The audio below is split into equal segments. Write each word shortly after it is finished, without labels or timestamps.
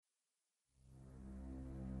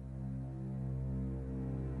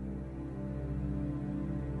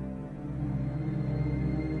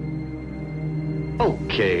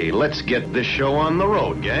Okay, let's get this show on the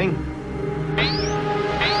road, gang.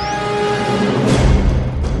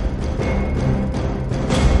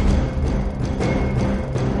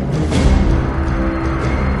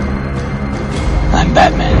 I'm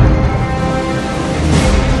Batman.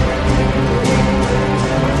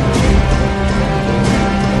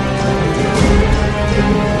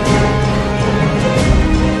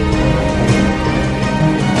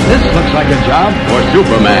 This looks like a job for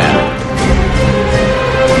Superman.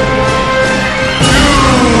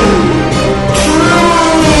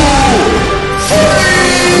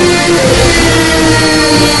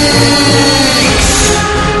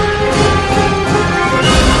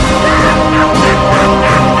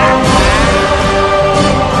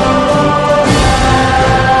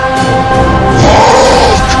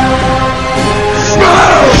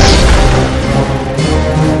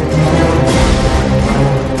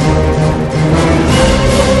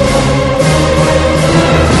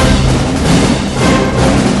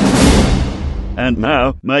 And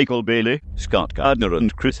now, Michael Bailey, Scott Gardner,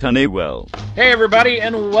 and Chris Honeywell. Hey everybody,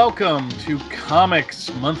 and welcome to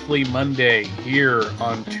Comics Monthly Monday here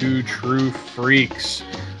on Two True Freaks.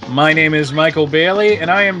 My name is Michael Bailey, and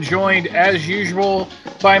I am joined, as usual,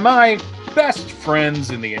 by my best friends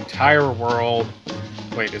in the entire world.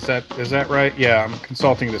 Wait, is that right? Yeah, I'm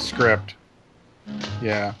consulting the script.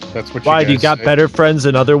 Yeah, that's what you Why, guys do you got say. better friends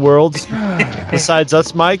in other worlds besides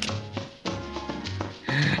us, Mike?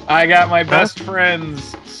 I got my best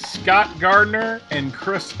friends, Scott Gardner and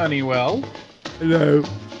Chris Honeywell. Hello.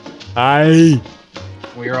 Hi.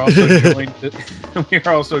 We are also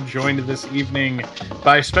joined this evening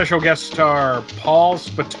by special guest star Paul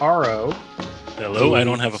Spataro. Hello, I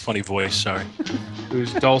don't have a funny voice, sorry.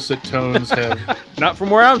 Whose dulcet tones have... Not from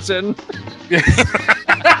where I'm sitting.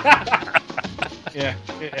 Yeah.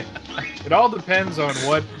 It all depends on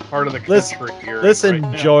what part of the country you're in Listen,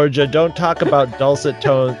 right now. Georgia, don't talk about dulcet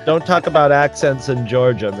tones. Don't talk about accents in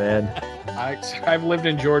Georgia, man. I've lived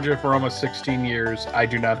in Georgia for almost 16 years. I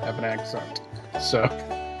do not have an accent. So,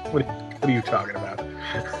 what are you talking about?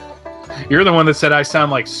 You're the one that said I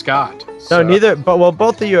sound like Scott. No, neither. But well,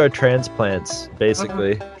 both of you are transplants,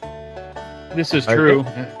 basically. This is true.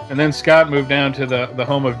 And then Scott moved down to the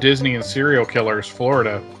home of Disney and serial killers,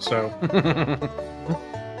 Florida. So,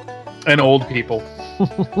 and old people.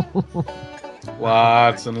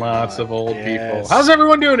 Lots and lots of old people. How's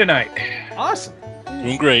everyone doing tonight? Awesome.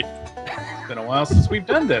 Doing great. It's been a while since we've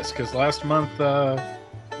done this, because last month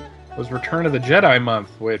was Return of the Jedi month,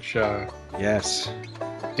 which, Yes.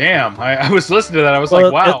 damn, I was listening to that. I was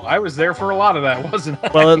Well, like, wow, I was there for a lot of that, wasn't I?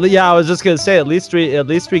 Well, yeah, I was just gonna say at least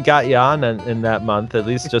we got you on in that month. At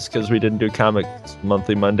least just because we didn't do Comics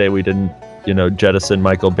Monthly Monday, we didn't jettison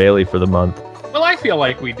Michael Bailey for the month. Well, I feel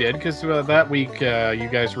like we did, because that week you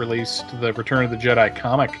guys released the Return of the Jedi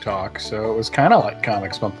comic talk, so it was kind of like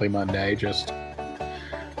Comics Monthly Monday, just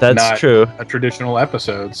That's not true. a traditional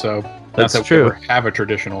episode. So That's not that true. we ever have a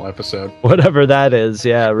traditional episode. Whatever that is,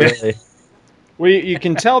 yeah, really. You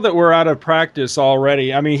can tell that we're out of practice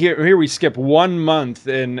already. I mean, here we skip 1 month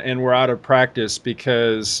and we're out of practice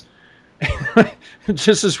because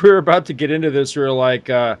just as we were about to get into this, we were like,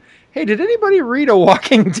 hey, did anybody read A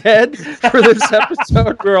Walking Dead for this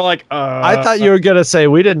episode? We were like, I thought you were gonna say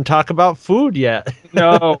we didn't talk about food yet.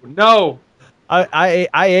 No. I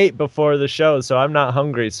ate before the show, so I'm not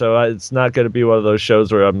hungry. So it's not gonna be one of those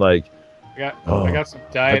shows where I'm like, I got some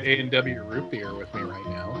Diet A&W root beer with me right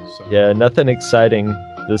now. So. yeah, nothing exciting.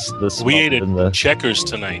 This We month ate in at Checkers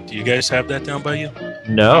tonight. Do you guys have that down by you?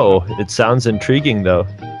 No, it sounds intriguing though.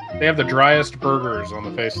 They have the driest burgers on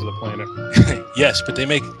the face of the planet. Yes, but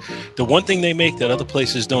the one thing they make that other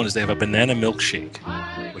places don't is they have a banana milkshake,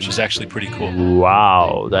 which is actually pretty cool.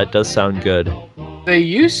 Wow, that does sound good. They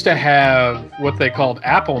used to have what they called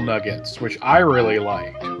apple nuggets, which I really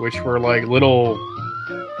liked, which were like little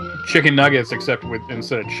chicken nuggets, except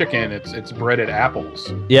instead of chicken, it's breaded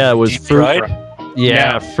apples. Yeah, it was Deep fruit. fried?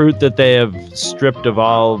 Yeah, fruit that they have stripped of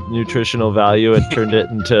all nutritional value and turned it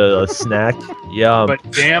into a snack. Yum. But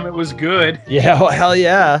damn, it was good. Yeah, well, hell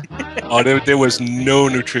yeah. Oh, there was no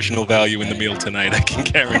nutritional value in the meal tonight, I can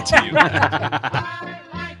guarantee you.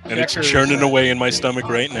 And it's Checkers. churning away in my stomach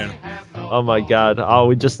right now. Oh my god. Oh,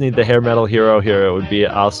 we just need the hair metal hero here. It would be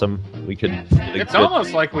awesome. We could. It's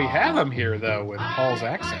almost like we have him here, though, with Paul's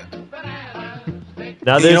accent.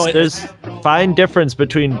 Now You know, there's fine difference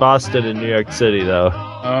between Boston and New York City, though.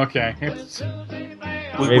 Okay.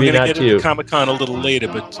 We're Maybe going to not get to you. into Comic-Con a little later,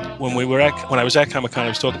 but when I was at Comic-Con, I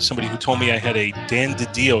was talking to somebody who told me I had a Dan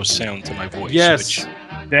DiDio sound to my voice. Yes. Which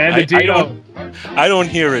Dan I DiDio. don't- I don't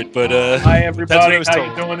hear it, but Hi that's what I everybody, was how you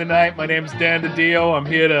told. doing tonight? My name's Dan DiDio. I'm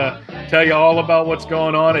here to tell you all about what's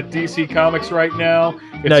going on at DC Comics right now.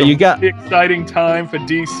 It's No, you got- really exciting time for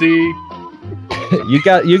DC. You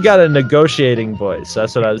got a negotiating voice.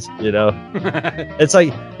 That's what I was,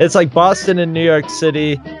 It's like Boston and New York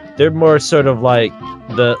City. They're more sort of like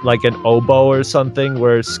an oboe or something.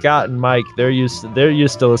 Where Scott and Mike, they're used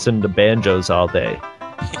to listening to banjos all day.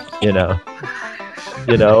 You know.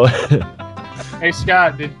 Hey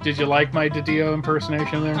Scott, did you like my DiDio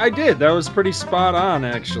impersonation there? I did. That was pretty spot on,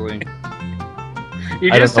 actually.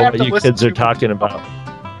 You I just don't know have what to you listen kids are to talking about.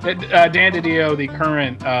 Dan DiDio, the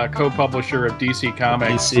current co-publisher of DC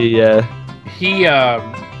Comics. DC,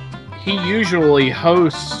 He usually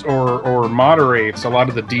hosts or moderates a lot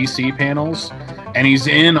of the DC panels, and he's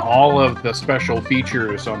in all of the special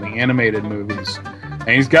features on the animated movies. And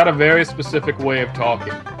he's got a very specific way of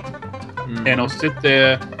talking. And he'll sit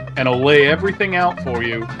there and he'll lay everything out for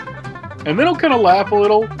you. And then he'll kind of laugh a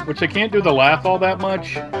little, which I can't do the laugh all that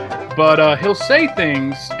much. But he'll say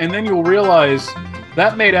things, and then you'll realize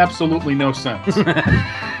that made absolutely no sense.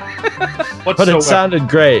 but it sounded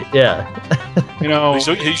great. Yeah.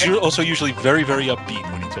 He's also usually very, very upbeat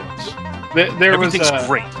when he talks. There Everything's was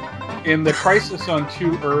great. In the Crisis on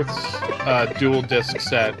Two Earths dual disc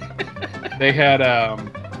set, they had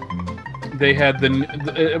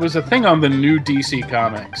it was a thing on the new DC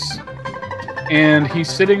Comics, and he's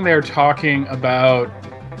sitting there talking about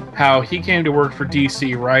how he came to work for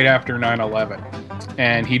DC right after 9/11,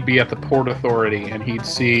 and he'd be at the Port Authority and he'd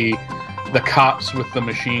see the cops with the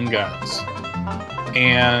machine guns,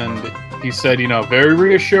 and he said, very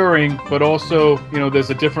reassuring, but also, there's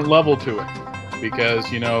a different level to it, because,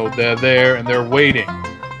 they're there and they're waiting,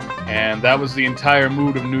 and that was the entire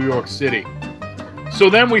mood of New York City. So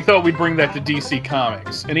then we thought we'd bring that to DC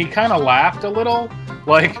Comics, and he kind of laughed a little,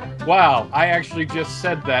 like, wow, I actually just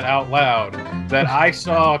said that out loud, that I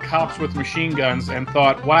saw cops with machine guns and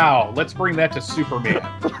thought, wow, let's bring that to Superman,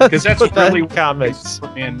 because that's put that really in what comics.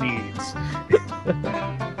 Superman needs.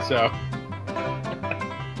 So,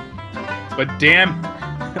 but Dan,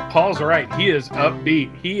 Paul's right, he is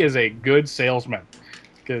upbeat, he is a good salesman.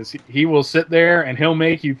 Because he will sit there and he'll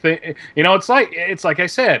make you think. It's like I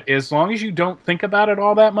said. As long as you don't think about it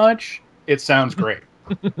all that much, it sounds great.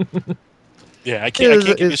 Yeah, I can't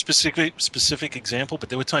give you a specific example, but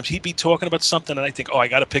there were times he'd be talking about something, and I think, I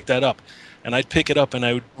got to pick that up, and I'd pick it up and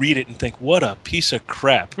I would read it and think, what a piece of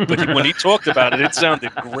crap. But when he talked about it, it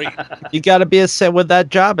sounded great. You got to be with that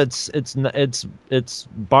job. It's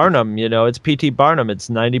Barnum. It's P.T. Barnum. It's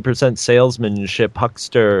 90% salesmanship,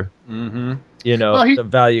 huckster. Mm-hmm. The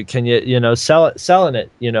value. Can you selling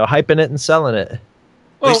it? Hyping it and selling it.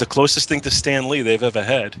 He's the closest thing to Stan Lee they've ever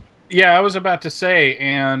had. Yeah, I was about to say,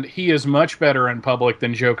 and he is much better in public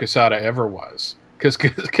than Joe Quesada ever was. Because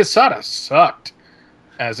Quesada sucked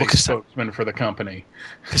as a spokesman for the company.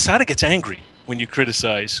 Quesada gets angry when you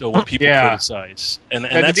criticize or when people criticize, and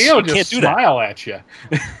that's DiDio you just can't do that. smile at you.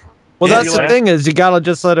 Well, that's the thing is you gotta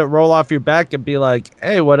just let it roll off your back and be like,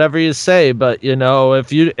 hey, whatever you say. But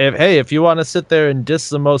if you want to sit there and diss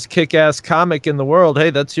the most kick-ass comic in the world, hey,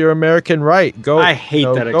 that's your American right. Go. I hate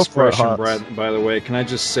that go for it, expression, Hawks. Brad. By the way, can I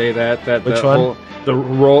just say that Which one?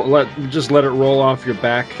 Let it roll off your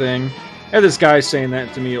back thing. I had this guy saying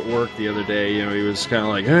that to me at work the other day. He was kind of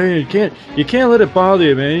like, "Hey, you can't let it bother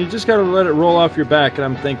you, man. You just got to let it roll off your back." And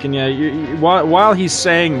I'm thinking, while he's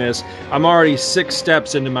saying this, I'm already 6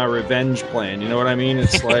 steps into my revenge plan. You know what I mean?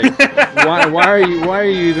 It's like, why are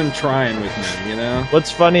you even trying with me? What's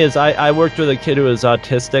funny is I worked with a kid who was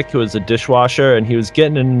autistic, who was a dishwasher, and he was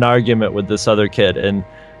getting in an argument with this other kid, and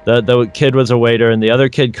the kid was a waiter, and the other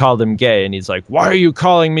kid called him gay, and he's like, "Why are you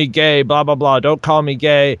calling me gay? Blah blah blah. Don't call me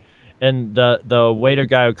gay." And the waiter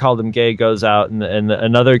guy who called him gay goes out, and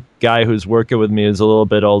another guy who's working with me, who's a little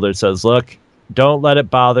bit older, says, "Look, don't let it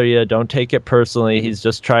bother you. Don't take it personally. He's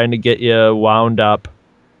just trying to get you wound up.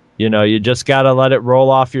 You just got to let it roll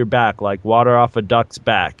off your back like water off a duck's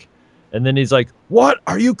back." And then he's like, "What?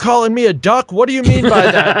 Are you calling me a duck? What do you mean by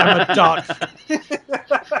that? I'm a duck."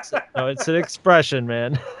 No, it's an expression,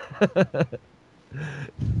 man.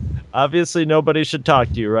 Obviously, nobody should talk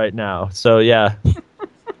to you right now. So, yeah.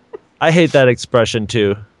 I hate that expression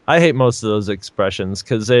too. I hate most of those expressions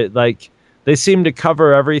because they seem to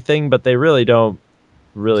cover everything, but they really don't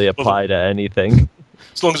really apply to anything.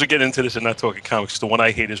 As long as we get into this and not talking comics, the one I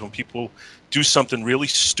hate is when people do something really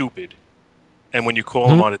stupid, and when you call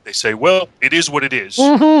them on it, they say, "Well, it is what it is."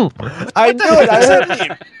 Mm-hmm. I knew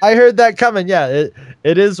it. I heard that coming. Yeah,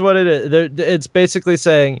 it is what it is. It's basically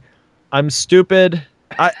saying, "I'm stupid."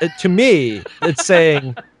 To me, it's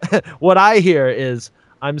saying what I hear is,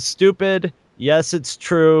 "I'm stupid, Yes, it's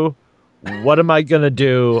true. What am I going to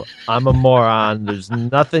do? I'm a moron. There's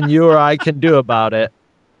nothing you or I can do about it.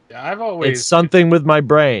 It's something with my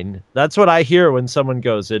brain. That's what I hear when someone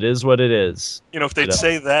goes, it is what it is. If they'd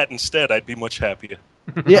say that instead, I'd be much happier.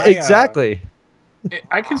 Yeah, exactly.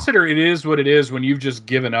 I consider it is what it is when you've just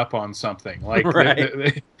given up on something. Like,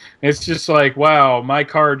 it's just like, wow, my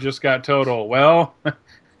car just got total. Well,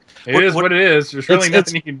 it is what it is. There's really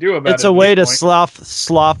nothing you can do about it. It's a way to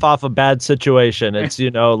slough off a bad situation. It's,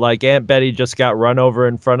 like Aunt Betty just got run over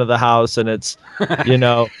in front of the house, and it's,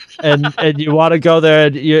 and you want to go there,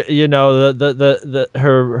 and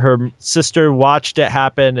her sister watched it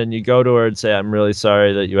happen, and you go to her and say, I'm really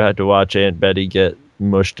sorry that you had to watch Aunt Betty get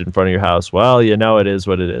mushed in front of your house. Well, it is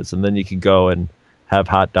what it is. And then you can go and have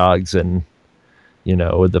hot dogs and,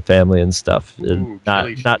 with the family and stuff, and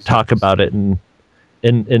not talk about it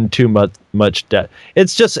in too much depth.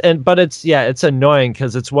 It's just, but it's annoying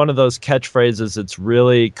because it's one of those catchphrases that's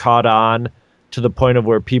really caught on to the point of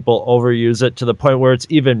where people overuse it to the point where it's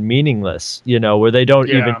even meaningless, where they don't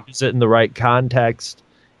even use it in the right context.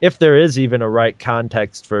 If there is even a right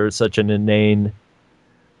context for such an inane,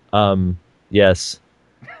 yes,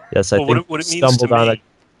 I think what it stumbled on a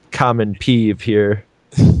common peeve here.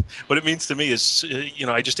 What it means to me is,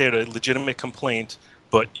 I just had a legitimate complaint,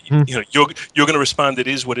 but you're going to respond, it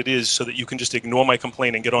is what it is, so that you can just ignore my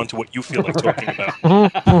complaint and get on to what you feel like talking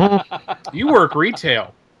about. You work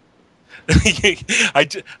retail.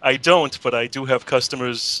 I don't, but I do have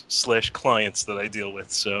customers / clients that I deal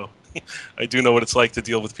with, so I do know what it's like to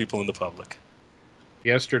deal with people in the public.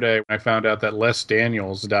 Yesterday, I found out that Les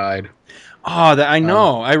Daniels died. Oh, I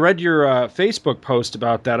know. I read your Facebook post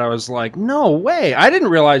about that. I was like, no way. I didn't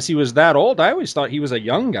realize he was that old. I always thought he was a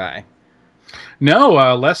young guy. No,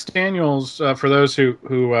 Les Daniels, for those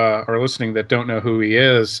who are listening that don't know who he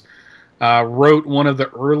is, wrote one of the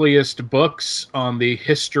earliest books on the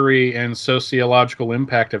history and sociological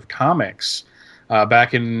impact of comics.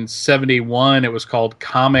 Back in 1971, it was called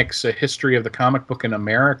Comics, A History of the Comic Book in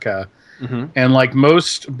America. Mm-hmm. And like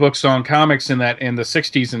most books on comics in the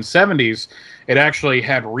 60s and 70s, it actually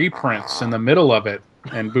had reprints in the middle of it.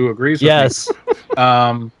 And Boo agrees with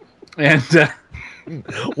me.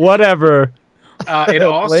 Whatever. It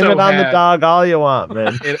also blame it on the dog all you want,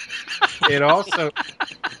 man. It also...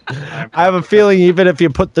 I have a feeling even if you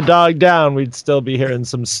put the dog down, we'd still be hearing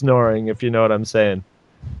some snoring, if you know what I'm saying.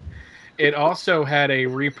 It also had a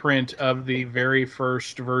reprint of the very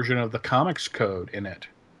first version of the Comics Code in it.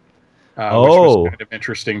 Which was kind of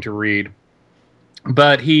interesting to read.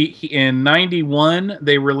 But he in 91,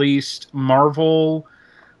 they released Marvel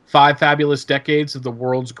 5 Fabulous Decades of the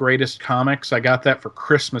World's Greatest Comics. I got that for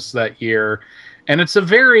Christmas that year. And it's a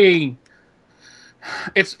very...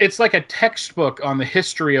 It's like a textbook on the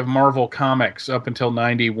history of Marvel Comics up until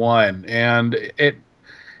 91. And it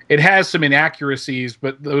has some inaccuracies,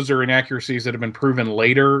 but those are inaccuracies that have been proven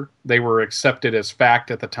later. They were accepted as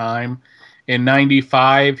fact at the time. In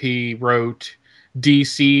 95, he wrote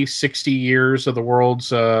DC 60 Years of the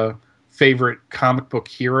World's Favorite Comic Book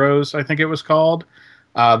Heroes, I think it was called.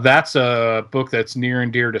 That's a book that's near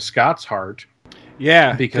and dear to Scott's heart.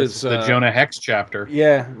 Yeah. Because the Jonah Hex chapter.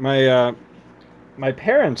 Yeah, my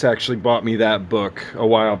parents actually bought me that book a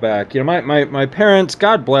while back. My parents,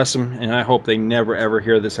 God bless them, and I hope they never, ever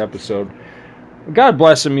hear this episode. God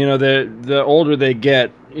bless them, the older they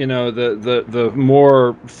get, the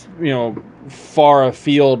more, far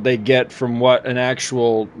afield they get from what an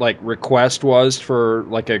actual request was for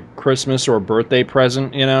a Christmas or birthday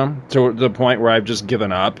present, to the point where I've just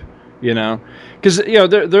given up, because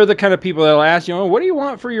they're the kind of people that'll ask what do you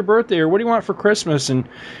want for your birthday or what do you want for Christmas, and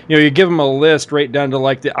you give them a list right down to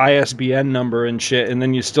the ISBN number and shit, and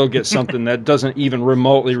then you still get something that doesn't even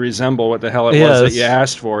remotely resemble what the hell it was that you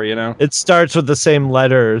asked for. It starts with the same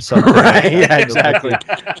letter or something. Right? Yeah, exactly.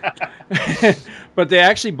 But they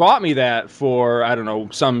actually bought me that for, I don't know,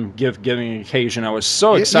 some gift-giving occasion. I was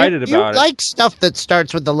so excited about it. You like stuff that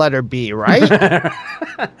starts with the letter B, right?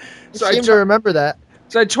 So I seem to remember that.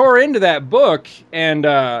 So I tore into that book, and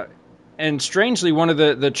strangely, one of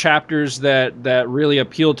the chapters that really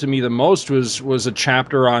appealed to me the most was a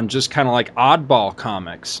chapter on just kind of oddball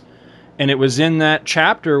comics. And it was in that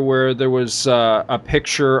chapter where there was a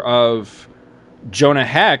picture of Jonah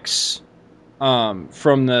Hex,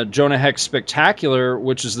 from the Jonah Hex Spectacular,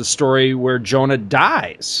 which is the story where Jonah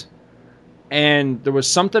dies. And there was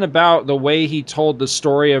something about the way he told the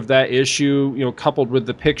story of that issue, coupled with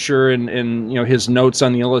the picture and his notes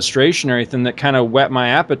on the illustration and everything, that kind of whet my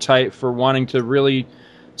appetite for wanting to really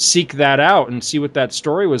seek that out and see what that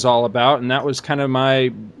story was all about. And that was kind of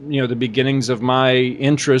my, the beginnings of my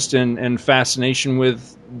interest and fascination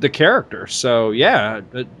with the character. So yeah,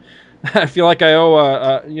 I feel like I owe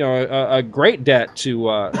a great debt to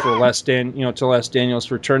Les Daniels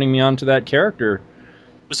for turning me on to that character.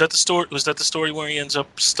 Was that the story where he ends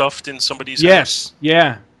up stuffed in somebody's Yes, house?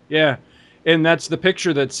 yeah. And that's the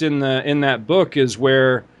picture that's in that book, is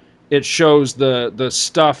where it shows the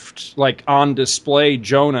stuffed, like, on display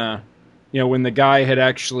Jonah, when the guy had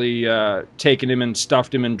actually taken him and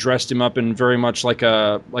stuffed him and dressed him up in very much like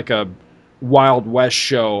a Wild West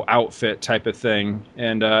show outfit type of thing.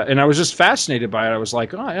 And I was just fascinated by it. I was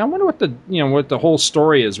like, oh, I wonder what the whole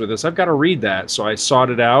story is with this. I've got to read that. So I sought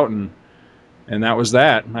it out, and that was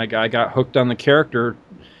that. I got hooked on the character.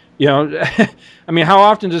 I mean, how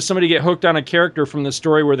often does somebody get hooked on a character from the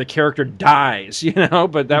story where the character dies,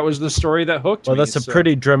 But that was the story that hooked me. Well, that's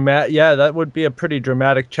pretty dramatic. Yeah, that would be a pretty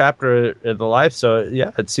dramatic chapter in the life. So,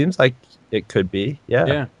 yeah, it seems like it could be. Yeah.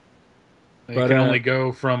 Yeah. You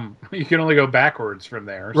can only go backwards from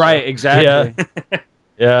there. Right, so. Exactly.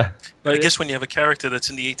 Yeah. But I guess when you have a character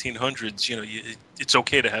that's in the 1800s, it's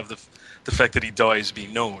okay to have the fact that he dies be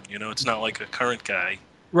known. It's not like a current guy.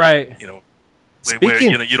 Right. Where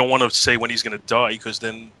you don't want to say when he's going to die, because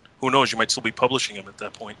then who knows, you might still be publishing him at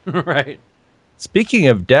that point. Right. Speaking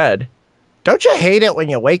of dead, don't you hate it when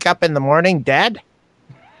you wake up in the morning dead?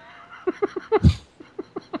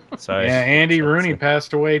 Sorry. Yeah, Andy Rooney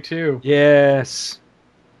passed away too. Yes.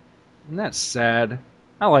 And that's sad.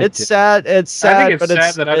 I like it. It's sad. It's sad. I think it's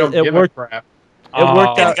sad that I don't give a crap. It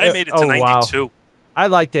worked out. The guy made it to 92. Wow. I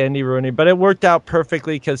liked Andy Rooney, but it worked out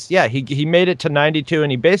perfectly because, he made it to 92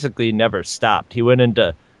 and he basically never stopped. He went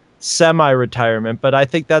into semi-retirement, but I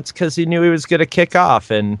think that's because he knew he was going to kick off,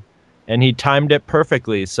 and he timed it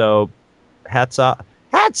perfectly. So hats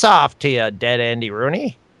off to you, dead Andy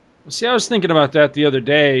Rooney. See, I was thinking about that the other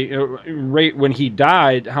day, right when he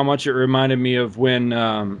died, how much it reminded me of when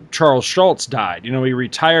Charles Schultz died. He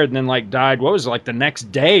retired and then died, what was it, the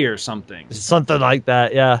next day or something? Something like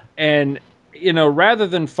that, yeah. And rather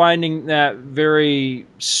than finding that very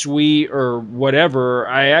sweet or whatever,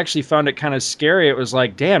 I actually found it kind of scary. It was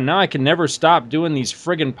like, damn, now I can never stop doing these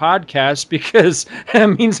friggin' podcasts because that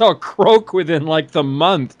means I'll croak within the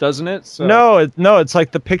month, doesn't it? So. No, it's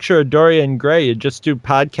like the picture of Dorian Gray. You just do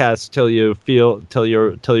podcasts till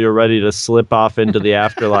you're ready to slip off into the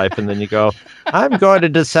afterlife, and then you go, I'm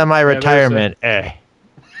going to semi-retirement.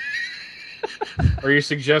 Are you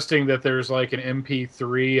suggesting that there's an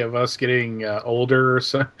MP3 of us getting older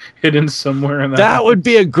or hidden somewhere in that? That would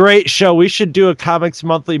be a great show. We should do a Comics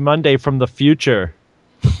Monthly Monday from the future.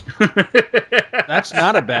 That's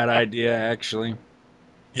not a bad idea, actually.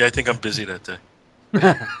 Yeah, I think I'm busy that day.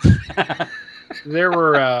 There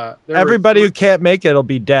were everybody who can't make it will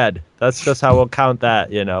be dead. That's just how we'll count that,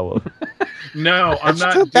 No, I'm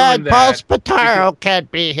not too doing bad. that. Paul Spataro can't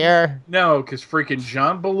be here. No, because freaking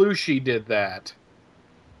John Belushi did that.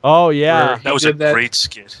 Oh yeah, that was a great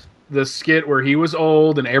skit. The skit where he was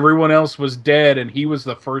old and everyone else was dead, and he was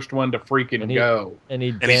the first one to freaking go. And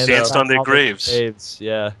he danced on their graves.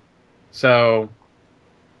 Yeah. So.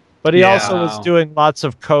 But he also was doing lots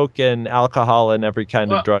of coke and alcohol and every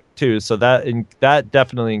kind of drug too, so that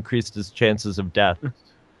definitely increased his chances of death.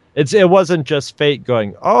 It wasn't just fate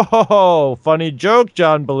going, oh, funny joke,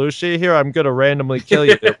 John Belushi. Here, I'm going to randomly kill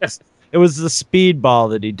you. It was the speedball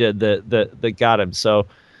that he did that got him. So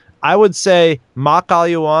I would say mock all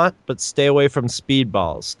you want, but stay away from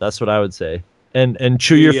speedballs. That's what I would say. And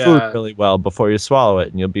chew your food really well before you swallow it,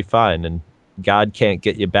 and you'll be fine. And God can't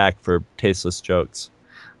get you back for tasteless jokes.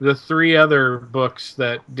 The three other books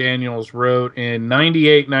that Daniels wrote in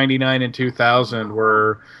 98, 99, and 2000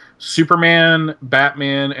 were Superman,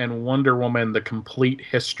 Batman, and Wonder Woman, The Complete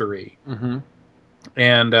History. Mm-hmm.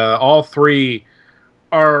 And all three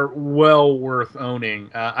are well worth owning.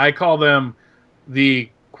 I call them the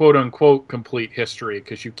quote-unquote complete history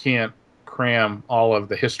because you can't cram all of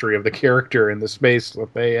the history of the character in the space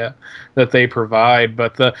that they provide.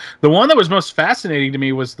 But the one that was most fascinating to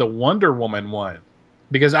me was the Wonder Woman one,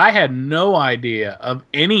 because I had no idea of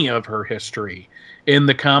any of her history in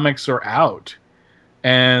the comics or out.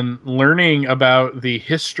 And learning about the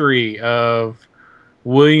history of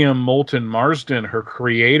William Moulton Marsden, her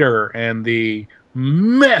creator, and the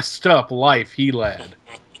messed up life he led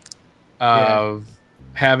of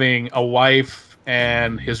having a wife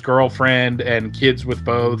and his girlfriend and kids with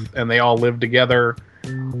both, and they all lived together,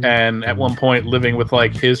 and at one point living with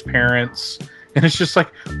his parents. And it's just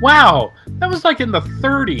wow, that was in the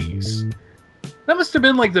 30s. That must have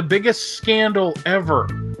been the biggest scandal ever.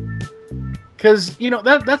 Because,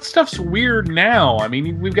 that stuff's weird now. I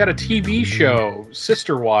mean, we've got a TV show,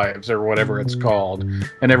 Sister Wives, or whatever it's called,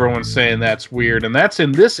 and everyone's saying that's weird. And that's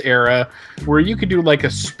in this era where you could do like a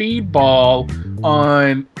speedball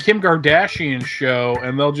on Kim Kardashian's show,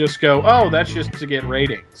 and they'll just go, oh, that's just to get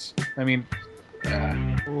ratings. I mean,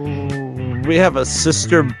 we have a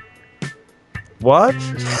sister... What?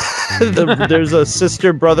 There's a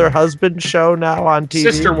sister, brother, husband show now on TV?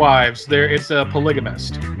 Sister Wives. It's a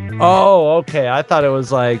polygamist. Oh, okay. I thought it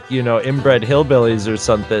was like, inbred hillbillies or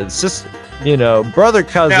something. Brother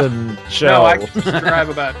cousin show. No, I can just drive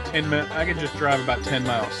about 10 minutes. I can just drive about 10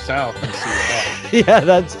 miles south and see that. Yeah,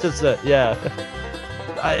 that's just it. Yeah.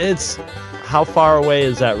 It's how far away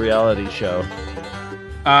is that reality show?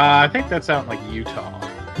 I think that's out in like Utah.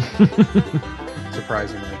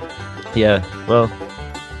 Surprisingly. Yeah. Well,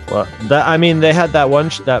 they had that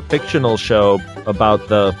that fictional show about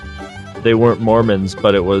they weren't Mormons,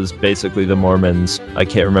 but it was basically the Mormons. I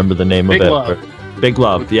can't remember the name Big of it. Love. Big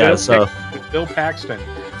Love, yeah. With Bill Paxton.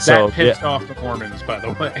 That pissed off the Mormons, by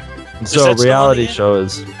the way. So reality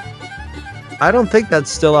shows. I don't think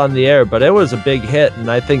that's still on the air, but it was a big hit,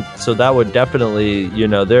 and I think so. That would definitely,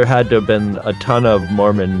 there had to have been a ton of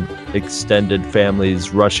Mormon extended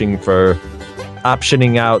families rushing for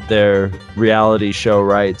optioning out their reality show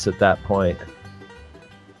rights at that point.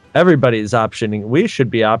 Everybody's optioning. We should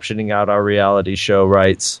be optioning out our reality show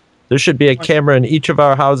rights. There should be a camera in each of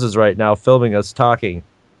our houses right now filming us talking.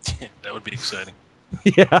 That would be exciting.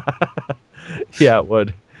 Yeah. Yeah, it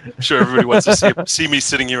would. I'm sure everybody wants to see me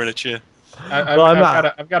sitting here in a chair.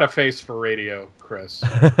 I've got a face for radio, Chris.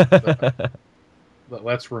 So,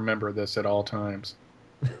 let's remember this at all times.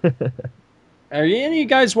 Are any of you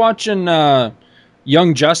guys watching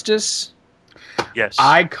Young Justice? Yes.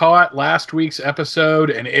 I caught last week's episode,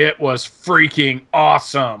 and it was freaking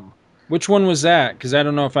awesome. Which one was that? Because I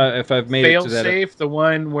don't know if I've made it to that. Failsafe, the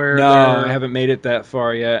one where... No, I haven't made it that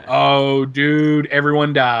far yet. Oh, dude,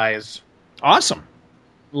 everyone dies. Awesome.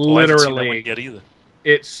 Literally. Yet either.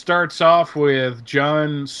 It starts off with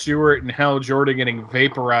Jon Stewart and Hal Jordan getting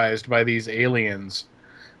vaporized by these aliens.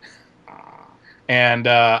 And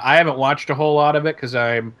I haven't watched a whole lot of it because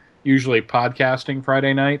I'm usually podcasting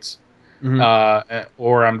Friday nights. Mm-hmm.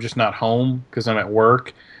 Or I'm just not home because I'm at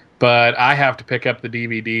work. But I have to pick up the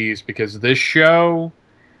DVDs because this show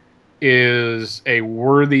is a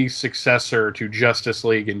worthy successor to Justice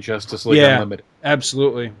League and Justice League Unlimited.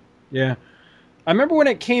 Absolutely. Yeah. I remember when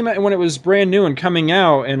it came out, when it was brand new and coming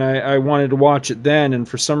out, and I wanted to watch it then, and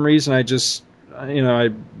for some reason I just,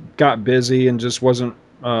 I got busy and just wasn't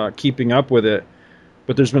keeping up with it.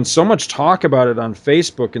 But there's been so much talk about it on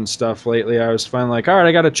Facebook and stuff lately, I was finally like, all right,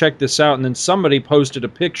 I got to check this out. And then somebody posted a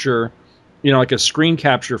picture, like a screen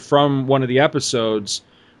capture from one of the episodes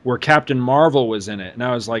where Captain Marvel was in it. And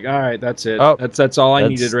I was like, all right, that's it. Oh, that's all I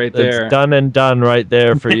needed right there. It's done and done right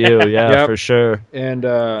there for you. Yeah, yep. For sure. And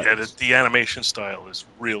the animation style is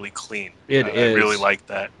really clean. It is. I really like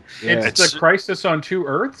that. Yeah. It's the Crisis on Two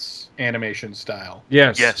Earths animation style.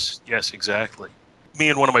 Yes. Yes, exactly. Me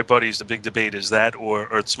and one of my buddies, the big debate is that or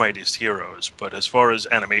Earth's Mightiest Heroes. But as far as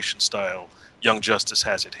animation style, Young Justice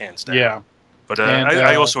has it hands down. Yeah. But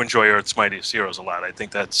I also enjoy Earth's Mightiest Heroes a lot. I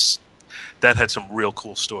think that had some real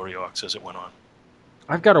cool story arcs as it went on.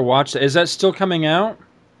 I've got to watch that. Is that still coming out?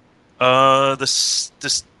 I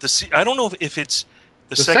don't know if it's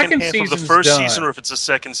the second half of the first season or if it's the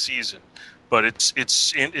second season, but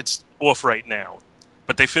it's off right now.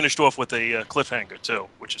 But they finished off with a cliffhanger too,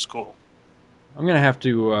 which is cool. I'm going to have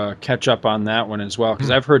to catch up on that one as well, because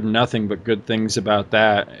I've heard nothing but good things about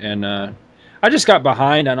that. And I just got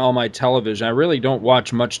behind on all my television. I really don't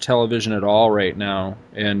watch much television at all right now.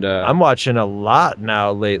 And I'm watching a lot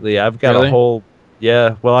now lately. I've got a whole...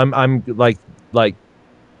 Yeah, well, I'm like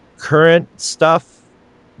current stuff.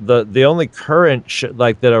 The only current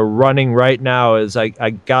that are running right now is I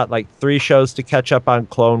got like 3 shows to catch up on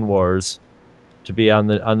Clone Wars. To be on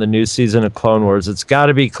the new season of Clone Wars. It's got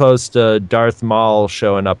to be close to Darth Maul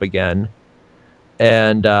showing up again.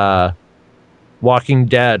 And Walking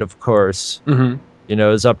Dead, of course,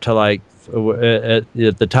 is up to like at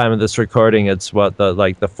the time of this recording, it's the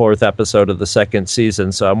 4th episode of the 2nd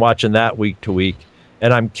season. So I'm watching that week to week,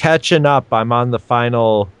 and I'm catching up. I'm on the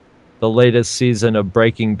latest season of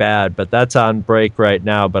Breaking Bad, but that's on break right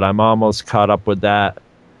now. But I'm almost caught up with that.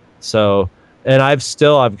 So, and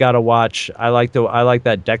I've got to watch. I like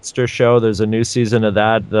that Dexter show. There's a new season of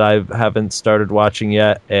that I haven't started watching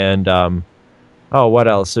yet, and what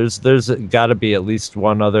else? There's got to be at least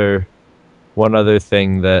one other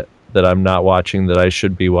thing that I'm not watching that I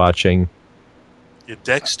should be watching. Yeah,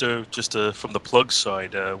 Dexter. Just from the plug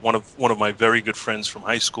side, one of my very good friends from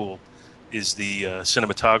high school is the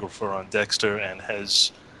cinematographer on Dexter and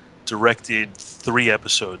has directed 3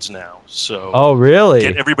 episodes now. So oh, really?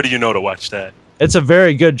 Get everybody you know to watch that. It's a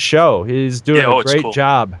very good show. He's doing a great cool.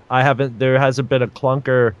 job. There hasn't been a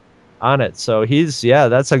clunker on it, so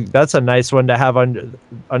that's a nice one to have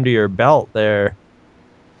under your belt there.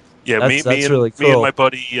 Yeah, that's Me really cool. and my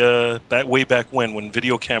buddy, way back when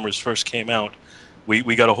video cameras first came out,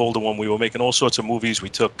 we got a hold of one. We were making all sorts of movies. We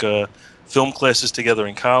took film classes together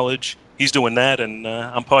in college. He's doing that, and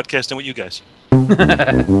I'm podcasting with you guys.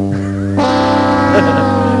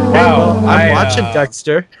 Wow, I'm watching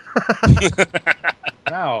Dexter.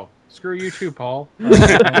 Wow, screw you too, Paul.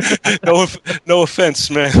 No offense,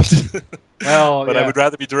 man. Well, but yeah. I would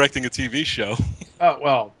rather be directing a TV show.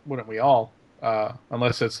 Well, wouldn't we all?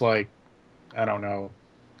 Unless it's like, I don't know.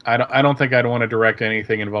 I don't think I'd want to direct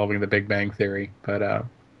anything involving The Big Bang Theory. But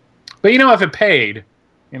you know, if it paid,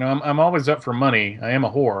 you know, I'm always up for money. I am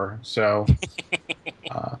a whore, so.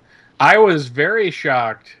 I was very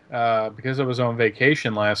shocked because I was on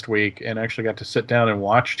vacation last week and actually got to sit down and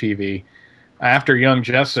watch TV. After Young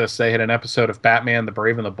Justice, they had an episode of Batman: The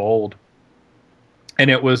Brave and the Bold, and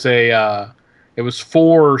it was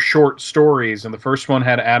 4 short stories, and the first one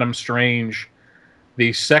had Adam Strange,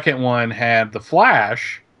 the second one had The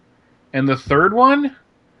Flash, and the third one,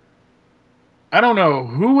 I don't know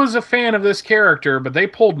who was a fan of this character, but they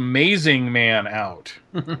pulled Mazing Man out.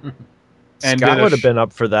 And Scott would have been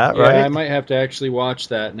up for that, right? Yeah, I might have to actually watch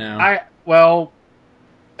that now.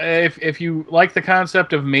 If you like the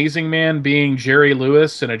concept of Mazing Man being Jerry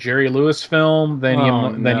Lewis in a Jerry Lewis film, then you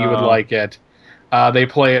would like it. They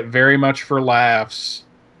play it very much for laughs.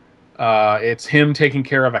 It's him taking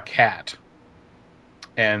care of a cat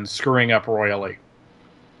and screwing up royally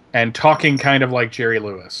and talking kind of like Jerry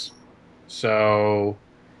Lewis. So.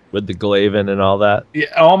 With the Glavin and all that, yeah,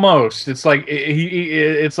 almost. It's like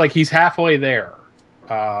it's like he's halfway there.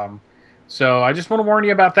 So I just want to warn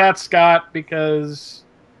you about that, Scott, because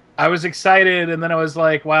I was excited, and then I was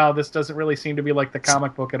like, "Wow, this doesn't really seem to be like the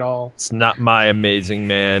comic book at all." It's not my Amazing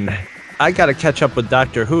Man. I got to catch up with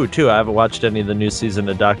Doctor Who too. I haven't watched any of the new season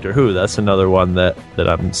of Doctor Who. That's another one that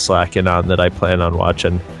I'm slacking on that I plan on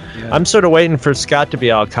watching. Yeah. I'm sort of waiting for Scott to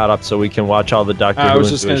be all caught up so we can watch all the Doctor Who I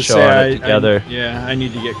was just going to say together. I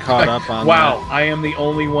need to get caught up on wow, that. I am the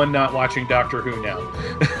only one not watching Doctor Who now.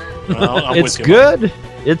 Well, it's good.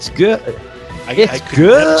 It's good. It's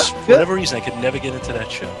good. For whatever reason, I could never get into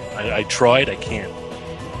that show. I tried. I can't.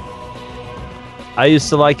 I used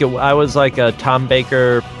to like it. I was like a Tom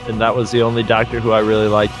Baker, and that was the only Doctor Who I really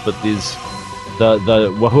liked. But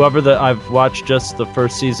I've watched just the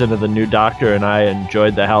first season of the new Doctor, and I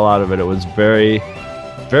enjoyed the hell out of it. It was very,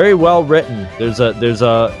 very well written. There's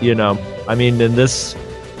a you know, I mean, in this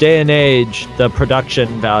day and age, the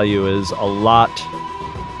production value is a lot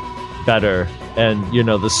better, and you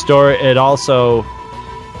know, the story. It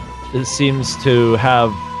seems to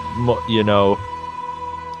have, you know,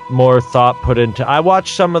 more thought put into. I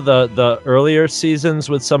watched some of the earlier seasons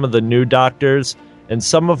with some of the new Doctors, and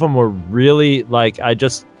some of them were really like, I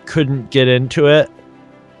just couldn't get into it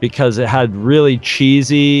because it had really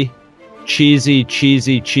cheesy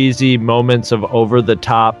moments of over the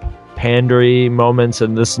top pandery moments,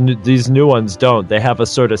 and these new ones don't. They have a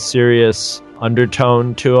sort of serious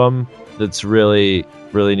undertone to them that's really,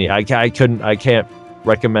 really neat. I can't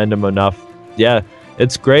recommend them enough. Yeah.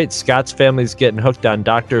 It's great. Scott's family's getting hooked on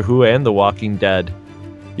Doctor Who and The Walking Dead.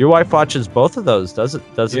 Your wife watches both of those, doesn't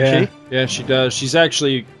she? Yeah, she does. She's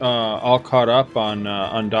actually all caught up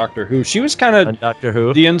on Doctor Who. She was kind of Doctor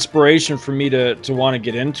Who, the inspiration for me to want to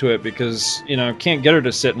get into it because, you know, can't get her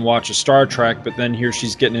to sit and watch a Star Trek, but then here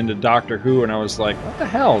she's getting into Doctor Who, and I was like, what the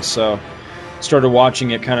hell? So started watching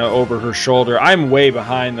it kind of over her shoulder. I'm way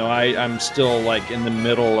behind, though. I'm still like in the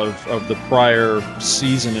middle of the prior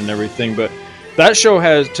season and everything, but that show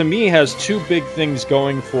has 2 big things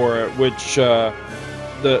going for it, which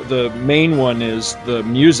the main one is the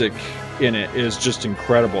music in it is just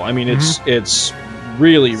incredible. I mean, it's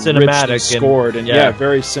really cinematic, richly scored and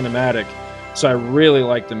very cinematic. So I really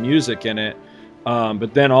like the music in it.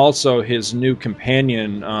 But then also his new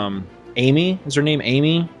companion, Amy, is her name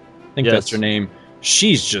Amy? I think that's her name.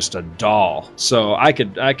 She's just a doll. So I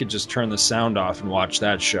could just turn the sound off and watch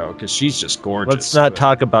that show because she's just gorgeous. Let's not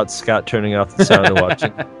talk about Scott turning off the sound and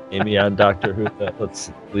watching Amy on Doctor Who.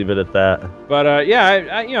 Let's leave it at that. But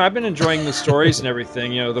I've been enjoying the stories and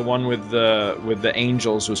everything. You know, the one with the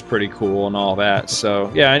angels was pretty cool and all that.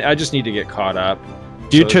 So yeah, I just need to get caught up.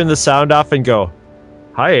 Do you turn the sound off and go,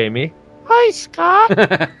 "Hi, Amy"? Hi,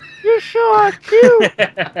 Scott. You You sure are cute.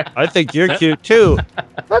 I think you're cute too.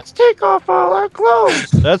 Let's take off all our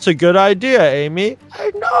clothes. That's a good idea, Amy.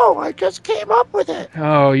 I know. I just came up with it.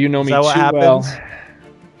 Oh, you know Is me that too what happens? well.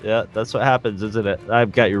 Yeah, that's what happens, isn't it?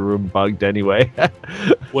 I've got your room bugged anyway.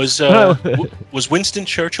 Was Winston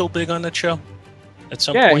Churchill big on that show? At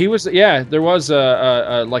some Yeah, point? he was. Yeah, there was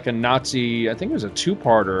a like a Nazi. I think it was a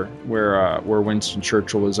two-parter where Winston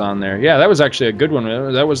Churchill was on there. Yeah, that was actually a good one.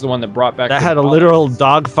 That was the one that brought back. That the had a literal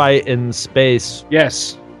dogfight in space.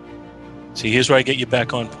 Yes. See, here's where I get you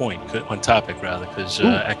back on topic, rather, because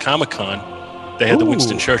at Comic-Con, they had the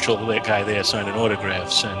Winston Churchill guy there signing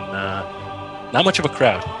autographs, and not much of a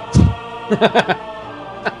crowd.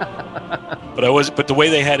 But the way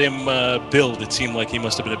they had him billed, it seemed like he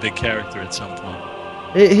must have been a big character at some point.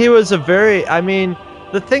 He was a very, I mean,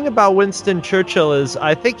 the thing about Winston Churchill is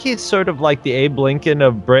I think he's sort of like the Abe Lincoln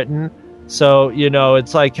of Britain. So,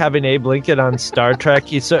 it's like having Abe Lincoln on Star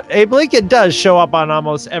Trek. Abe Lincoln does show up on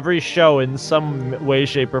almost every show in some way,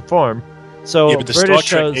 shape, or form. So Yeah, but the British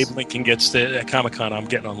Star Trek shows, Abe Lincoln gets at Comic-Con, I'm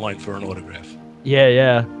getting online for an autograph.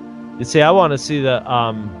 Yeah. You see, I want to see the,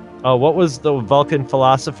 what was the Vulcan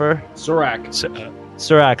philosopher? Serac.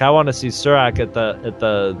 Serac. I want to see Serac at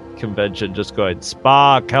the convention just going,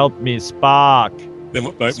 Spock, help me, Spock. Then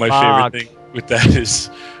my Spock. favorite thing with that is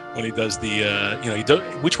when he does the,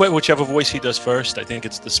 whichever voice he does first. I think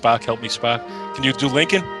it's the Spock, help me, Spock. Can you do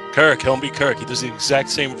Lincoln? Kirk, help me, Kirk. He does the exact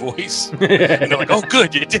same voice. And they're like, oh,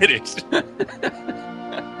 good, you did it.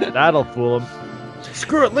 That'll fool him.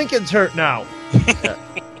 Screw it, Lincoln's hurt now.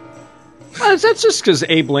 Well, that's just because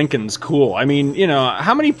Abe Lincoln's cool. I mean,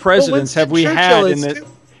 how many presidents have we had in the?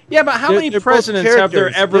 Yeah, but how many they're both presidents have there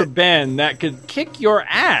characters. ever been that could kick your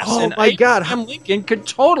ass? Oh and my God. Abraham Lincoln could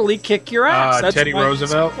totally kick your ass. That's Teddy why he's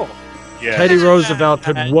Roosevelt? cool. Yeah. Teddy Roosevelt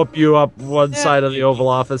could whoop you up one side of the Oval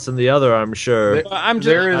Office and the other, I'm sure. Well, I'm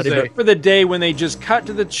There just is ready for the day when they just cut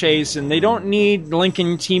to the chase and they don't need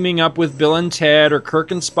Lincoln teaming up with Bill and Ted or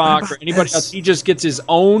Kirk and Spock or anybody else. He just gets his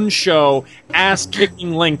own show, ass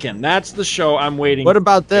kicking Lincoln. That's the show I'm waiting. What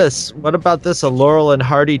about this? What about this? A Laurel and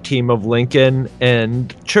Hardy team of Lincoln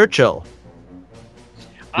and Churchill.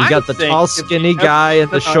 You got the tall, skinny guy and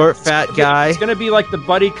the short, fat guy. It's going to be like the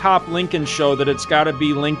buddy cop Lincoln show that it's got to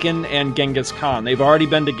be Lincoln and Genghis Khan. They've already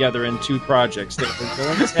been together in 2 projects. They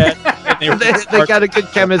got a good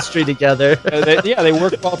chemistry together. They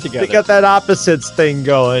work well together. They got that opposites thing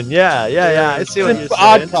going. Yeah. I see what you're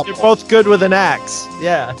saying. They're both good with an axe.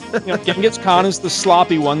 Yeah. Genghis Khan is the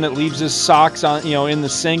sloppy one that leaves his socks on, in the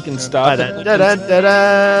sink and stuff.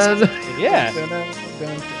 Yeah.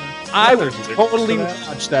 I would totally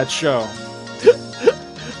watch that show.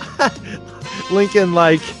 Lincoln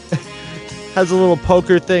has a little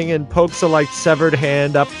poker thing and pokes a severed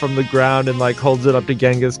hand up from the ground and holds it up to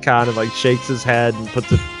Genghis Khan and shakes his head and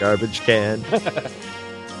puts it in the garbage can.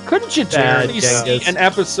 Couldn't you see an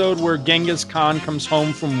episode where Genghis Khan comes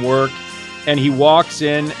home from work and he walks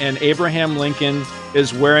in and Abraham Lincoln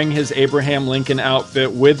is wearing his Abraham Lincoln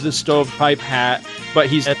outfit with the stovepipe hat, but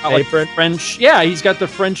he's got apron. French. Yeah, he's got the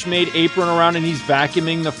French-made apron around and he's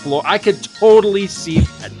vacuuming the floor. I could totally see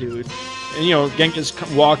that, dude. And Genghis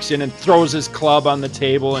walks in and throws his club on the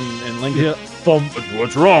table, and Lincoln,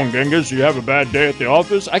 what's wrong, Genghis? You have a bad day at the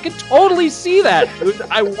office? I could totally see that, dude.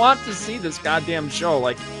 I want to see this goddamn show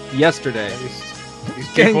yesterday. These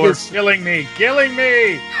people are killing me.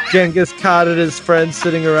 Genghis Khan and his friends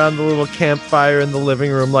sitting around the little campfire in the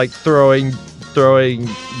living room, throwing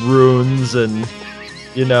runes and,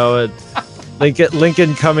 and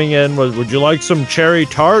Lincoln coming in. Would you like some cherry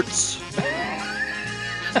tarts?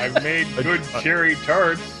 I've made good cherry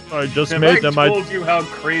tarts. I just Have made them. I told you how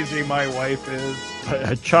crazy my wife is.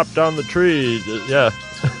 I chopped down the tree. Yeah.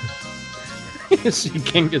 You see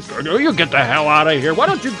Genghis going, oh, you get the hell out of here. Why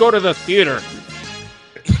don't you go to the theater?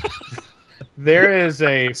 There is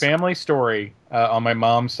a family story on my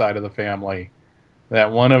mom's side of the family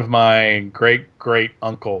that one of my great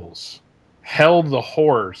uncles held the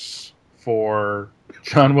horse for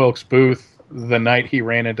John Wilkes Booth the night he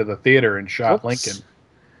ran into the theater and shot Lincoln.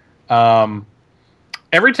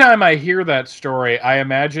 Every time I hear that story, I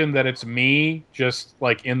imagine that it's me just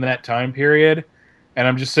in that time period, and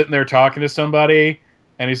I'm just sitting there talking to somebody,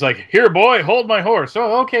 and he's like, "Here, boy, hold my horse."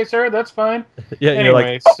 "Oh, okay, sir, that's fine." Yeah.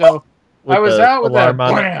 Anyway, so I was out with that.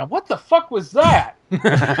 Bam! What the fuck was that?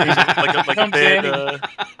 like a bad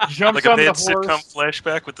Jumps on the horse. Sitcom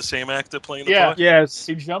flashback with the same actor playing the part. Yes.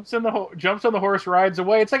 He jumps on the horse, rides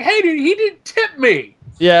away. It's like, hey, dude, he didn't tip me.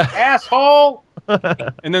 Yeah. Asshole.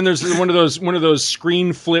 And then there's one of those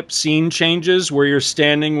screen flip scene changes where you're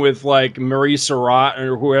standing with like Marie Surratt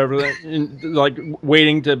or whoever, like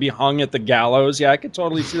waiting to be hung at the gallows. Yeah, I could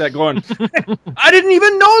totally see that going. I didn't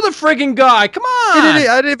even know the friggin' guy. Come on,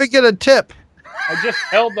 I didn't even get a tip. I just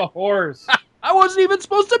held the horse. I wasn't even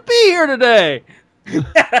supposed to be here today.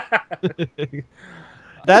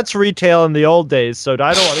 That's retail in the old days, so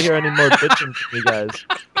I don't want to hear any more bitching from you guys.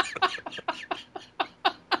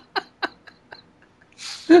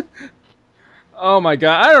 Oh my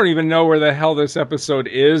god, I don't even know where the hell this episode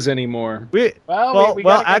is anymore.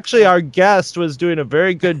 Actually, our guest was doing a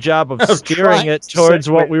very good job of steering it towards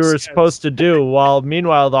what we were supposed to do, while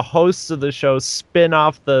meanwhile the hosts of the show spin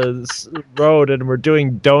off the road, and we're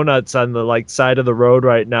doing donuts on the side of the road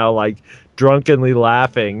right now, drunkenly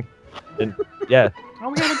laughing. And yeah. Oh,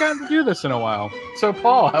 we haven't gotten to do this in a while. So,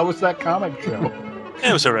 Paul, how was that comic show?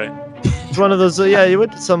 It was all right. It's one of those. You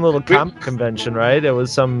went to some little comic convention, right? It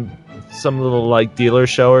was some little dealer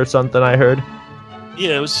show or something. I heard.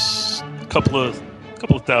 Yeah, it was a couple of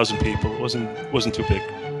thousand people. It wasn't too big.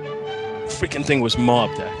 Freaking thing was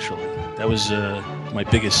mobbed. Actually, that was my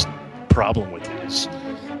biggest problem with it. Is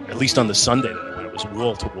at least on the Sunday night when it was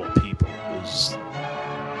wall to wall people. It was.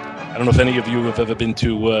 I don't know if any of you have ever been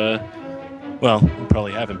to. Well, you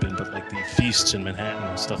probably haven't been, but the feasts in Manhattan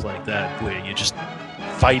and stuff like that, where you're just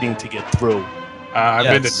fighting to get through. I've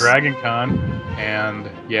been to Dragon Con, and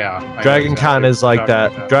yeah. Dragon Con is like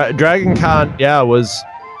that. Dragon Con, was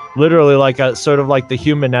literally sort of like the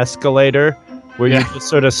human escalator, where you just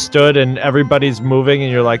sort of stood and everybody's moving,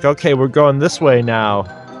 and you're like, okay, we're going this way now,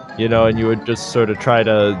 and you would just sort of try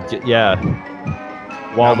to,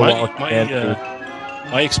 wall to wall.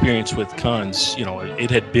 My experience with cons,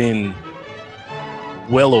 it had been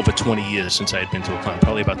well over 20 years since I had been to a con,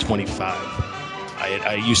 probably about 25.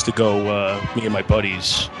 I used to go, me and my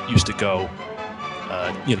buddies used to go,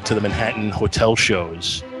 to the Manhattan hotel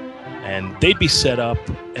shows, and they'd be set up,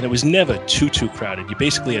 and it was never too crowded. You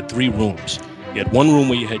basically had 3 rooms. You had one room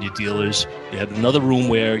where you had your dealers, you had another room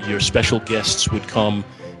where your special guests would come,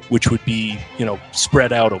 which would be,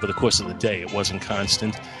 spread out over the course of the day. It wasn't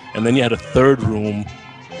constant. And then you had a third room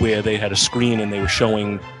where they had a screen and they were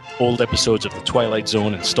showing old episodes of The Twilight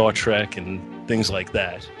Zone and Star Trek and things like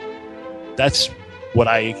that. That's what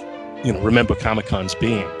I, remember Comic-Cons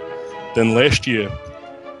being. Then last year,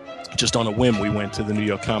 just on a whim, we went to the New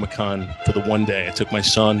York Comic-Con for the one day. I took my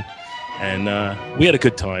son, and we had a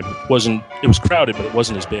good time. It was crowded, but it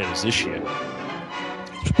wasn't as bad as this year.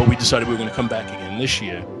 But we decided we were going to come back again this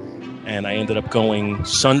year, and I ended up going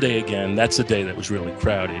Sunday again. That's the day that was really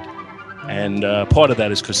crowded. And part of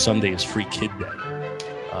that is because Sunday is free kid day.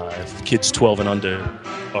 Kids 12 and under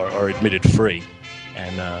are admitted free.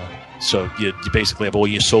 And so you basically have all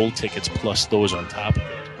your sold tickets plus those on top of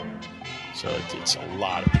it. So it's a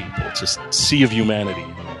lot of people. It's just a sea of humanity.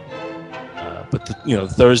 But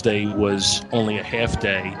Thursday was only a half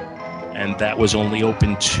day, and that was only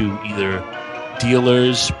open to either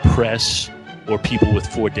dealers, press, or people with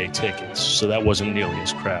 4-day tickets. So that wasn't nearly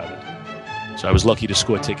as crowded. So I was lucky to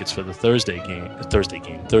score tickets for the Thursday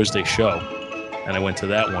show, and I went to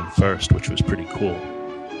that one first, which was pretty cool.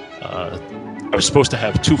 I was supposed to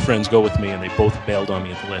have 2 friends go with me, and they both bailed on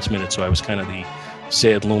me at the last minute, so I was kind of the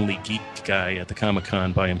sad, lonely geek guy at the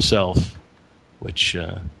Comic-Con by himself, which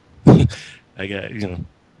I got,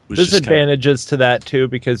 was there's advantages to that too,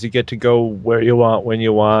 because you get to go where you want, when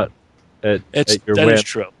you want. At your that whim. is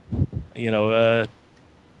true. I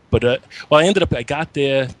got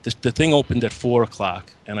there, the thing opened at 4:00,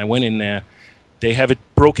 and I went in there. They have it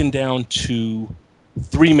broken down to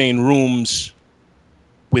 3 main rooms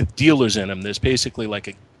with dealers in them. There's basically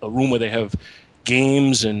a room where they have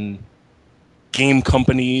games and game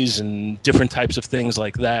companies and different types of things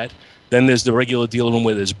like that. Then there's the regular dealer room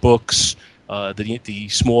where there's books. The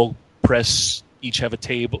small press each have a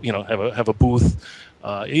table, have a booth.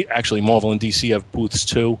 Actually, Marvel and DC have booths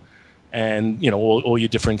too. And, all your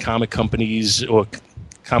different comic companies or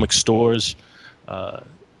comic stores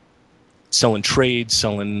selling trades,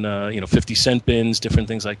 selling, 50-cent bins, different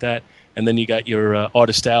things like that. And then you got your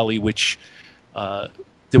Artist Alley, which there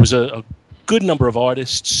was a good number of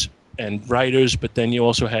artists and writers, but then you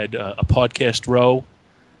also had a podcast row.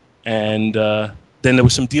 And then there were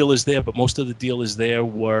some dealers there, but most of the dealers there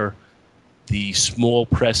were the small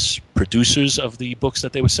press producers of the books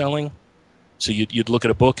that they were selling. So you'd look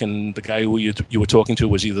at a book, and the guy who you were talking to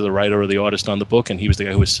was either the writer or the artist on the book, and he was the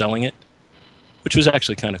guy who was selling it, which was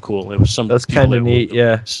actually kind of cool. There was some that's kind of neat,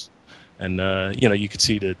 yeah. And you could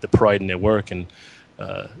see the pride in their work. And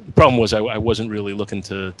the problem was I wasn't really looking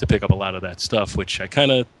to pick up a lot of that stuff, which I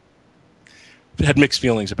kind of had mixed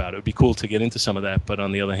feelings about it. It would be cool to get into some of that, but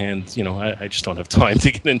on the other hand, I just don't have time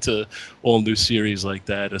to get into all new series like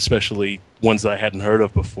that, especially ones that I hadn't heard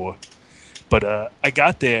of before. But I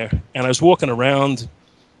got there, and I was walking around,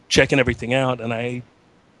 checking everything out, and I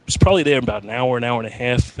was probably there about an hour and a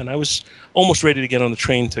half, and I was almost ready to get on the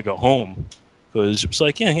train to go home, because it was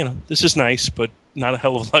like, this is nice, but not a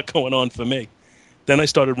hell of a lot going on for me. Then I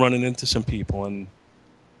started running into some people, and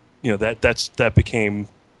that became...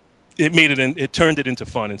 It turned it into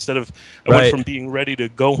fun. Instead of, I went from being ready to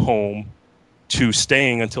go home to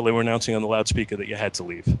staying until they were announcing on the loudspeaker that you had to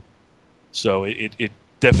leave. So it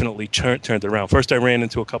definitely turned it around. First, I ran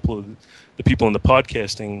into a couple of the people in the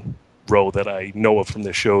podcasting row that I know of from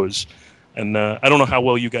their shows, and I don't know how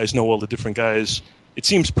well you guys know all the different guys. It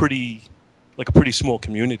seems like a pretty small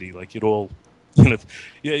community. Like you'd all,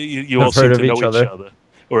 you all seem to know each other,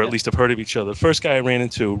 or at least have heard of each other. The first guy I ran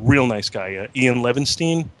into, real nice guy, Ian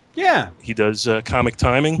Levinstein. Yeah. He does comic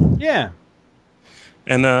timing. Yeah.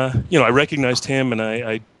 And, I recognized him, and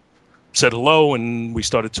I said hello, and we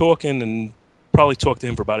started talking, and probably talked to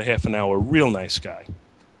him for about a half an hour. Real nice guy.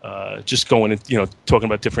 Just going and, talking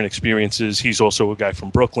about different experiences. He's also a guy from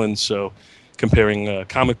Brooklyn, so comparing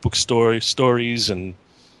comic book stories and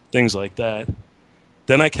things like that.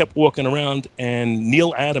 Then I kept walking around, and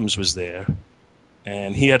Neil Adams was there,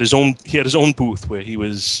 and he had his own booth where he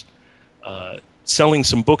was selling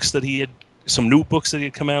some new books that he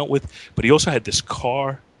had come out with, but he also had this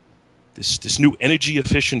car, this new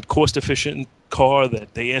cost efficient car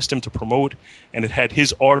that they asked him to promote, and it had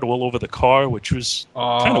his art all over the car, which was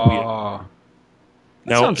kind of weird.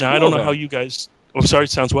 Now I don't know how you guys. Oh, sorry.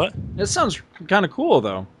 It sounds what? It sounds kind of cool,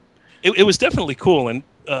 though. It was definitely cool, and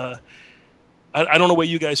I don't know where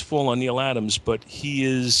you guys fall on Neil Adams, but he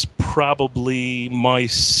is probably my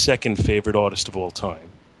second favorite artist of all time.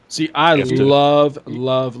 See, I love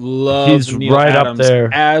He's Neil right Adams up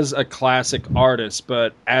there as a classic artist,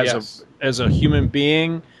 but as a human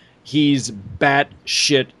being, he's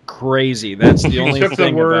batshit crazy. That's the only took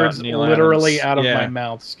thing the words about Neil literally Adams. out of my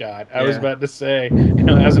mouth, Scott. I was about to say,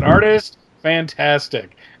 as an artist,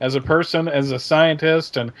 fantastic. As a person, as a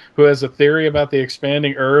scientist, and who has a theory about the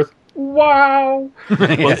expanding Earth, wow.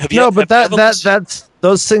 That's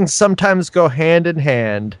those things sometimes go hand in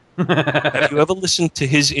hand. Have you ever listened to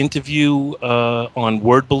his interview on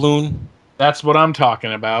Word Balloon? That's what I'm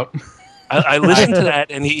talking about. I listened to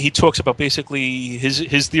that, and he talks about basically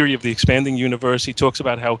his theory of the expanding universe. He talks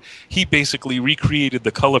about how he basically recreated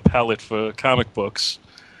the color palette for comic books.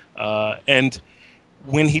 And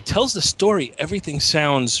when he tells the story, everything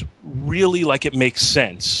sounds really like it makes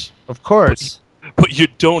sense. Of course. But you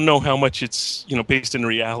don't know how much it's based in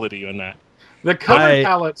reality or not. The color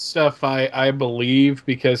palette stuff, I believe,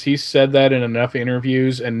 because he said that in enough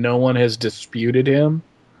interviews, and no one has disputed him.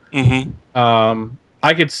 Mm-hmm.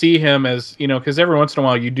 I could see him as, because every once in a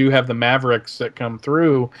while you do have the Mavericks that come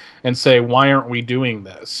through and say, why aren't we doing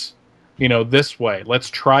this? This way.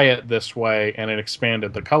 Let's try it this way, and it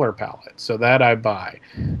expanded the color palette. So that I buy.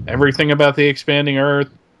 Everything about the expanding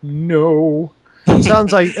Earth, no.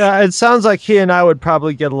 It sounds like he and I would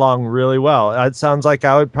probably get along really well. It sounds like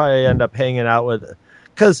I would probably end up hanging out with,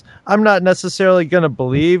 because I'm not necessarily going to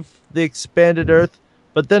believe the expanded Earth,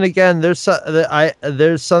 but then again, I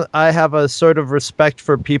have a sort of respect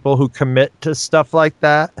for people who commit to stuff like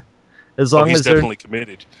that. As long as they're definitely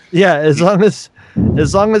committed. Yeah, as long as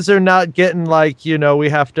they're not getting like, we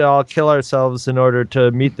have to all kill ourselves in order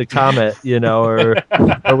to meet the comet, or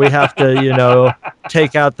we have to,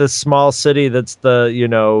 take out this small city that's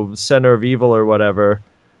the, center of evil or whatever.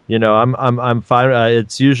 I'm fine.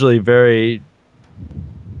 It's usually very.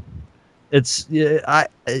 It's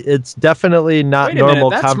definitely not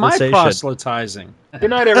normal that's conversation. My proselytizing. Good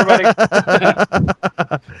night, everybody.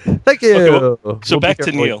 Thank you. Okay, so back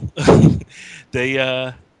to Neil.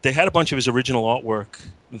 They had a bunch of his original artwork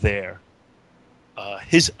there. A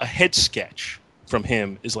head sketch from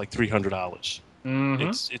him is like $300. Mm-hmm.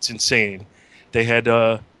 It's insane. They had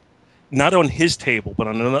not on his table, but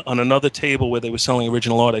on another table where they were selling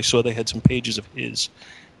original art. I saw they had some pages of his,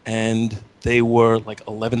 and they were like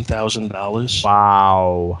 $11,000.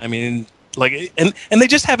 Wow. I mean, like, and they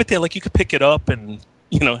just have it there. Like, you could pick it up and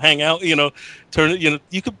hang out. Turn it.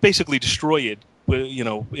 You could basically destroy it.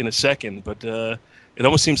 In a second, but it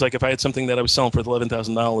almost seems like if I had something that I was selling for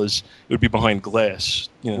 $11,000, it would be behind glass.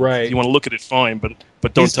 Right. If you want to look at it, fine, but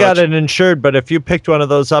don't He's touch got it insured, but if you picked one of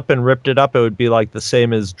those up and ripped it up, it would be like the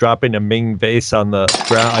same as dropping a Ming vase on the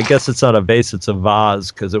ground. I guess it's not a vase, it's a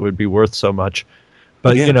vase, because it would be worth so much.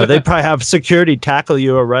 But, they'd probably have security tackle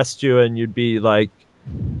you, arrest you, and you'd be like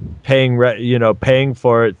paying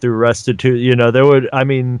for it through restitution.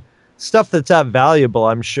 stuff that's that valuable,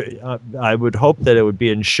 I'm sure I would hope that it would be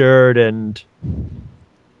insured and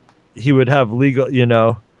he would have legal,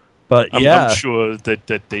 But I'm sure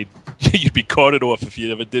that you'd be carted off if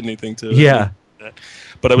you ever did anything to that.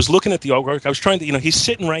 But I was looking at the artwork. I was trying to, he's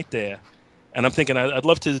sitting right there, and I'm thinking I'd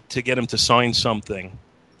love to get him to sign something.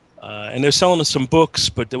 And they're selling us some books,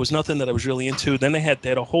 but there was nothing that I was really into. Then they had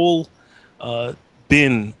a whole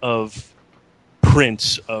bin of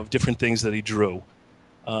prints of different things that he drew.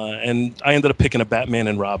 And I ended up picking a Batman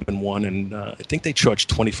and Robin one, and I think they charged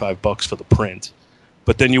 $25 for the print.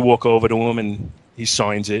 But then you walk over to him, and he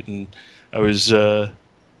signs it, and I was,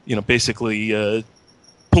 basically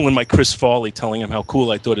pulling my Chris Farley, telling him how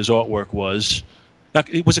cool I thought his artwork was. Now,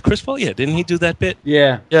 was it Chris Farley? Yeah, didn't he do that bit?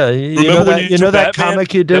 Yeah. Yeah, you know that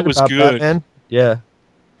comic you did that was about good. Batman? Yeah.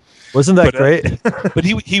 Wasn't that great? But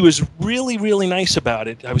he was really, really nice about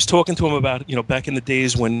it. I was talking to him about, back in the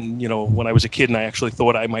days when, when I was a kid and I actually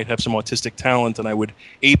thought I might have some artistic talent, and I would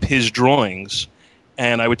ape his drawings.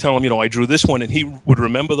 And I would tell him, I drew this one, and he would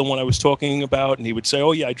remember the one I was talking about, and he would say,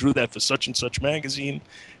 oh, yeah, I drew that for such and such magazine.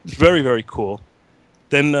 It's very, very cool.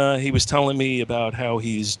 Then he was telling me about how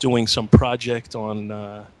he's doing some project on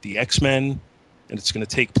the X-Men, and it's going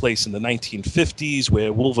to take place in the 1950s,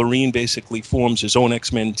 where Wolverine basically forms his own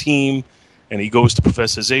X-Men team, and he goes to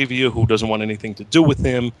Professor Xavier, who doesn't want anything to do with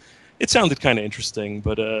him. It sounded kind of interesting,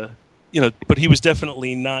 but but he was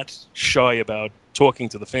definitely not shy about talking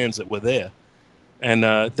to the fans that were there. And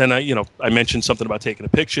then I mentioned something about taking a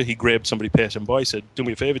picture. He grabbed somebody passing by, said, "Do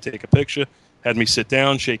me a favor, take a picture." Had me sit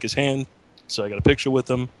down, shake his hand, so I got a picture with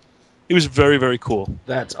him. He was very, very cool.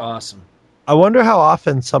 That's awesome. I wonder how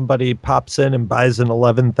often somebody pops in and buys an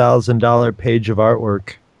 $11,000 page of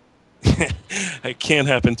artwork. It can't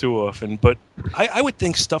happen too often, but I would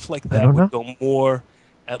think stuff like that would go more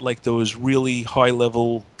at like those really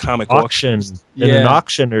high-level comic auctions. An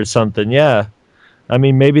auction or something, yeah. I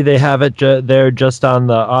mean, maybe they have it there just on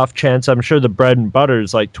the off chance. I'm sure the bread and butter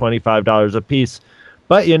is like $25 a piece.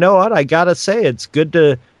 But you know what? I gotta say, it's good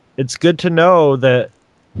to know that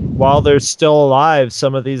while they're still alive,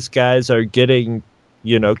 some of these guys are getting,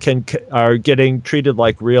 are getting treated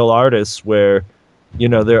like real artists, where,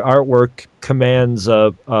 their artwork commands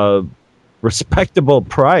a respectable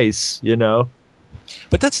price.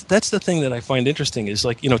 But that's the thing that I find interesting is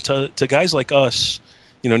like, to guys like us.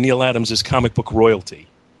 Neil Adams is comic book royalty.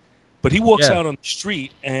 But he walks out on the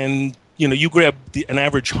street and, you grab an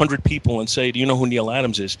average 100 people and say, do you know who Neil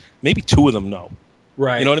Adams is? Maybe 2 of them know.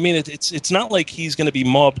 Right. You know what I mean? It's not like he's going to be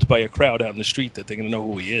mobbed by a crowd out in the street that they're going to know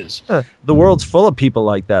who he is. The world's full of people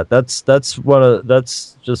like that. That's just one of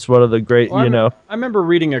the great, I remember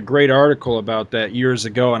reading a great article about that years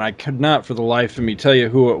ago, and I could not for the life of me tell you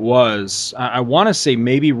who it was. I want to say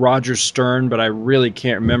maybe Roger Stern, but I really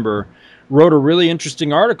can't remember. Wrote a really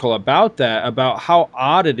interesting article about that, about how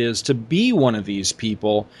odd it is to be one of these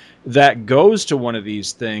people that goes to one of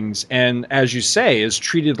these things and, as you say, is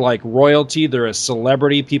treated like royalty. They're a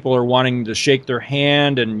celebrity. People are wanting to shake their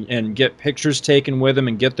hand and get pictures taken with them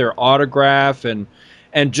and get their autograph and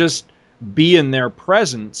just be in their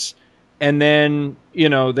presence. And then,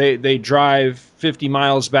 they drive 50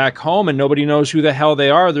 miles back home and nobody knows who the hell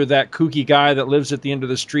they are. They're that kooky guy that lives at the end of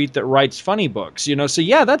the street that writes funny books, So,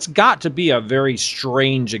 yeah, that's got to be a very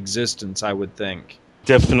strange existence, I would think.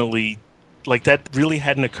 Definitely. Like, that really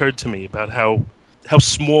hadn't occurred to me about how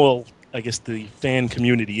small, I guess, the fan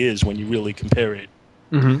community is when you really compare it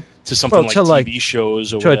to something like TV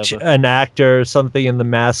shows or whatever. An actor or something in the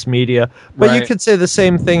mass media. But you could say the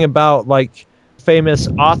same thing about, like, famous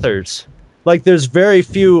authors. Like, there's very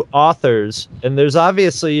few authors, and there's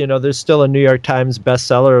obviously, there's still a New York Times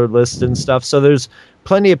bestseller list and stuff, so there's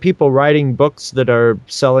plenty of people writing books that are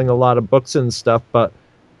selling a lot of books and stuff, but,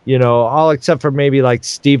 all except for maybe, like,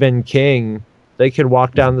 Stephen King, they could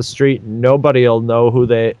walk down the street and nobody will know who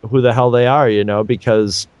the hell they are,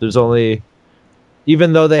 because there's only,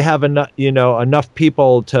 even though they have enough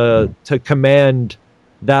people to command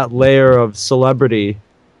that layer of celebrity,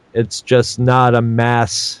 it's just not a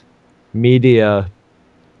mass media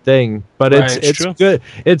thing. But it's true. Good.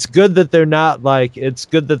 It's good that they're not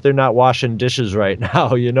washing dishes right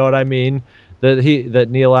now. You know what I mean? That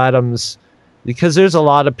Neil Adams, because there's a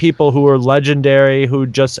lot of people who are legendary who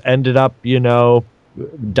just ended up,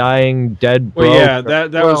 dying dead broke. Well, yeah,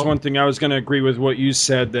 that was one thing I was going to agree with what you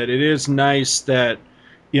said, that it is nice that,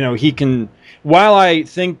 he can. While I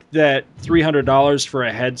think that $300 for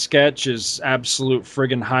a head sketch is absolute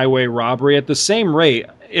friggin' highway robbery, at the same rate,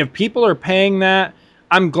 if people are paying that,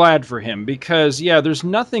 I'm glad for him, because, there's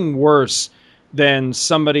nothing worse than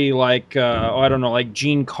somebody like, like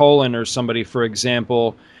Gene Colan or somebody, for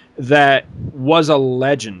example, that was a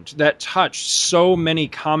legend, that touched so many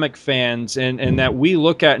comic fans, and that we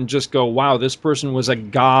look at and just go, wow, this person was a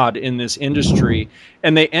god in this industry,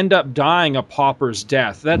 and they end up dying a pauper's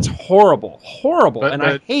death. That's horrible.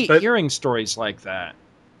 I hate hearing stories like that.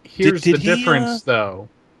 Here's the difference, though,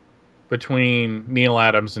 between Neal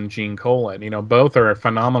Adams and Gene Colan. Both are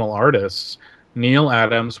phenomenal artists. Neal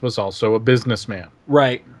Adams was also a businessman.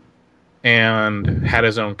 Right. And had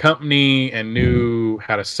his own company and knew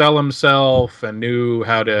how to sell himself and knew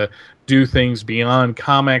how to do things beyond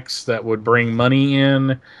comics that would bring money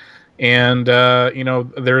in. And,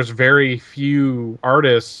 there's very few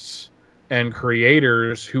artists and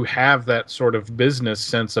creators who have that sort of business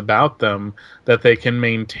sense about them that they can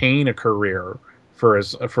maintain a career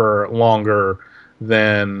for longer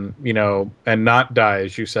than, and not die,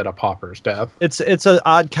 as you said, a pauper's death. It's an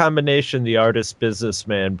odd combination, the artist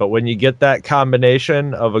businessman, but when you get that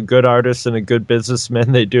combination of a good artist and a good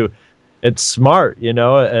businessman, it's smart,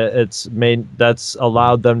 that's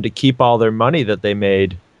allowed them to keep all their money that they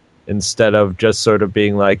made instead of just sort of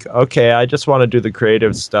being like, okay, I just want to do the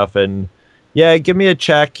creative stuff and yeah, give me a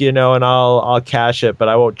check, and I'll cash it, but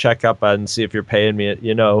I won't check up and see if you're paying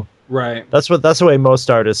me, Right. That's the way most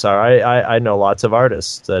artists are. I know lots of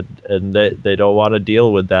artists and they don't want to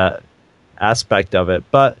deal with that aspect of it.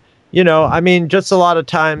 But, just a lot of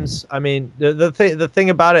times, the thing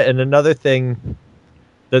about it, and another thing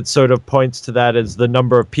that sort of points to that is the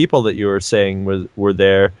number of people that you were saying were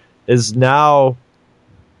there is now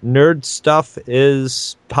nerd stuff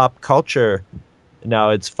is pop culture.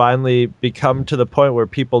 Now it's finally become to the point where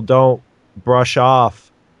people don't brush off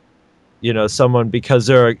someone because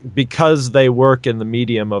they work in the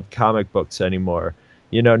medium of comic books anymore.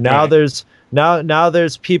 Now there's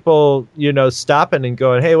people, stopping and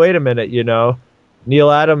going, hey, wait a minute,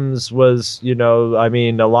 Neal Adams was, a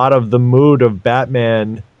lot of the mood of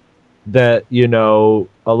Batman that,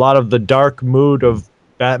 a lot of the dark mood of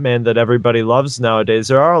Batman that everybody loves nowadays.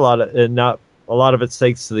 There are a lot of it's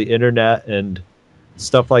thanks to the internet and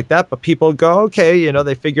stuff like that, but people go, okay,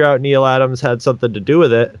 they figure out Neal Adams had something to do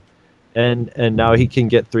with it. And now he can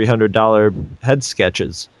get $300 head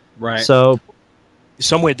sketches. Right. So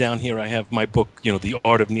somewhere down here I have my book, The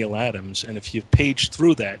Art of Neal Adams, and if you page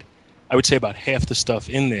through that, I would say about half the stuff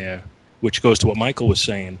in there, which goes to what Michael was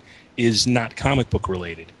saying, is not comic book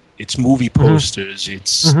related. It's movie posters,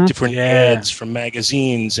 it's different ads from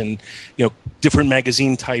magazines and different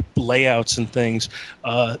magazine type layouts and things.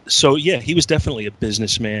 So yeah, he was definitely a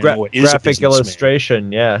businessman or is graphic a businessman.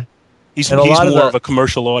 Illustration, yeah. He's more of a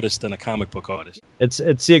commercial artist than a comic book artist. It's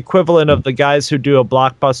the equivalent of the guys who do a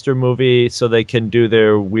blockbuster movie so they can do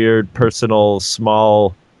their weird personal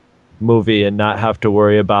small movie and not have to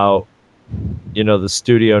worry about the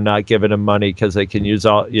studio not giving them money because they can use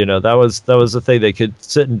all that was the thing. They could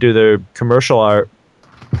sit and do their commercial art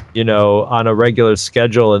on a regular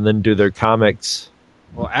schedule and then do their comics.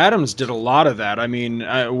 Well, Adams did a lot of that.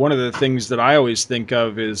 One of the things that I always think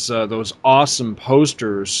of is those awesome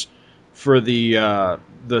posters for the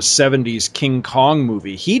 70s King Kong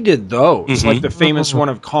movie. He did those, like the famous one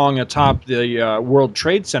of Kong atop the World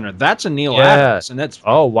Trade Center. That's a Neal Adams, and that's it's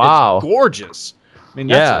gorgeous.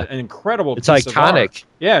 That's an incredible piece iconic. Of art.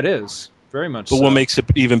 Yeah, it is. Very much But what makes it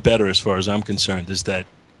even better, as far as I'm concerned, is that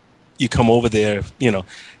you come over there,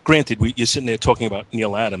 granted, you're sitting there talking about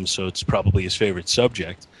Neal Adams, so it's probably his favorite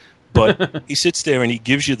subject. But he sits there and he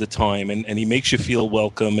gives you the time and he makes you feel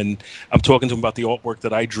welcome. And I'm talking to him about the artwork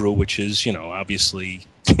that I drew, which is, obviously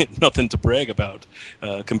nothing to brag about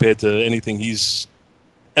compared to anything he's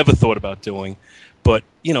ever thought about doing. But,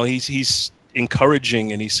 he's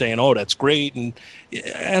encouraging and he's saying, oh, that's great. And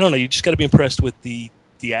I don't know, you just got to be impressed with the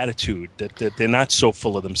attitude that they're not so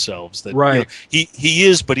full of themselves. That, right. He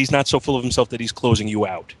is, but he's not so full of himself that he's closing you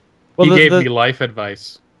out. Well, he gave me life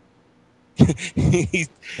advice.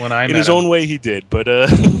 When I in his own way he did, but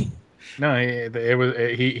no,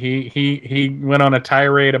 he went on a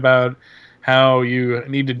tirade about how you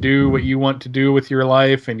need to do what you want to do with your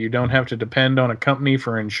life and you don't have to depend on a company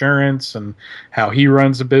for insurance and how he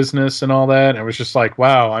runs a business and all that. And it was just like,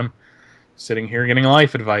 wow, I'm sitting here getting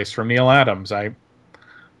life advice from Neal Adams. I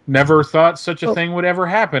never thought such a thing would ever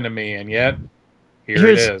happen to me, and yet here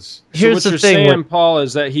it is. Here's so what you're saying, Paul,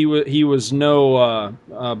 is that he was no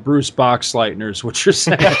Bruce Boxleitner, is what you're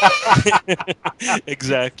saying.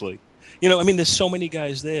 Exactly. There's so many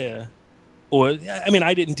guys there.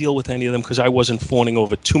 I didn't deal with any of them because I wasn't fawning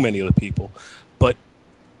over too many of the people. But,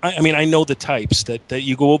 I know the types that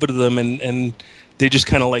you go over to them and they just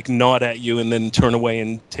kind of like nod at you and then turn away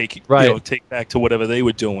and take back to whatever they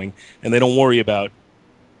were doing. And they don't worry about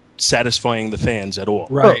satisfying the fans at all.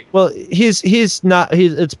 Right. Well, he's not.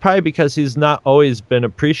 It's probably because he's not always been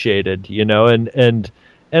appreciated,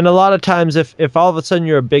 and a lot of times, if all of a sudden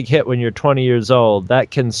you're a big hit when you're 20 years old,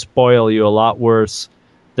 that can spoil you a lot worse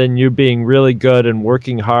than you being really good and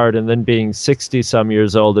working hard and then being 60 some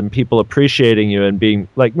years old and people appreciating you and being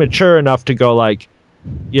like mature enough to go like,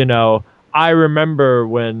 I remember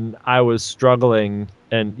when I was struggling,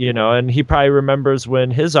 and and he probably remembers when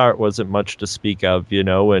his art wasn't much to speak of,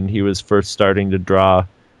 when he was first starting to draw.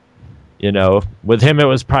 With him it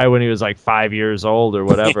was probably when he was like 5 years old or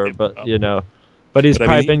whatever, but he's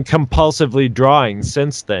probably been compulsively drawing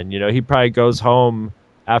since then. He probably goes home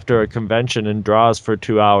after a convention and draws for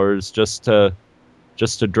 2 hours just to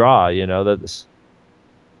draw.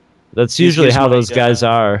 That's usually how those guys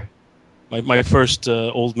are. My first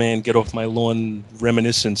old man get off my lawn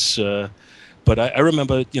reminiscence, but I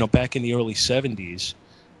remember back in the early 70s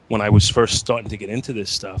when I was first starting to get into this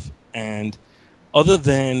stuff, and other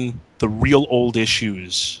than the real old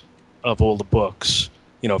issues of all the books,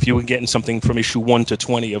 if you were getting something from issue 1 to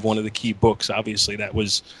 20 of one of the key books, obviously that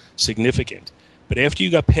was significant. But after you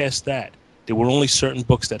got past that, there were only certain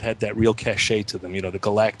books that had that real cachet to them, the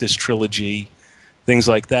Galactus trilogy, things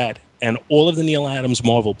like that. And all of the Neil Adams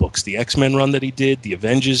Marvel books, the X-Men run that he did, the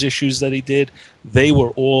Avengers issues that he did, they were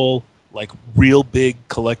all like real big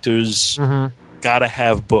collectors, gotta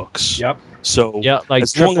have books. Yep. So like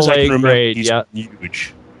as long as I can remember, grade, he's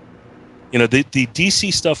huge. The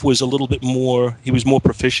DC stuff was a little bit more, he was more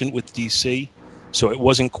proficient with DC, so it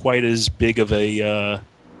wasn't quite as big of a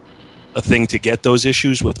thing to get those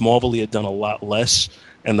issues. With Marvel, he had done a lot less,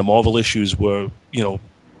 and the Marvel issues were,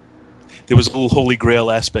 there was a little holy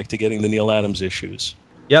grail aspect to getting the Neil Adams issues.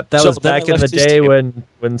 Yep, that was back in the day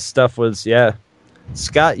when stuff was,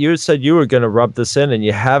 Scott, you said you were going to rub this in, and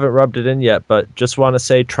you haven't rubbed it in yet, but just want to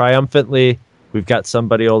say triumphantly, we've got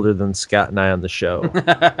somebody older than Scott and I on the show.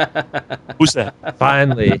 Who's that?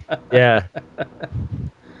 Finally, yeah.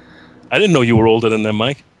 I didn't know you were older than them,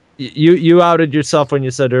 Mike. You outed yourself when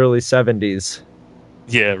you said early 70s.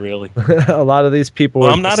 Yeah, really. A lot of these people.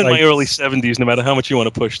 Well, I'm not in my early 70s, no matter how much you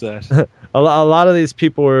want to push that. a lot of these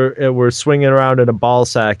people were swinging around in a ball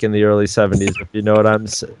sack in the early 70s. If you know what I'm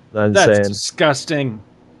saying. That's disgusting.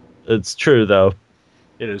 It's true, though.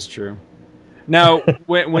 It is true. Now,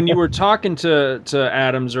 when you were talking to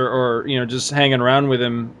Adams or just hanging around with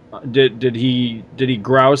him, did he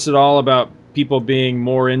grouse at all about people being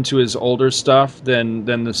more into his older stuff than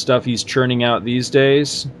the stuff he's churning out these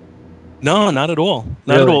days? No, not at all.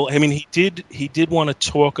 Not at all. I mean, he did want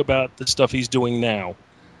to talk about the stuff he's doing now.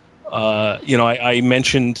 I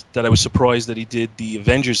mentioned that I was surprised that he did the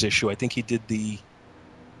Avengers issue. I think he did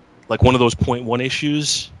one of those .1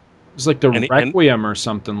 issues. It was like the Requiem or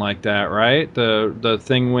something like that, right? The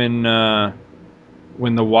thing when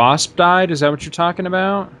the Wasp died. Is that what you're talking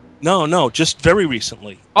about? No, just very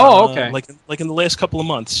recently. Oh, okay. Like in the last couple of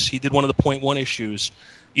months, he did one of the .1 issues,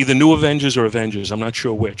 either New Avengers or Avengers. I'm not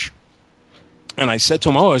sure which. And I said to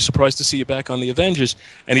him, I was surprised to see you back on the Avengers.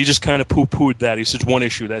 And he just kind of poo-pooed that. He said, one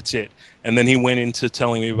issue, that's it. And then he went into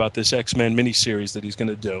telling me about this X-Men miniseries that he's going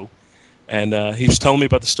to do. And he was telling me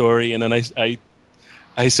about the story. And then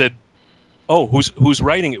I said, oh, who's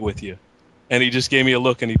writing it with you? And he just gave me a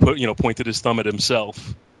look, and he pointed his thumb at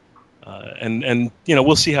himself. And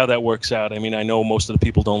we'll see how that works out. I mean, I know most of the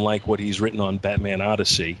people don't like what he's written on Batman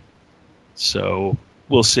Odyssey. So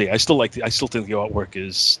we'll see. I still think the artwork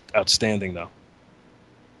is outstanding, though.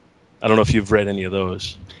 I don't know if you've read any of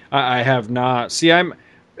those. I have not. See,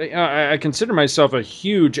 I consider myself a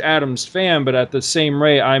huge Adams fan, but at the same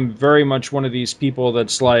rate, I'm very much one of these people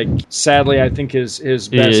that's like, sadly, I think his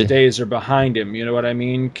best days are behind him. You know what I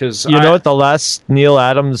mean? Because know what the last new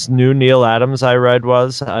Neil Adams I read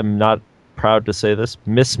was? I'm not proud to say this.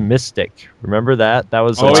 Miss Mystic. Remember that? That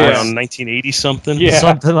was around 1980 something. Yeah,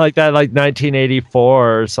 something like that, like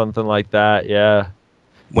 1984 or something like that. Yeah.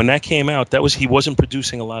 When that came out, he wasn't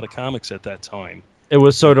producing a lot of comics at that time. It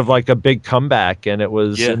was sort of like a big comeback, and it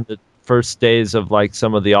was in the first days of like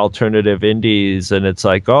some of the alternative indies, and it's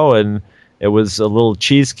like, and it was a little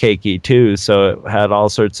cheesecakey too, so it had all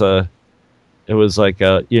sorts of, it was like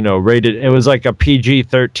a, rated, it was like a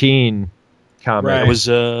PG-13 comic. Right. It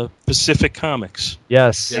was Pacific Comics.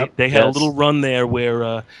 Yes. They had a little run there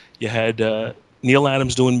where you had Neil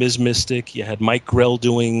Adams doing Ms. Mystic, you had Mike Grell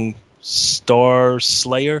doing Star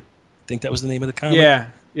Slayer. I think that was the name of the comic. Yeah.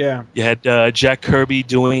 You had Jack Kirby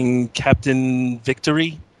doing Captain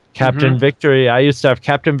Victory. Captain Victory. I used to have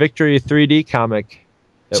Captain Victory 3D comic.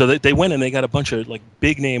 Yep. So they went and they got a bunch of like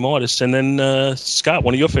big name artists, and then Scott,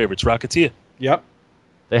 one of your favorites, Rocketeer. Yep.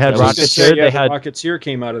 They had Rocketeer. They had Rocketeer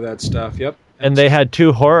came out of that stuff. Yep. And they had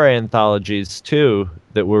 2 horror anthologies too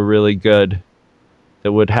that were really good.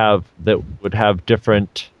 That would have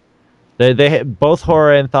different. They had both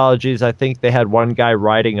horror anthologies. I think they had one guy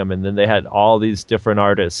writing them, and then they had all these different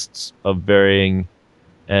artists of varying.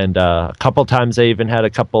 And a couple times they even had a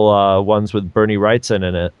couple ones with Bernie Wrightson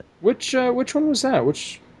in it. Which one was that?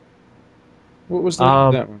 What was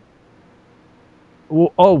that one?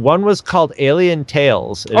 One was called Alien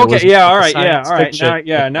Tales. Okay, yeah, all right.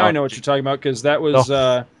 Now I know what you're talking about, because that was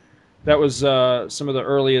some of the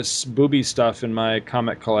earliest booby stuff in my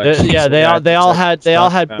comic collection. They all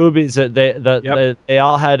had boobies. They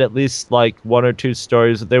all had at least like 1 or 2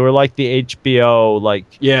 stories. They were like the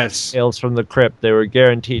HBO Tales from the Crypt. They were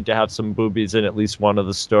guaranteed to have some boobies in at least one of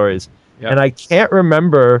the stories. Yep. And I can't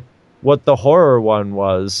remember what the horror one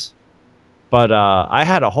was. But I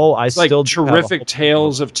had a whole. Terrific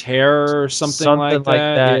Tales of Terror or something like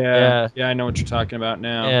that. Yeah, I know what you're talking about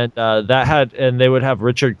now. And they would have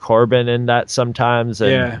Richard Corbin in that sometimes.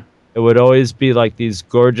 And it would always be like these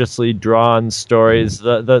gorgeously drawn stories.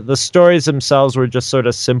 The stories themselves were just sort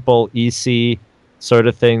of simple, EC sort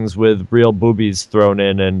of things with real boobies thrown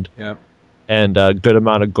in and a good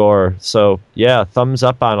amount of gore. So yeah, thumbs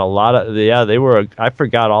up on a lot of they were. I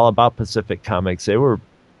forgot all about Pacific Comics. They were.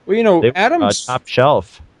 Well, Adams top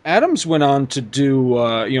shelf. Adams went on to do.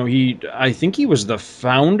 I think he was the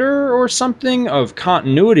founder or something of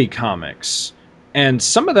Continuity Comics, and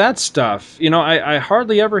some of that stuff. I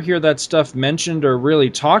hardly ever hear that stuff mentioned or really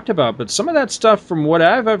talked about. But some of that stuff, from what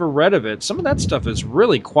I've ever read of it, some of that stuff is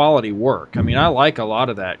really quality work. I mean, I like a lot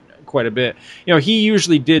of that quite a bit. He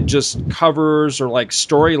usually did just covers or like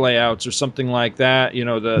story layouts or something like that.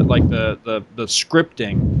 The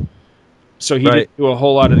scripting. So he didn't do a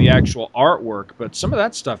whole lot of the actual artwork, but some of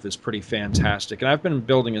that stuff is pretty fantastic. And I've been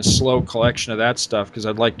building a slow collection of that stuff because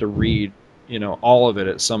I'd like to read, all of it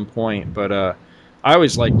at some point. But I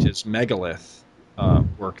always liked his Megalith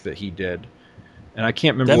work that he did. And I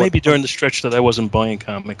can't remember. That may be during the stretch that I wasn't buying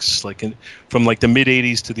comics, from the mid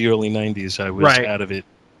 '80s to the early '90s. I was out of it.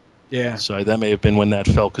 Yeah. So that may have been when that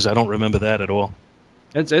fell, because I don't remember that at all.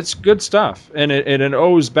 It's good stuff, and it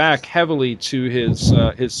owes back heavily to his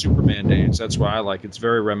Superman days. That's why I like it. It's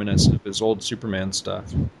very reminiscent of his old Superman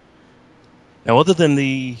stuff. Now, other than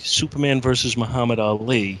the Superman versus Muhammad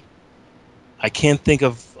Ali, I can't think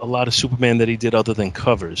of a lot of Superman that he did other than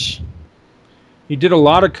covers. He did a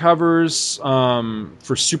lot of covers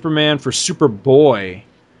for Superman, for Superboy,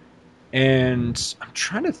 and I'm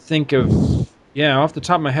trying to think of off the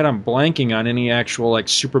top of my head, I'm blanking on any actual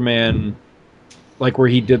Superman. Where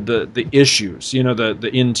he did the issues, the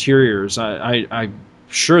interiors. I'm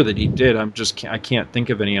sure that he did. I can't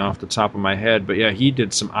think of any off the top of my head. But yeah, he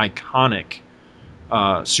did some iconic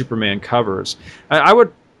Superman covers. I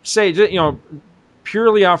would say,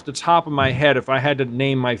 purely off the top of my head, if I had to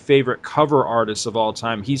name my favorite cover artist of all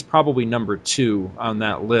time, he's probably number 2 on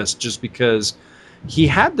that list, just because he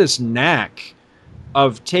had this knack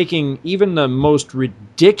of taking even the most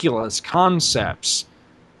ridiculous concepts.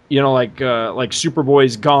 Like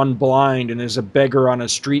Superboy's gone blind and is a beggar on a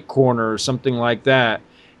street corner or something like that,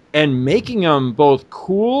 and making them both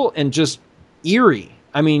cool and just eerie.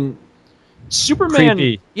 I mean,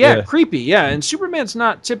 Superman, creepy, and Superman's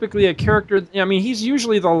not typically a character. I mean, he's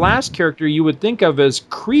usually the last character you would think of as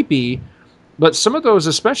creepy, but some of those,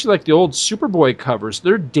 especially like the old Superboy covers,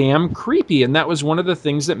 they're damn creepy, and that was one of the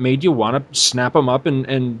things that made you want to snap them up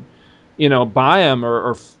and buy them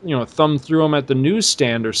or thumb through them at the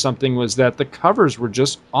newsstand or something, was that the covers were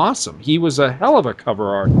just awesome. He was a hell of a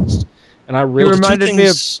cover artist. And I really reminded me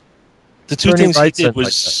of the two things he did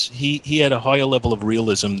was he had a higher level of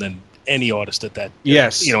realism than any artist at that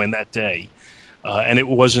in that day. And it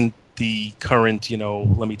wasn't the current,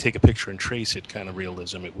 let me take a picture and trace it kind of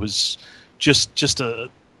realism. It was just a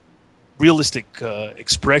realistic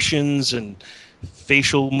expressions and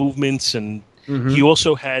facial movements, and he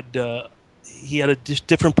also had a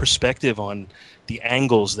different perspective on the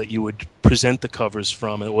angles that you would present the covers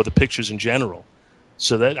from, or the pictures in general.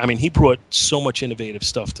 So that, he brought so much innovative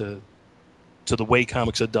stuff to the way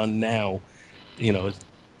comics are done now,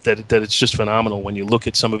 that it's just phenomenal. When you look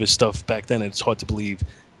at some of his stuff back then, it's hard to believe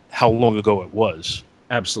how long ago it was.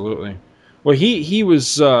 Absolutely. Well, he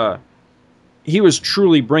was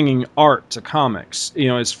truly bringing art to comics,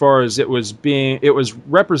 as far as it was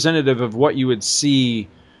representative of what you would see,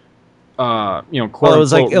 quote unquote, it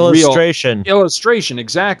was like illustration,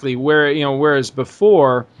 exactly. Whereas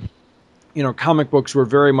before, comic books were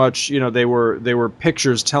very much, they were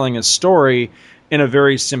pictures telling a story in a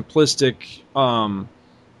very simplistic,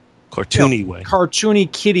 cartoony way,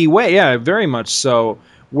 cartoony kiddie way. Yeah, very much so.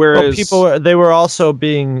 Whereas they were also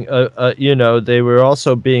being, they were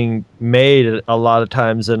also being made a lot of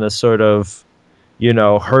times in a sort of,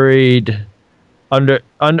 hurried, under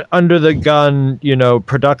the gun,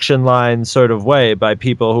 production line sort of way by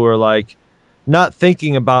people who are like not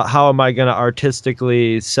thinking about how am I going to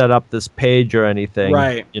artistically set up this page or anything,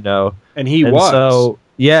 right? And he was. So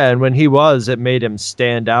and when he was, it made him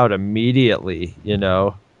stand out immediately.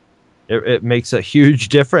 It makes a huge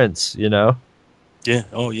difference. Yeah.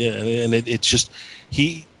 Oh, yeah. And it's just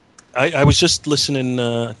I was just listening.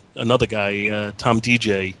 Another guy, Tom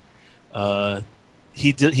DJ.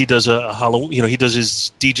 He does a Halloween. He does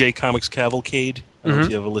his DJ Comics Cavalcade. I don't know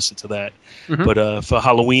if you ever listened to that. But for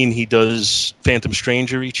Halloween, he does Phantom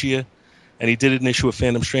Stranger each year, and he did an issue of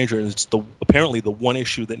Phantom Stranger, and it's apparently the one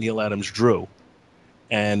issue that Neil Adams drew.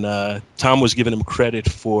 And Tom was giving him credit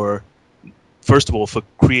for, first of all, for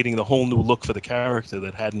creating the whole new look for the character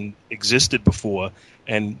that hadn't existed before,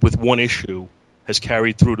 and with one issue has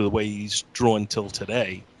carried through to the way he's drawn till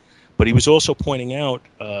today. But he was also pointing out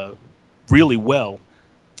really well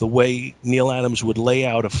the way Neil Adams would lay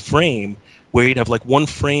out a frame where he'd have like one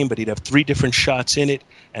frame, but he'd have 3 different shots in it,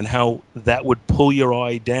 and how that would pull your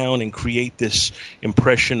eye down and create this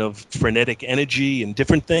impression of frenetic energy and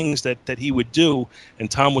different things that he would do.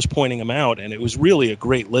 And Tom was pointing them out, and it was really a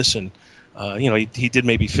great listen. He did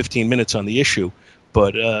maybe 15 minutes on the issue,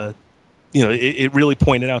 but it really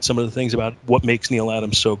pointed out some of the things about what makes Neil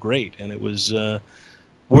Adams so great, and it was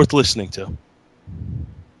worth listening to.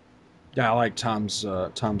 Yeah, I like Tom's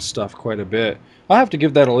stuff quite a bit. I'll have to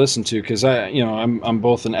give that a listen to because I'm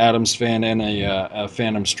both an Adams fan and a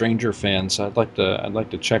Phantom Stranger fan, so I'd like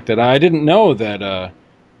to check that out. I didn't know that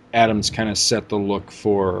Adams kind of set the look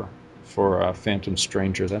for Phantom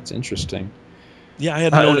Stranger. That's interesting. Yeah, I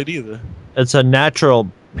hadn't known it either. It's a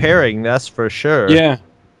natural pairing, that's for sure. Yeah,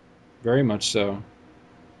 very much so. Yeah,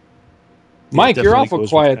 Mike, you're awful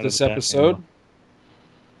quiet this episode.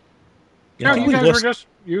 No,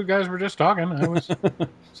 you guys were just talking. I was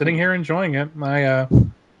sitting here enjoying it.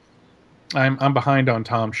 I'm behind on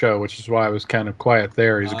Tom's show, which is why I was kind of quiet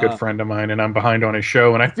there. He's a good friend of mine, and I'm behind on his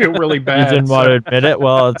show, and I feel really bad. You didn't want to admit it?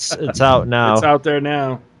 Well, it's out now. It's out there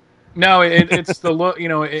now. No, it's the look.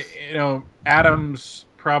 Adams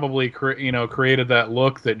probably created that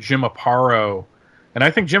look that Jim Aparo, and I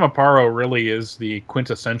think Jim Aparo really is the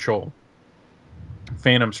quintessential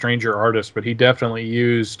Phantom Stranger artist, but he definitely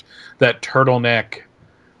used that turtleneck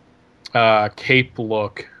cape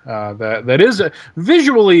look. That is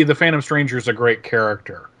visually, the Phantom Stranger is a great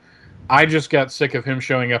character. I just got sick of him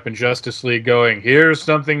showing up in Justice League going, "Here's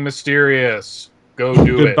something mysterious. Go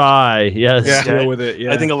do it." Goodbye. Yes. Yeah. Deal with it.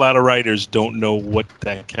 Yeah. I think a lot of writers don't know what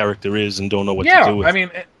that character is and don't know what to do with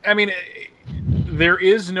it. I mean, there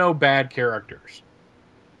is no bad characters.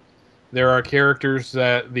 There are characters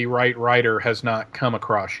that the right writer has not come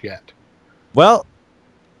across yet. Well,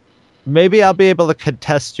 maybe I'll be able to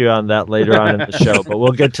contest you on that later on in the show, but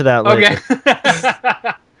we'll get to that later.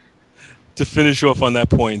 Okay. To finish off on that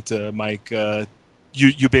point, Mike,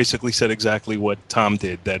 you basically said exactly what Tom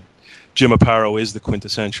did, that Jim Aparo is the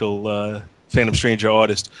quintessential Phantom Stranger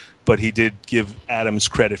artist, but he did give Adams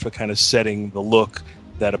credit for kind of setting the look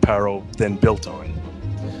that Aparo then built on.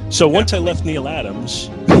 So once I left Neil Adams,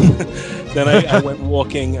 then I went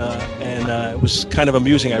walking, and it was kind of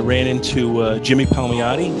amusing. I ran into Jimmy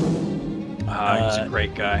Palmiotti. He's a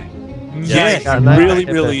great guy. Yeah, he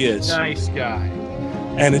really is. Nice guy.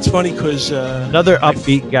 And it's funny because... another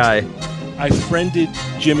upbeat guy. I friended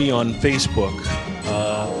Jimmy on Facebook,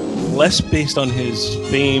 less based on his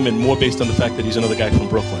fame and more based on the fact that he's another guy from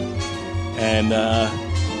Brooklyn. And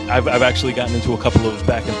I've actually gotten into a couple of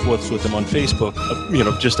back and forths with him on Facebook,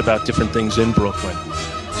 just about different things in Brooklyn.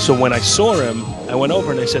 So when I saw him, I went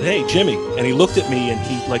over and I said, "Hey, Jimmy," and he looked at me and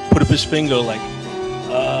he put up his finger like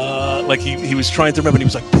he was trying to remember, and he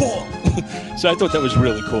was like, "Paul." So I thought that was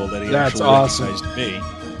really cool that he actually recognized me.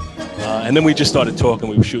 And then we just started talking.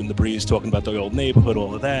 We were shooting the breeze, talking about the old neighborhood,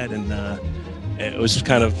 all of that, and it was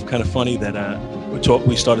kind of funny that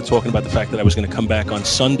we started talking about the fact that I was going to come back on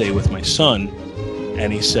Sunday with my son.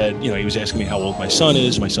 And he said, he was asking me how old my son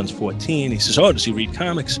is. My son's 14. He says, "Oh, does he read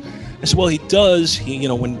comics?" I said, "Well, he does. He,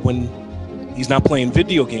 when he's not playing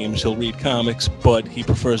video games, he'll read comics, but he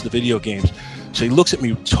prefers the video games." So he looks at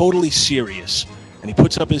me totally serious, and he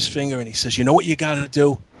puts up his finger and he says, "You know what you got to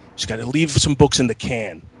do? You just got to leave some books in the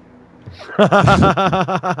can."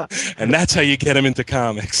 And that's how you get him into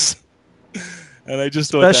comics. And I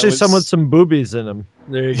just thought, especially someone with some boobies in him.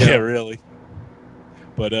 There you go. Yeah, really.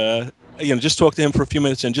 But just talk to him for a few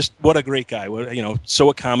minutes, and just what a great guy. So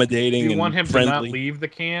accommodating. Do you and want him friendly. to not leave the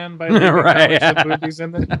can by leaving right? Boobies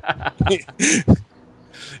in there?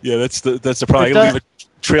 Yeah, that's the problem. I gotta leave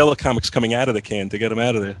a trail of comics coming out of the can to get them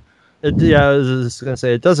out of there. I was just going to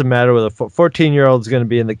say, it doesn't matter whether a 14-year-old's going to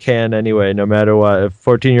be in the can anyway, no matter what. If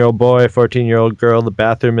 14-year-old boy, 14-year-old girl, the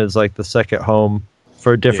bathroom is like the second home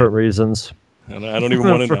for different reasons. And I don't even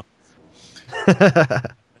want to know.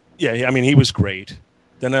 Yeah, I mean, he was great.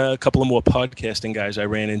 Then a couple of more podcasting guys I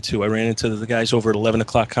ran into. I ran into the guys over at 11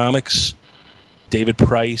 O'Clock Comics, David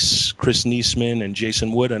Price, Chris Niesman, and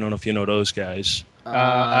Jason Wood. I don't know if you know those guys.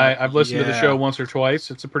 I've listened to the show once or twice.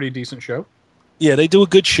 It's a pretty decent show. Yeah, they do a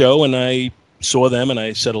good show, and I saw them, and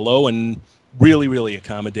I said hello, and really, really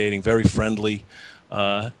accommodating, very friendly.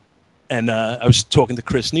 And I was talking to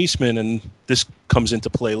Chris Niesman, and this comes into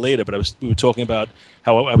play later, but we were talking about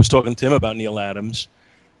how I was talking to him about Neil Adams,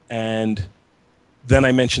 and then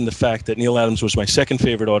I mentioned the fact that Neil Adams was my second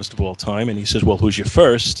favorite artist of all time, and he says, well, who's your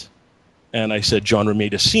first? And I said, John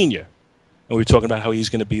Romita Sr., and we were talking about how he's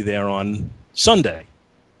going to be there on Sunday.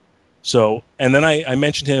 So, and then I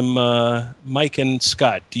mentioned him, Mike and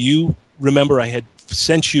Scott. Do you remember I had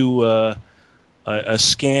sent you a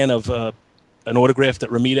scan of an autograph that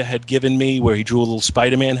Romita had given me where he drew a little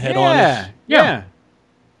Spider-Man head on it? Yeah.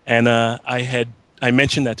 And I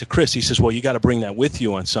mentioned that to Chris. He says, well, you got to bring that with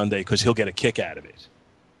you on Sunday because he'll get a kick out of it.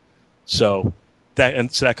 So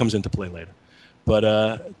that comes into play later.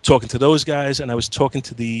 But talking to those guys, and I was talking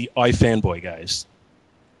to the iFanboy guys.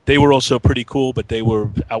 They were also pretty cool, but they were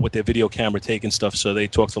out with their video camera taking stuff, so they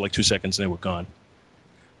talked for like 2 seconds and they were gone.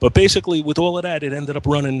 But basically, with all of that, it ended up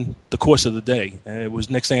running the course of the day. And it was,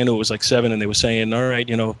 next thing I knew, it was like 7, and they were saying, all right,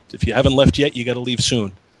 if you haven't left yet, you got to leave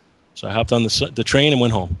soon. So I hopped on the train and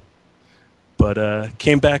went home. But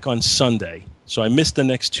came back on Sunday, so I missed the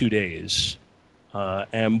next 2 days.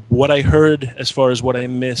 And what I heard, as far as what I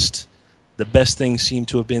missed, the best thing seemed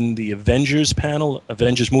to have been the Avengers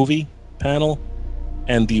movie panel,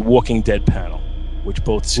 and the Walking Dead panel, which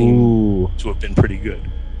both seem to have been pretty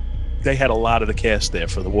good. They had a lot of the cast there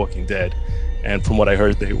for The Walking Dead, and from what I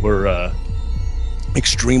heard, they were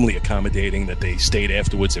extremely accommodating, that they stayed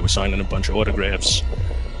afterwards. They were signing a bunch of autographs,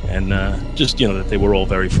 and that they were all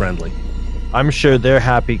very friendly. I'm sure they're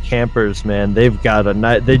happy campers, man. They've got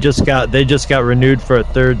they just got renewed for a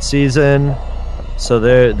 3rd season, so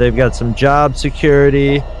they've got some job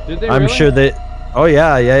security. Did they I'm really? sure they. Oh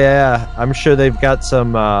yeah. I'm sure they've got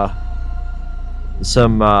some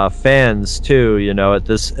fans too. At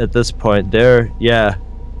this point, they're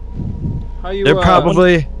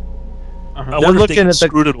probably. I wonder if they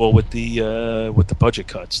screwed it all with the budget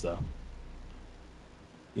cuts, though.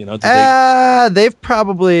 They've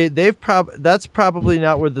probably that's probably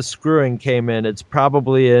not where the screwing came in. It's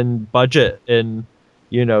probably in budget and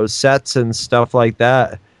sets and stuff like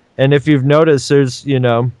that. And if you've noticed, there's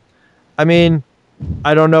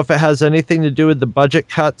I don't know if it has anything to do with the budget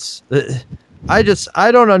cuts. I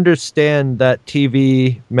don't understand that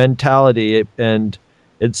TV mentality, and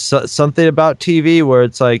it's something about TV where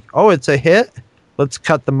it's like, oh, it's a hit, let's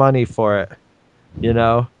cut the money for it.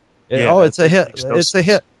 It's a hit. It's a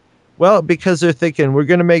hit. Well, because they're thinking we're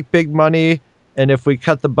going to make big money, and if we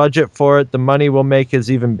cut the budget for it, the money we'll make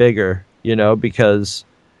is even bigger. And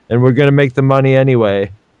we're going to make the money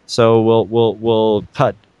anyway, so we'll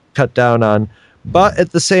cut down on. But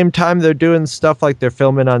at the same time, they're doing stuff like they're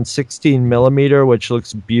filming on 16 millimeter, which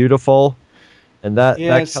looks beautiful, and that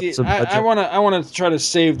cuts the budget. I want to try to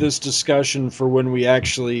save this discussion for when we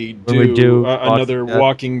actually do another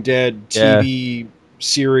Walking Dead TV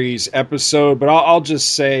series episode. But I'll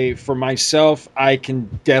just say for myself, I can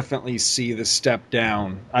definitely see the step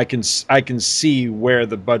down. I can see where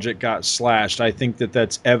the budget got slashed. I think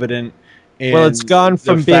that's evident. Well, it's gone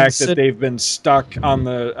from the fact that they've been stuck on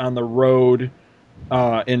the road.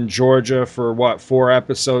 In Georgia for 4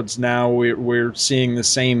 episodes now. We're seeing the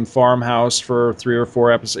same farmhouse for 3 or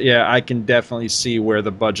 4 episodes. Yeah, I can definitely see where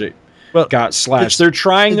the budget got slashed. They're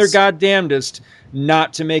trying their goddamnedest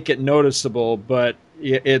not to make it noticeable, but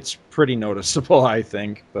it's pretty noticeable, I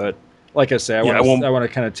think. But like I say, I want to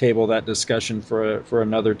kind of table that discussion for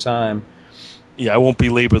another time. Yeah, I won't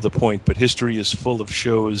belabor the point, but history is full of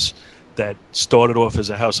shows that started off as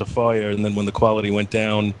a house of fire, and then when the quality went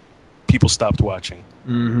down, people stopped watching.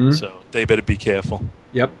 Mm-hmm. So they better be careful.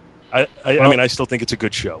 Yep. I mean, I still think it's a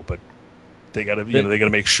good show, but they got to they got to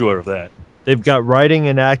make sure of that. They've got writing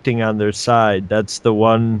and acting on their side. That's the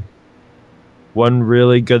one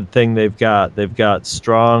really good thing they've got. They've got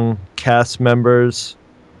strong cast members.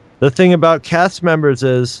 The thing about cast members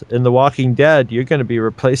is, in The Walking Dead, you're going to be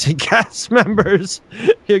replacing cast members.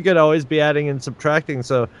 You're going to always be adding and subtracting.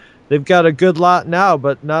 So they've got a good lot now,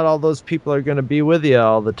 but not all those people are going to be with you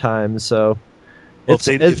all the time. So, if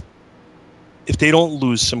they don't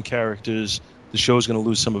lose some characters the show's going to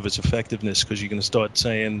lose some of its effectiveness because you're going to start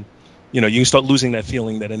saying, you can start losing that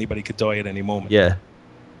feeling that anybody could die at any moment. Yeah.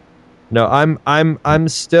 No, I'm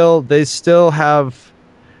still. They still have.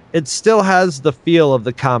 It still has the feel of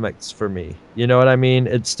the comics for me. You know what I mean?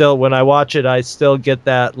 It's still, when I watch it, I still get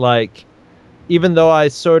that, like, even though I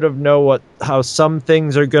sort of know how some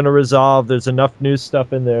things are going to resolve, there's enough new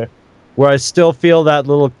stuff in there where I still feel that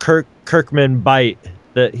little Kirkman bite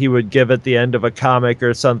that he would give at the end of a comic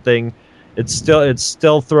or something. It's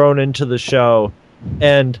still thrown into the show,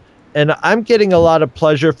 and I'm getting a lot of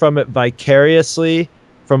pleasure from it vicariously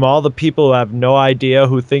from all the people who have no idea,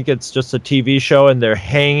 who think it's just a TV show, and they're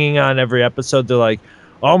hanging on every episode. They're like,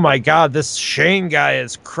 oh my God, this Shane guy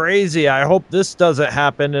is crazy. I hope this doesn't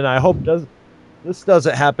happen, and I hope this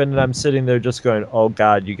doesn't happen. And I'm sitting there just going, oh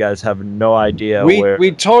God, you guys have no idea.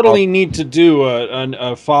 We totally need to do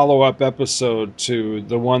a follow-up episode to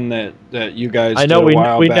the one that you guys I know did a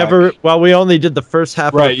while we back. never, well, we only did the first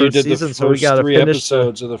half right, of the first season, so we got to three finish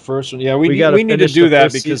episodes of the first one. Yeah, we need to finish do the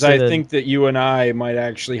that first because I season think that you and I might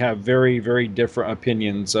actually have very, very different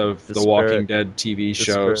opinions of the Walking Dead TV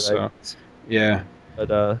show. So, yeah,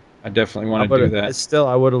 but I definitely want to do that.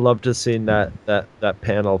 I would have loved to have seen that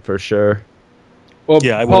panel for sure. Well,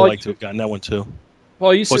 yeah, I would have liked to have gotten that one too.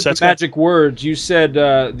 Paul, you said the magic words. You said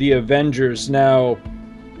the Avengers. Now,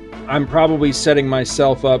 I'm probably setting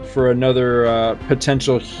myself up for another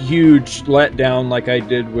potential huge letdown like I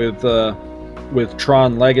did with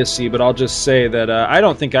Tron Legacy, but I'll just say that I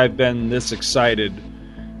don't think I've been this excited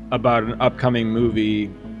about an upcoming movie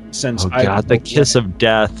since the kiss of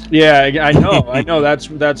death. Yeah, I know.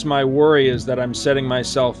 That's my worry, is that I'm setting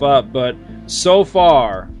myself up. But so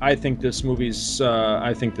far, I think this movie's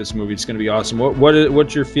going to be awesome.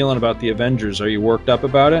 What's your feeling about the Avengers? Are you worked up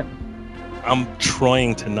about it? I'm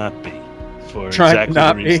trying to not be, for exactly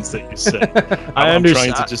the reasons that you said. I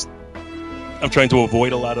understand. I'm trying to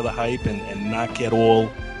avoid a lot of the hype and not get all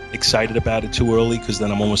excited about it too early, because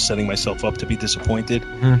then I'm almost setting myself up to be disappointed.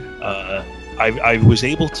 I was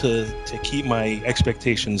able to keep my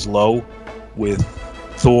expectations low with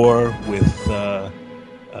Thor, with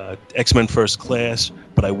X-Men First Class,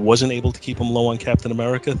 but I wasn't able to keep them low on Captain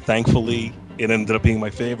America. Thankfully, it ended up being my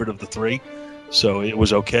favorite of the three, so it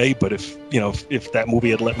was okay. But if that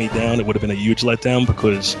movie had let me down, it would have been a huge letdown,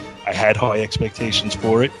 because I had high expectations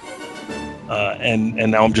for it.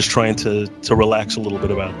 And now I'm just trying to relax a little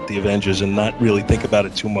bit about the Avengers and not really think about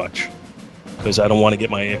it too much, because I don't want to get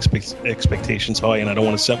my expectations high, and I don't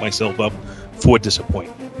want to set myself up for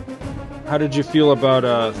disappointment. How did you feel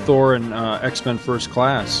about Thor and X-Men First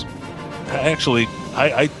Class? Actually,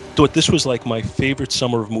 I thought this was like my favorite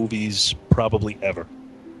summer of movies probably ever.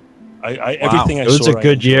 Everything I saw. It was a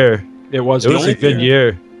good year. It was a good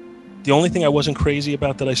year. The only thing I wasn't crazy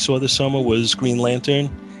about that I saw this summer was Green Lantern,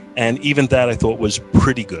 and even that I thought was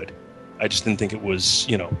pretty good. I just didn't think it was,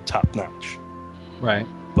 top notch. Right.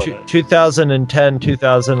 But, 2010,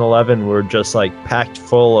 2011 were just like packed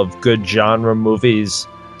full of good genre movies.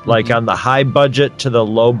 Like on the high budget to the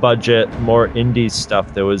low budget, more indie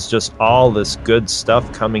stuff. There was just all this good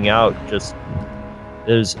stuff coming out.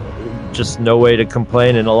 There's just no way to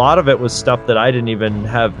complain. And a lot of it was stuff that I didn't even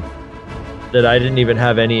have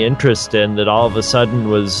any interest in, that all of a sudden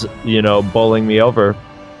was, bowling me over.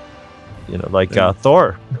 Like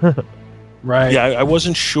Thor. Right. Yeah, I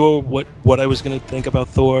wasn't sure what I was going to think about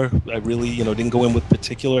Thor. I really, didn't go in with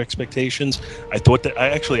particular expectations. I thought they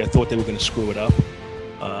were going to screw it up.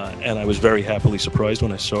 And I was very happily surprised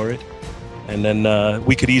when I saw it. And then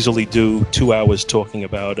we could easily do 2 hours talking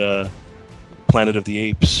about Planet of the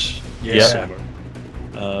Apes this summer.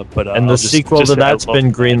 And the sequel to that's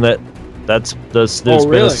been greenlit. There's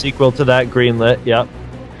been a sequel to that greenlit. Yep.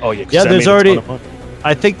 Oh yeah. Yeah, there's already.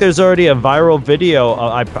 I think there's already a viral video.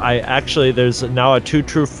 There's now a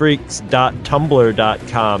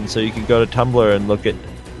twotruefreaks.tumblr.com, so you can go to Tumblr and look at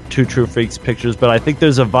Two True Freaks pictures. But I think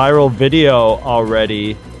there's a viral video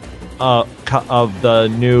already of the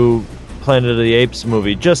new Planet of the Apes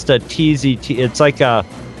movie. Just a teasy.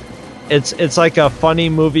 It's like a funny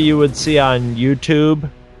movie you would see on YouTube,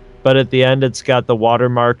 but at the end it's got the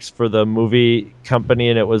watermarks for the movie company,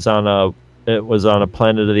 and it was on a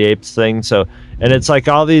Planet of the Apes thing. So, and it's like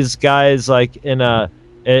all these guys like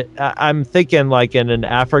I'm thinking like in an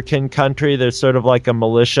African country, there's sort of like a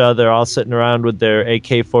militia. They're all sitting around with their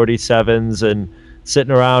AK-47s and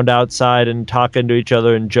sitting around outside and talking to each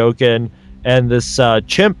other and joking. And this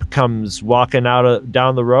chimp comes walking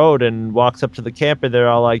down the road and walks up to the camp, and they're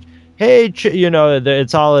all like, hey,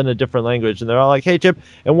 it's all in a different language, and they're all like, hey, Chip.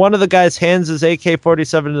 And one of the guys hands his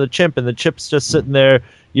AK-47 to the chimp, and the chip's just sitting there,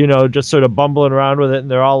 just sort of bumbling around with it, and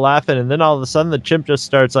they're all laughing. And then all of a sudden, the chimp just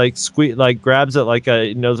starts grabs it like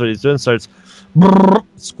he knows what he's doing, starts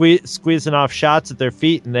squeezing off shots at their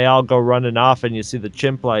feet, and they all go running off, and you see the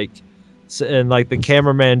chimp and the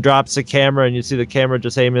cameraman drops the camera, and you see the camera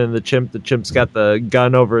just aiming at the chimp. The chimp's got the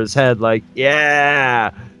gun over his head, like, yeah.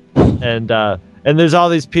 And there's all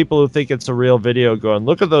these people who think it's a real video going,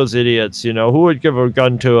 look at those idiots, who would give a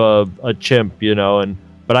gun to a chimp,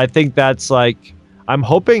 but I think that's I'm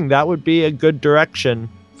hoping that would be a good direction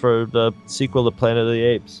for the sequel to Planet of the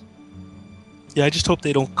Apes. Yeah, I just hope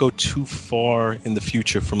they don't go too far in the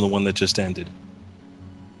future from the one that just ended.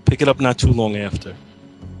 Pick it up not too long after.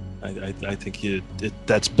 I think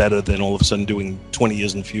that's better than all of a sudden doing 20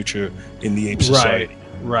 years in the future in the Ape Society.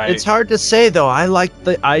 Right. It's hard to say, though. I like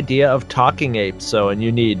the idea of talking apes, and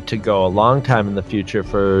you need to go a long time in the future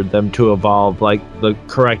for them to evolve, like the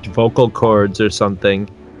correct vocal cords or something.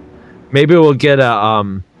 Maybe we'll get I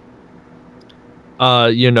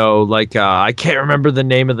can't remember the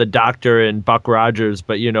name of the doctor in Buck Rogers,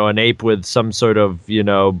 but, an ape with some sort of,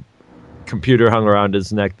 computer hung around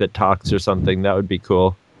his neck that talks or something. That would be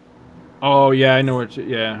cool. Oh, yeah, I know I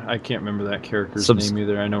can't remember that character's name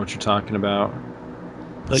either. I know what you're talking about.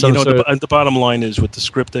 The bottom line is, with the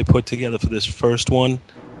script they put together for this first one,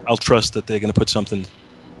 I'll trust that they're going to put something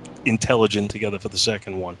intelligent together for the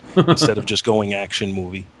second one instead of just going action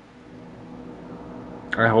movie.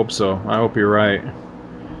 I hope so. I hope you're right.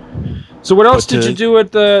 So what else did you do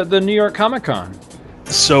at the New York Comic Con?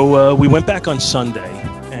 So we went back on Sunday,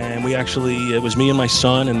 and it was me and my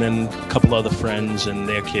son and then a couple other friends and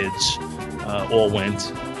their kids all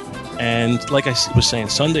went. And like I was saying,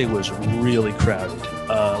 Sunday was really crowded.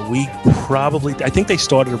 I think they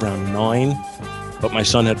started around 9, but my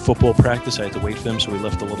son had football practice. I had to wait for him, so we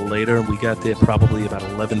left a little later. We got there probably about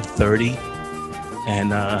 11:30.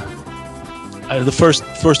 And the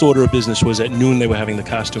first order of business was at noon. They were having the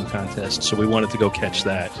costume contest, so we wanted to go catch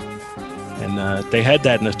that. And they had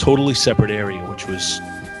that in a totally separate area, which was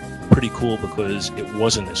pretty cool because it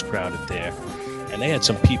wasn't as crowded there. And they had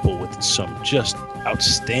some people with some just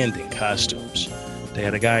outstanding costumes. They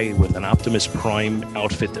had a guy with an Optimus Prime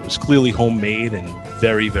outfit that was clearly homemade and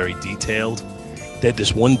very, very detailed. They had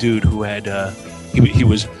this one dude who had, he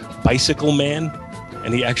was Bicycle Man,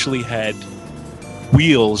 and he actually had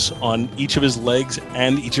wheels on each of his legs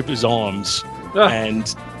and each of his arms.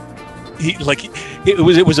 And it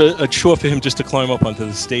was a chore for him just to climb up onto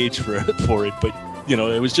the stage for it. But,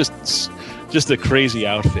 it was just a crazy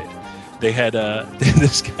outfit. They had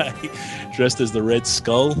this guy dressed as the Red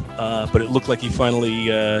Skull, but it looked like he finally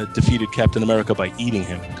defeated Captain America by eating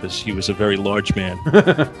him because he was a very large man.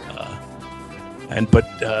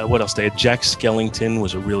 What else? They had Jack Skellington,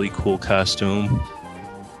 was a really cool costume,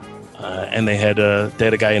 and they had a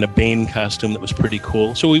guy in a Bane costume that was pretty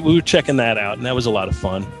cool. So we were checking that out, and that was a lot of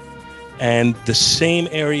fun. And the same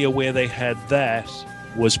area where they had that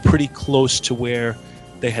was pretty close to where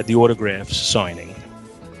they had the autographs signing.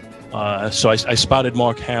 So I spotted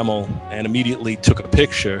Mark Hamill and immediately took a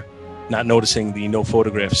picture, not noticing the no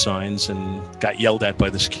photograph signs, and got yelled at by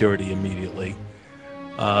the security immediately.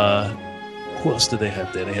 Who else did they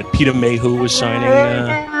have there? They had Peter Mayhew was signing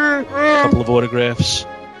a couple of autographs.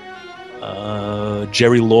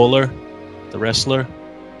 Jerry Lawler, the wrestler.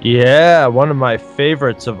 Yeah, one of my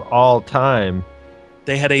favorites of all time.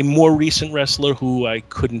 They had a more recent wrestler who I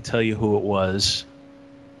couldn't tell you who it was.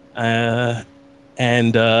 And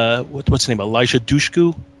what's the name? Elijah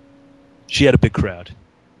Dushku. She had a big crowd.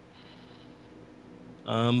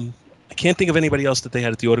 I can't think of anybody else that they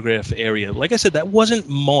had at the autograph area. Like I said, that wasn't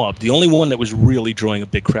mobbed. The only one that was really drawing a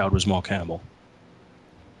big crowd was Mark Hamill.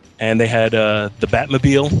 And they had the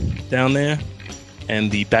Batmobile down there and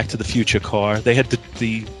the Back to the Future car. They had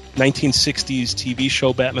the 1960s TV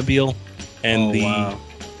show Batmobile and the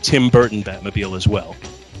Tim Burton Batmobile as well.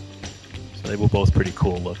 So they were both pretty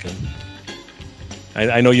cool looking.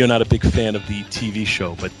 I know you're not a big fan of the TV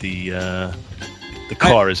show, but the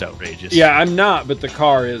car is outrageous. Yeah, I'm not, but the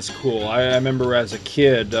car is cool. I remember as a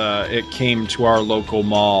kid, it came to our local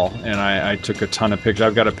mall, and I took a ton of pictures.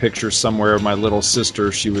 I've got a picture somewhere of my little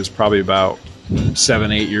sister. She was probably about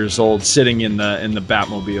 7-8 years old, sitting in the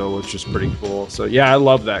Batmobile, which was pretty cool. So yeah, I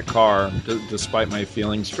love that car, despite my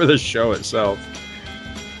feelings for the show itself.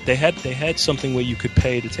 They had something where you could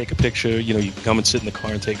pay to take a picture. You could come and sit in the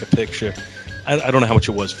car and take a picture. I don't know how much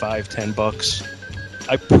it was, $5-10.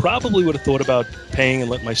 I probably would have thought about paying and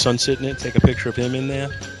let my son sit in it and take a picture of him in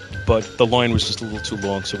there, but the line was just a little too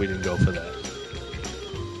long, so we didn't go for that.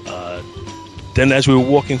 then as we were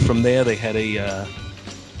walking from there, they had a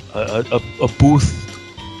booth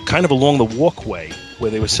kind of along the walkway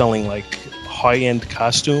where they were selling like high-end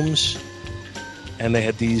costumes. And they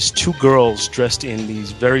had these two girls dressed in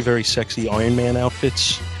these very, very sexy Iron Man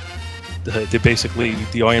outfits.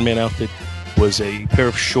 The Iron Man outfit was a pair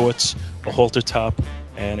of shorts, a halter top,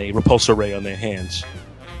 and a repulsor ray on their hands.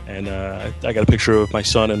 And I got a picture of my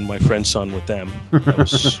son and my friend's son with them. That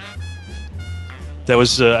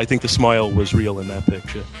was I think the smile was real in that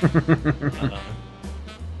picture.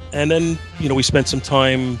 And then, we spent some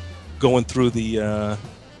time going through the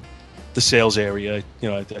sales area.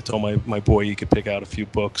 I told my boy he could pick out a few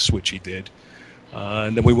books, which he did.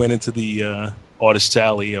 And then we went into the Artist's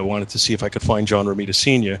Alley. I wanted to see if I could find John Romita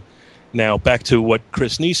Sr. Now, back to what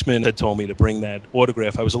Chris Niesman had told me to bring that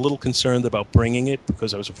autograph, I was a little concerned about bringing it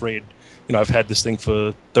because I was afraid, I've had this thing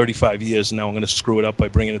for 35 years and now I'm going to screw it up by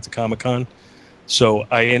bringing it to Comic-Con. So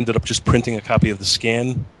I ended up just printing a copy of the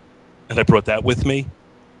scan, and I brought that with me.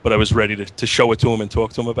 But I was ready to show it to him and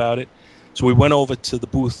talk to him about it. So we went over to the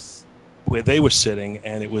booth where they were sitting,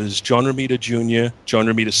 and it was John Romita Jr., John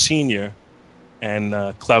Romita Sr., and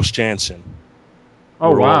Klaus Janson.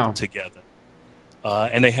 Oh, wow. All together.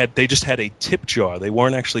 And they just had a tip jar. They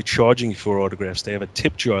weren't actually charging you for autographs. They have a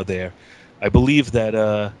tip jar there. I believe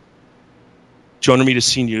that John Romita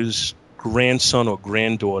Sr.'s grandson or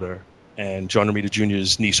granddaughter and John Romita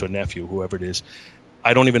Jr.'s niece or nephew, whoever it is,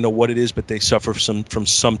 I don't even know what it is, but they suffer from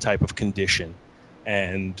some type of condition.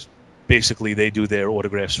 And basically they do their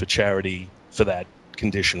autographs for charity for that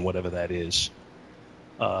condition, whatever that is.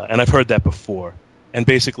 And I've heard that before. And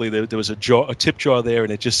basically there was a tip jar there,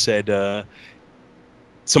 and it just said,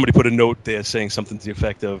 somebody put a note there saying something to the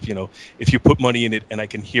effect of, if you put money in it and I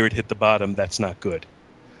can hear it hit the bottom, that's not good.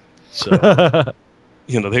 So,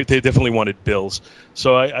 they definitely wanted bills.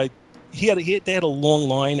 So they had a long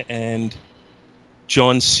line, and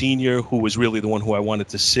John Sr., who was really the one who I wanted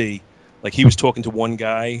to see, like he was talking to one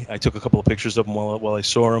guy. I took a couple of pictures of him while I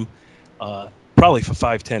saw him, probably for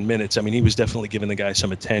 5-10 minutes. I mean, he was definitely giving the guy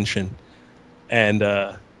some attention. And,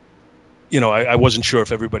 I wasn't sure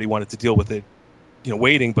if everybody wanted to deal with it,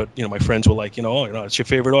 waiting, but, my friends were like, it's your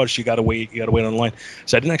favorite artist. You got to wait online.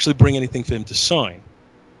 So I didn't actually bring anything for him to sign.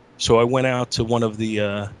 So I went out to one of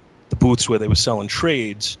the booths where they were selling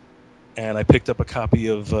trades, and I picked up a copy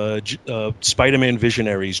of Spider-Man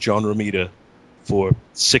Visionaries, John Romita, for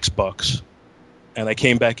 $6. And I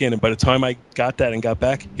came back in, and by the time I got that and got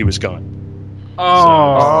back, he was gone.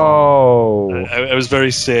 Oh. So, I was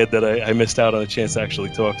very sad that I missed out on a chance to actually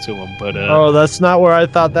talk to him. But that's not where I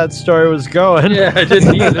thought that story was going. Yeah, I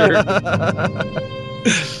didn't either.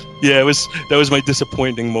 Yeah, that was my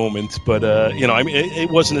disappointing moment. But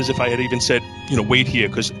it wasn't as if I had even said, wait here,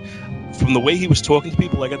 because from the way he was talking to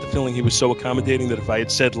people, I got the feeling he was so accommodating that if I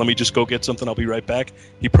had said, let me just go get something, I'll be right back,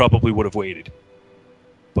 he probably would have waited.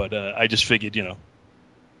 But I just figured,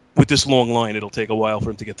 with this long line, it'll take a while for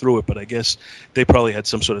him to get through it. But I guess they probably had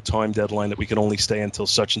some sort of time deadline that we could only stay until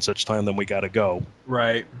such and such time, then we got to go.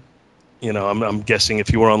 Right. I'm guessing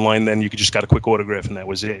if you were online, then you could just got a quick autograph and that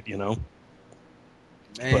was it, Man.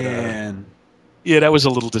 But, yeah, that was a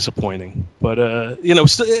little disappointing. But, what?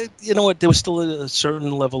 There was still a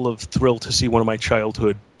certain level of thrill to see one of my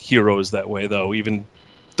childhood heroes that way, though, even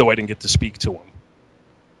though I didn't get to speak to him.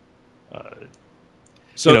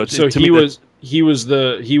 So he was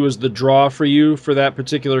the draw for you for that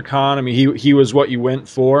particular con? I mean, he was what you went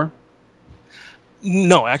for?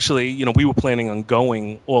 No, actually, we were planning on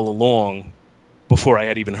going all along before I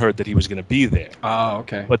had even heard that he was going to be there. Oh,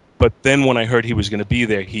 okay. But then when I heard he was going to be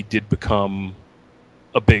there, he did become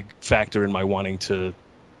a big factor in my wanting to,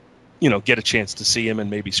 get a chance to see him and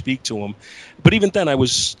maybe speak to him. But even then, I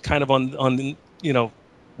was kind of on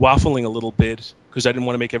waffling a little bit because I didn't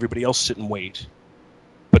want to make everybody else sit and wait.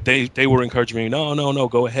 But they were encouraging me, no,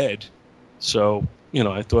 go ahead. So,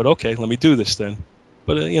 I thought, okay, let me do this then.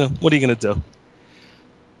 But, what are you going to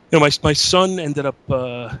do? My son ended up,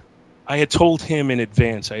 I had told him in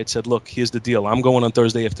advance, I had said, look, here's the deal. I'm going on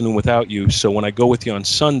Thursday afternoon without you. So when I go with you on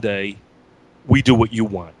Sunday, we do what you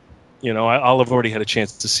want. I'll have already had a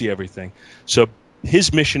chance to see everything. So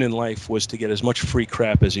his mission in life was to get as much free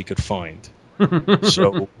crap as he could find.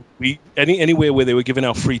 So anywhere where they were giving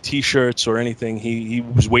out free T-shirts or anything, he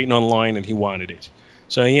was waiting online and he wanted it.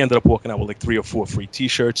 So he ended up walking out with like 3 or 4 free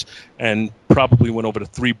T-shirts, and probably went over to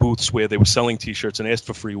 3 booths where they were selling T-shirts and asked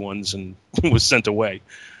for free ones and was sent away.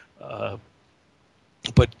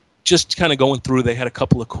 But just kind of going through, they had a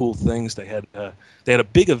couple of cool things. They had a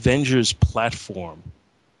big Avengers platform,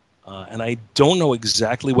 and I don't know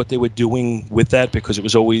exactly what they were doing with that because it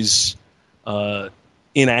was always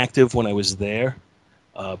inactive when I was there.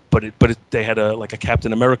 They had a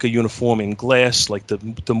Captain America uniform in glass, like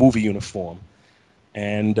the movie uniform,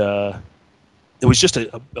 and it was just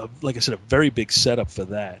like I said, a very big setup for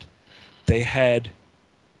that. They had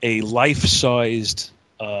a life-sized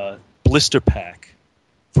blister pack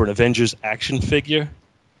for an Avengers action figure,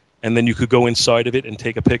 and then you could go inside of it and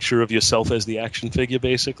take a picture of yourself as the action figure,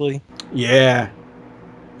 basically. Yeah.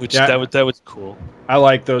 That was cool. I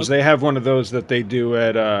like those. They have one of those that they do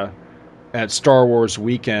at Star Wars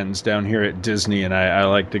weekends down here at Disney, and I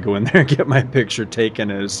like to go in there and get my picture taken.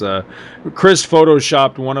 As Chris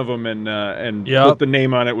photoshopped one of them and put the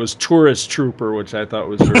name on it was Tourist Trooper, which I thought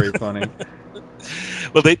was very funny.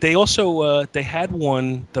 Well, they also they had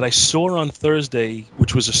one that I saw on Thursday,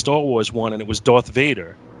 which was a Star Wars one, and it was Darth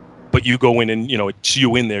Vader. But you go in and it's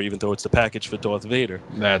you in there, even though it's the package for Darth Vader.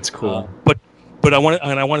 That's cool. But I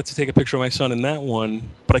wanted to take a picture of my son in that one,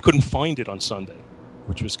 but I couldn't find it on Sunday,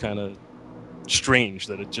 which was kind of strange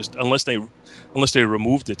that it just unless they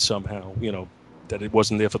removed it somehow, that it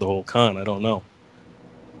wasn't there for the whole con. I don't know.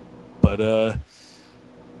 But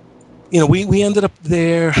we ended up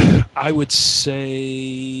there, I would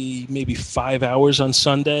say maybe 5 hours on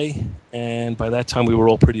Sunday, and by that time we were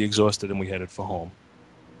all pretty exhausted and we headed for home.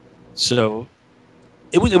 So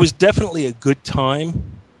it was definitely a good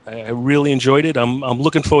time. I really enjoyed it. I'm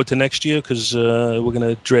looking forward to next year because we're going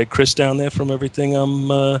to drag Chris down there from everything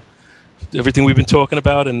we've been talking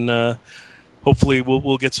about, and hopefully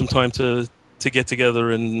we'll get some time to get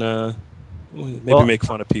together and maybe make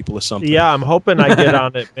fun of people or something. Yeah, I'm hoping I get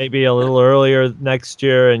on it maybe a little earlier next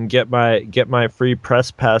year and get my free press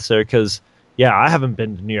pass there because I haven't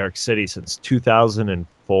been to New York City since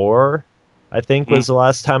 2004. I think was the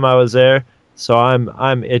last time I was there, so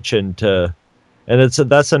I'm itching to. And it's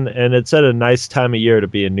at a nice time of year to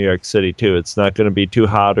be in New York City too. It's not going to be too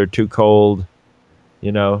hot or too cold.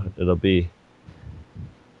 It'll be.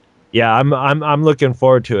 Yeah, I'm looking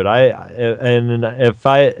forward to it. And if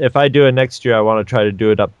I do it next year, I want to try to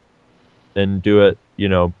do it up and do it.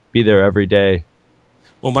 Be there every day.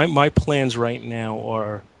 Well, my plans right now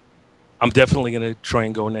are, I'm definitely going to try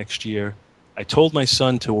and go next year. I told my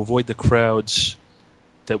son to avoid the crowds,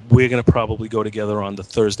 that we're going to probably go together on the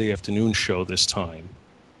Thursday afternoon show this time.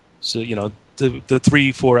 So, the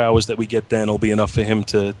 3-4 hours that we get then will be enough for him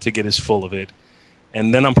to get his full of it.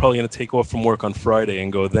 And then I'm probably going to take off from work on Friday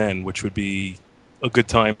and go then, which would be a good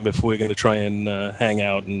time if we're going to try and hang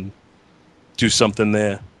out and do something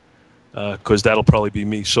there. Because that'll probably be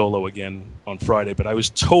me solo again on Friday. But I was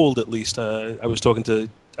told, at least, I was talking to,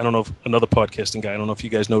 I don't know, another podcasting guy. I don't know if you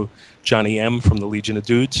guys know Johnny M. from the Legion of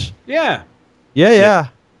Dudes. Yeah. Yeah.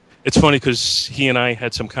 It's funny because he and I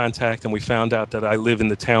had some contact, and we found out that I live in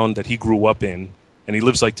the town that he grew up in, and he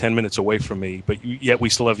lives like 10 minutes away from me, but yet we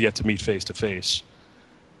still have yet to meet face to face.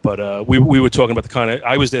 But we were talking about the con.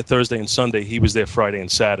 I was there Thursday and Sunday. He was there Friday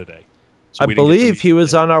and Saturday. So I believe he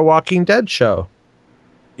was on our Walking Dead show.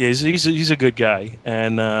 Yeah, he's a good guy,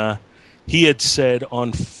 and he had said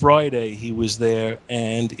on Friday he was there,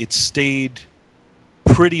 and it stayed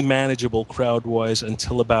pretty manageable crowd-wise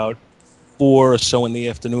until about 4 or so in the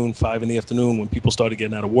afternoon, 5 in the afternoon, when people started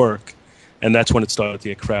getting out of work, and that's when it started to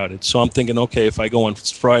get crowded. So I'm thinking, okay, if I go on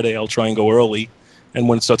Friday, I'll try and go early, and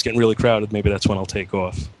when it starts getting really crowded, maybe that's when I'll take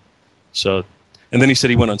off. So, and then he said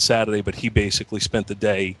he went on Saturday, but he basically spent the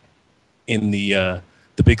day in the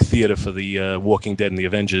big theater for the Walking Dead and the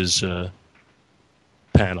Avengers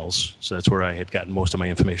panels. So that's where I had gotten most of my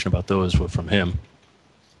information about those were from him.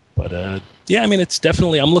 But it's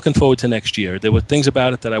definitely, I'm looking forward to next year. There were things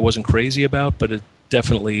about it that I wasn't crazy about, but it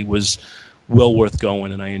definitely was well worth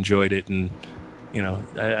going, and I enjoyed it. And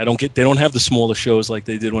they don't have the smaller shows like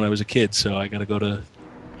they did when I was a kid, so I got to go to,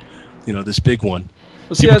 this big one.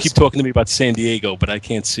 Well, people keep talking to me about San Diego, but I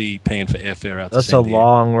can't see paying for airfare out to San Diego. That's a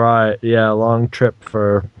long ride. Yeah, long trip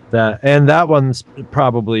for that. And that one's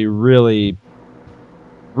probably really,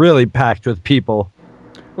 really packed with people.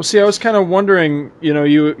 Well, see, I was kind of wondering,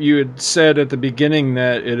 you had said at the beginning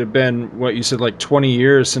that it had been, what you said, like 20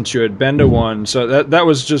 years since you had been to one. So that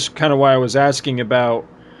was just kind of why I was asking about,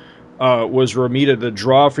 was Romita the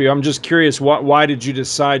draw for you? I'm just curious, why did you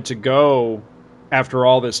decide to go after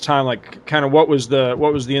all this time? Like, kind of what was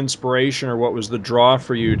the inspiration, or what was the draw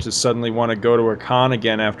for you to suddenly want to go to a con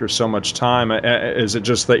again after so much time? Is it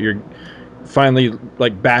just that you're finally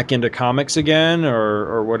like back into comics again,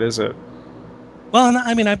 or what is it? Well,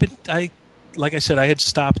 I mean, like I said, I had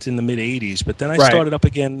stopped in the mid '80s, but then I started up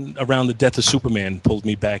again around the death of Superman, pulled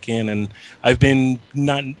me back in, and I've been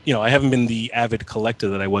I haven't been the avid collector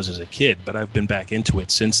that I was as a kid, but I've been back into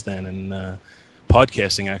it since then, and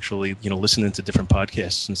podcasting actually, listening to different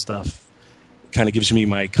podcasts and stuff. kind of gives me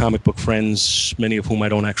my comic book friends, many of whom I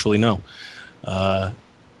don't actually know.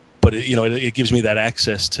 But it gives me that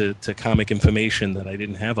access to comic information that I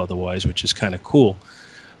didn't have otherwise, which is kind of cool.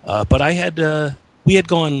 But we had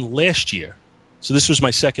gone last year, so this was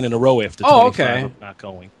my second in a row after 25 of not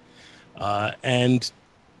going. And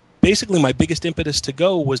basically, my biggest impetus to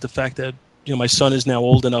go was the fact that my son is now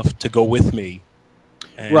old enough to go with me,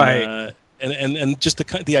 and, right? And just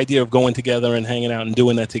the idea of going together and hanging out and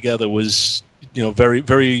doing that together was very,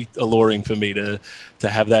 very alluring for me to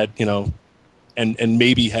have that and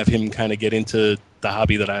maybe have him kind of get into the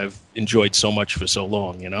hobby that I've enjoyed so much for so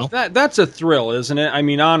long. That's a thrill, isn't it? I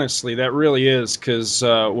mean, honestly, that really is, because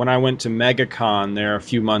when I went to MegaCon there a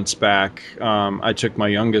few months back, I took my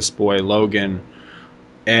youngest boy, Logan,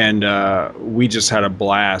 and we just had a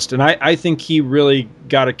blast. And I think he really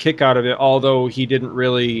got a kick out of it, although he didn't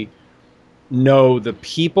really know the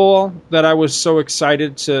people that I was so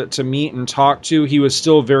excited to meet and talk to. He was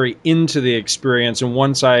still very into the experience, and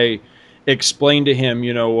once I explained to him,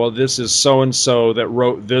 well, this is so-and-so that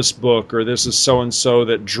wrote this book, or this is so-and-so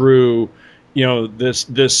that drew,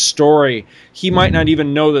 this story. He might not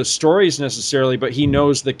even know the stories necessarily, but he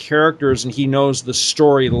knows the characters and he knows the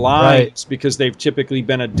story lines, because they've typically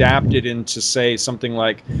been adapted into, say, something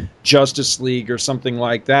like Justice League or something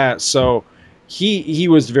like that. So he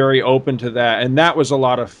was very open to that, and that was a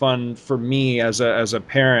lot of fun for me as a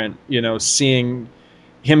parent, seeing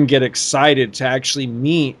him get excited to actually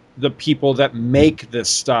meet the people that make this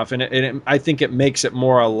stuff, and I think it makes it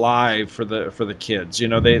more alive for the kids.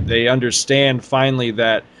 They understand finally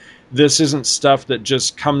that this isn't stuff that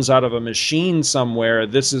just comes out of a machine somewhere.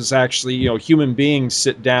 This is actually human beings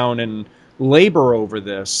sit down and labor over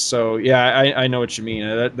this. So yeah, I know what you mean.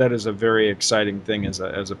 That is a very exciting thing as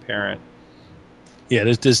a parent. Yeah,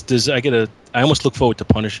 I almost look forward to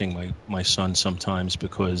punishing my son sometimes,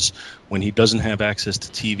 because when he doesn't have access to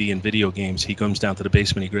TV and video games, he comes down to the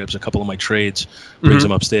basement, he grabs a couple of my trades, brings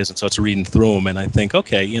them upstairs, and starts reading through them. And I think,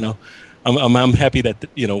 okay, I'm happy that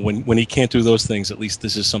when he can't do those things, at least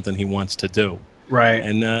this is something he wants to do. Right.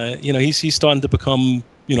 And he's starting to become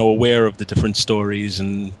aware of the different stories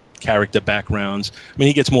and character backgrounds. I mean,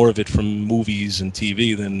 he gets more of it from movies and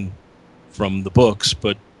TV than from the books,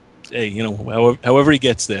 but hey, however he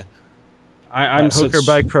gets there. I'm hooker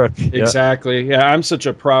by crook. Exactly. Yeah, I'm such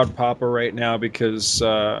a proud papa right now, because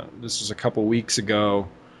this was a couple weeks ago.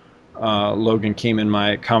 Logan came in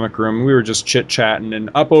my comic room. We were just chit-chatting, and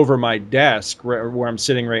up over my desk, where I'm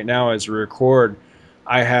sitting right now as we record,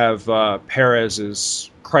 I have Perez's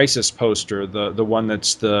Crisis poster, the one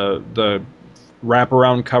that's the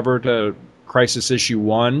wraparound cover to Crisis issue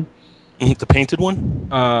 1. The painted one?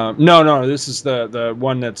 No. This is the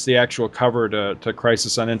one that's the actual cover to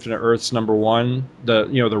Crisis on Infinite Earths #1. The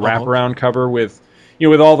wraparound cover with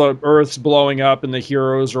all the Earths blowing up and the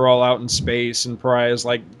heroes are all out in space and Pariah's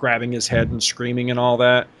like grabbing his head and screaming and all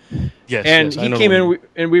that. Yes. And he came in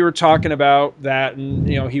and we were talking about that, and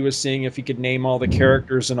he was seeing if he could name all the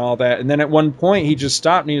characters and all that. And then at one point he just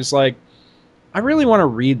stopped and he was like, "I really want to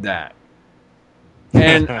read that."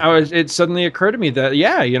 And it suddenly occurred to me that,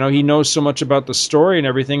 he knows so much about the story and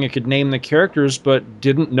everything. It could name the characters, but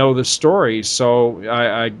didn't know the story. So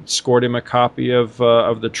I scored him a copy of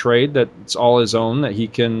the trade that's all his own, that he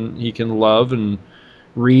can love and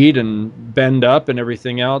read and bend up and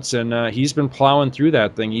everything else. And he's been plowing through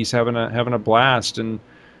that thing. He's having a blast, and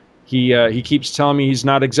he keeps telling me he's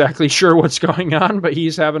not exactly sure what's going on, but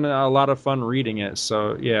he's having a lot of fun reading it.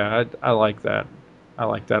 So yeah, I like that. I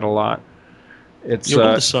like that a lot. It's your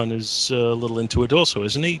older son is a little into it also,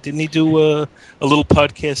 isn't he? Didn't he do a little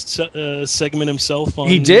podcast segment himself on?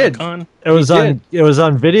 He did. Con? It was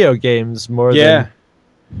on video games more than.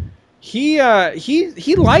 He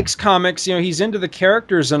likes comics. He's into the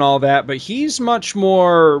characters and all that, but he's much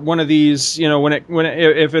more one of these.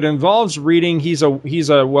 If it involves reading, he's a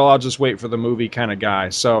well, I'll just wait for the movie kind of guy.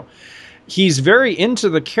 So he's very into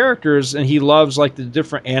the characters, and he loves like the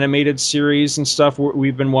different animated series and stuff.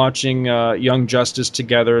 We've been watching Young Justice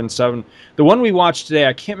together and stuff. And the one we watched today,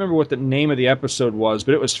 I can't remember what the name of the episode was,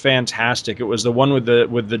 but it was fantastic. It was the one with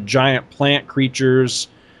the giant plant creatures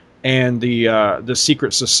and the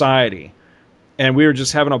secret society. And we were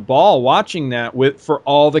just having a ball watching that for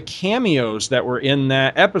all the cameos that were in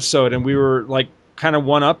that episode, and we were like kind of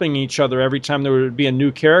one-upping each other every time there would be a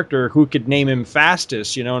new character who could name him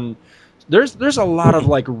fastest, and there's a lot of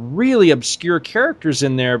like really obscure characters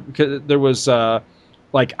in there, because there was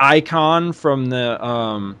like Icon from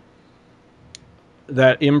the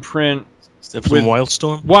that imprint. Is that from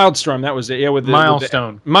Wildstorm? Wildstorm, that was it. Yeah, with the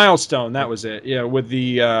Milestone. Milestone, that was it. Yeah, with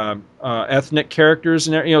the ethnic characters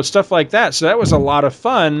and stuff like that. So that was a lot of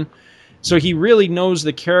fun. So he really knows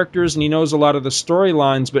the characters and he knows a lot of the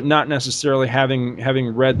storylines, but not necessarily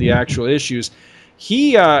having read the actual issues.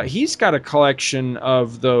 He's got a collection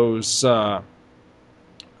of those. I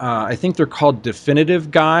think they're called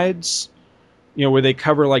definitive guides. Where they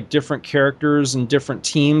cover like different characters and different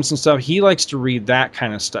teams and stuff. He likes to read that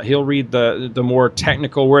kind of stuff. He'll read the more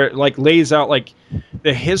technical, where it like lays out like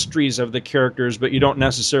the histories of the characters, but you don't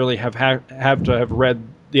necessarily have to have read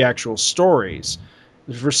the actual stories.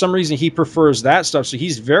 For some reason, he prefers that stuff. So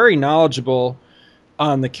he's very knowledgeable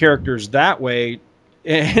on the characters that way.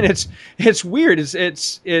 And it's weird.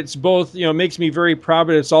 It's both, makes me very proud,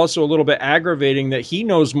 but it's also a little bit aggravating that he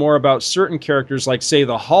knows more about certain characters, like say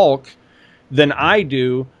the Hulk, than I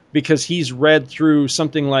do, because he's read through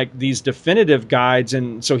something like these definitive guides,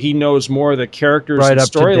 and so he knows more of the characters right, and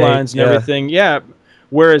storylines and everything. Yeah.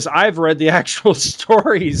 Whereas I've read the actual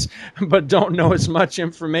stories, but don't know as much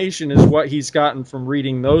information as what he's gotten from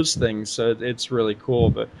reading those things. So it's really cool.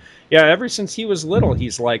 But yeah, ever since he was little,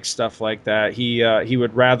 he's liked stuff like that. He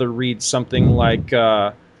would rather read something like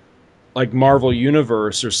Marvel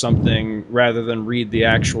Universe or something rather than read the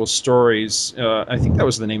actual stories. I think that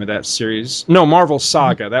was the name of that series. No, Marvel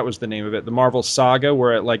Saga. That was the name of it. The Marvel Saga,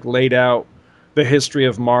 where it like laid out the history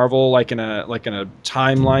of Marvel like in a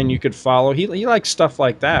timeline you could follow. He likes stuff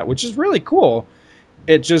like that, which is really cool.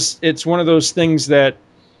 It's one of those things that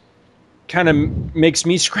kind of makes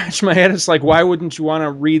me scratch my head. It's like, why wouldn't you want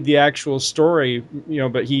to read the actual story?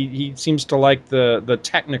 But he seems to like the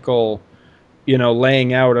technical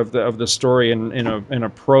laying out of the story in a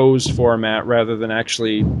prose format rather than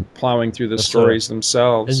actually plowing through the stories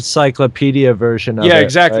themselves. Encyclopedia version of it. Yeah,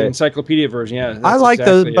 exactly. Right? Encyclopedia version. Yeah, I like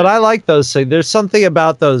those, but I like those things. There's something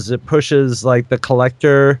about those that pushes like the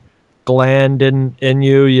collector gland in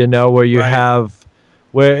you, where you have,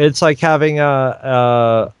 where it's like having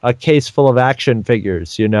a case full of action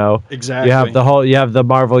figures, Exactly. You have the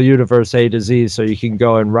Marvel Universe A to Z, so you can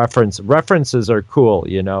go and references are cool,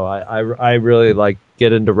 I really like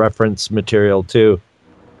get into reference material too.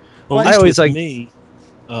 Well, I always like me,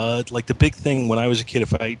 like the big thing when I was a kid,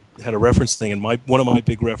 if I had a reference thing, and one of my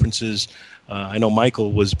big references, I know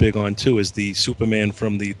Michael was big on too, is the Superman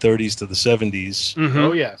from the 30s to the 70s. Mm-hmm.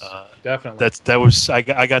 Oh yes, definitely.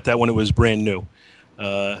 I got that when it was brand new.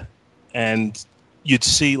 And you'd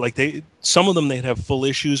see like some of them they'd have full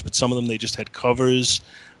issues, but some of them they just had covers,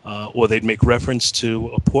 or they'd make reference to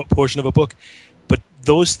a portion of a book. But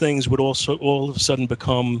those things would also all of a sudden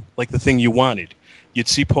become like the thing you wanted. You'd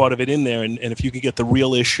see part of it in there, and if you could get the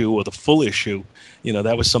real issue or the full issue,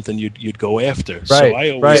 that was something you'd go after. Right, so I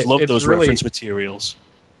always loved those reference materials.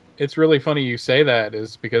 It's really funny you say that,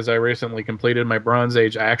 is because I recently completed my Bronze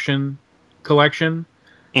Age action collection.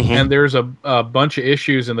 Mm-hmm. And there's a bunch of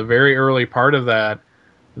issues in the very early part of that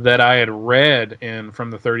I had read from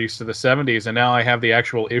the 30s to the 70s, and now I have the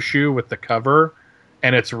actual issue with the cover,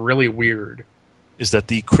 and it's really weird. Is that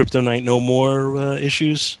the Kryptonite No More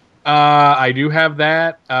issues? I do have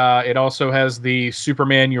that. It also has the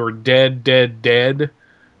Superman You're Dead, Dead, Dead,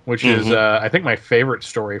 which is, I think, my favorite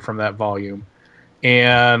story from that volume.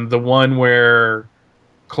 And the one where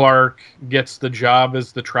Clark gets the job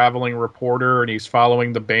as the traveling reporter, and he's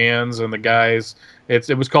following the bands and the guys.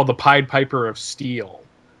 It was called the Pied Piper of Steel,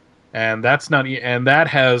 and that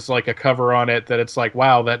has like a cover on it that it's like,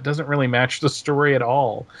 wow, that doesn't really match the story at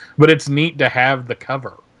all. But it's neat to have the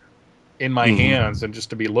cover in my hands and just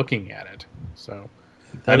to be looking at it. So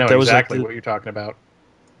I know exactly what you're talking about.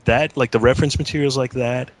 That, like the reference materials like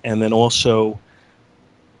that, and then also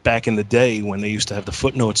back in the day when they used to have the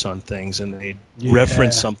footnotes on things, and they'd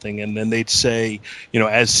reference something, and then they'd say,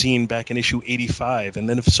 as seen back in issue 85, and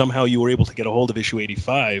then if somehow you were able to get a hold of issue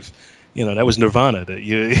 85, that was nirvana.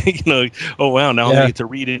 That oh wow, now I get to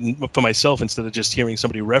read it for myself instead of just hearing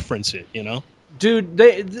somebody reference it.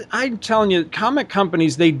 Dude, I'm telling you, comic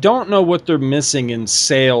companies, they don't know what they're missing in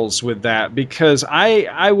sales with that, because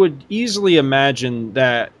I would easily imagine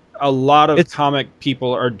that a lot of comic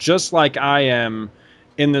people are just like I am,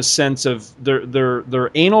 in the sense of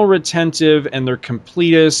they're anal retentive and they're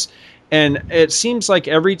completists. And it seems like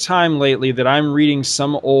every time lately that I'm reading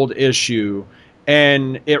some old issue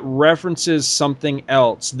and it references something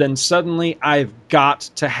else, then suddenly I've got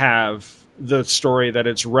to have the story that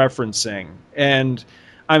it's referencing. And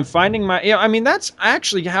I'm finding that's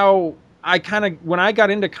actually how I when I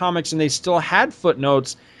got into comics and they still had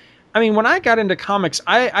footnotes. When I got into comics,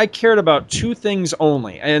 I cared about two things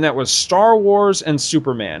only, and that was Star Wars and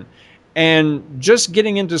Superman. And just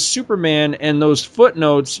getting into Superman and those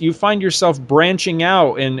footnotes, you find yourself branching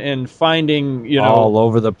out and finding, all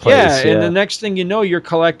over the place. Yeah, and the next thing you know, you're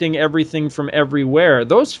collecting everything from everywhere.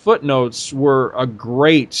 Those footnotes were a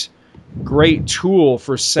great great tool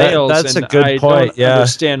for sales. That's and a good point. Don't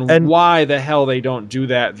understand why the hell they don't do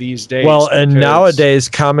that these days. Well, and nowadays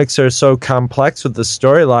comics are so complex with the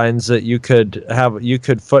storylines that you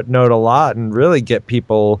could footnote a lot and really get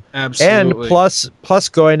people. Absolutely. And plus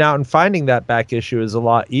going out and finding that back issue is a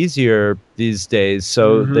lot easier these days.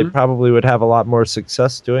 So they probably would have a lot more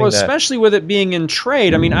success doing that. Especially with it being in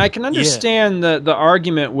trade. I mean, I can understand the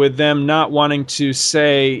argument with them not wanting to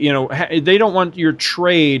say, they don't want your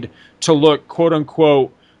trade to look quote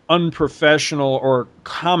unquote unprofessional or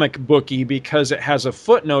comic booky because it has a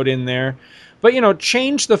footnote in there. But,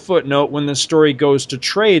 change the footnote when the story goes to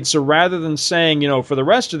trade. So rather than saying, for the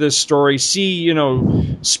rest of this story, see,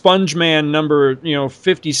 Sponge Man number,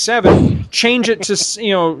 57, change it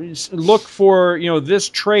to, look for, this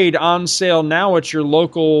trade on sale now at your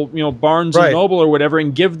local, Barnes and Noble or whatever,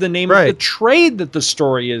 and give the name of the trade that the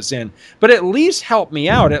story is in. But at least help me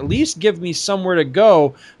out. At least give me somewhere to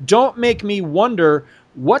go. Don't make me wonder,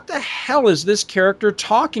 what the hell is this character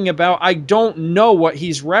talking about? I don't know what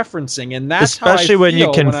he's referencing, and that's especially how I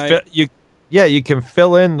feel you can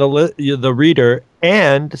fill in the reader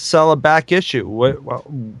and sell a back issue.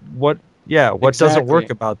 What doesn't work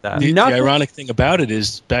about that? The ironic thing about it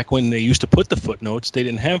is, back when they used to put the footnotes, they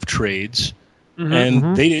didn't have trades,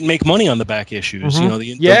 and they didn't make money on the back issues.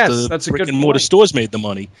 The that's a brick good and mortar point. stores made the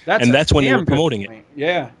money, and that's when they were promoting it.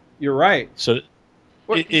 Yeah, you're right. So.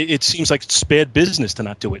 It seems like it's bad business to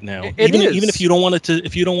not do it now. Even if you don't want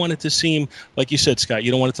it to seem like you said, Scott,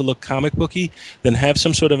 you don't want it to look comic booky, then have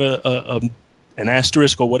some sort of an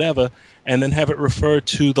asterisk or whatever, and then have it refer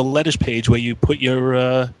to the letters page where you put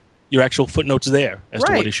your actual footnotes there as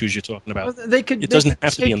to what issues you're talking about. It doesn't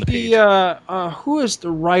have to be on the page. Who is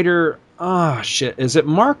the writer? Is it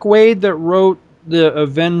Mark Waid that wrote the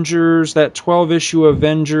Avengers, that 12-issue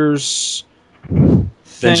Avengers thing?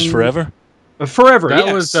 Avengers Forever? Forever,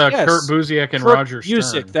 that was Kurt Busiek and Roger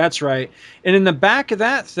Stern. That's right. And in the back of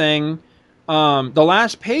that thing, the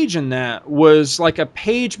last page in that was like a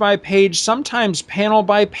page-by-page, sometimes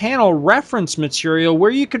panel-by-panel reference material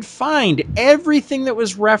where you could find everything that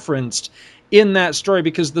was referenced in that story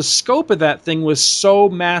because the scope of that thing was so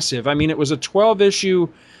massive. I mean, it was a 12-issue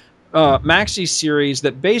maxi series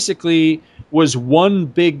that basically was one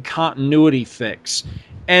big continuity fix.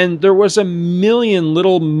 And there was a million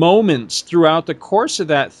little moments throughout the course of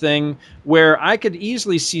that thing where I could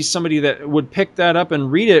easily see somebody that would pick that up and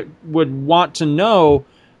read it would want to know,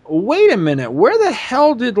 wait a minute, where the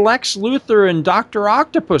hell did Lex Luthor and Dr.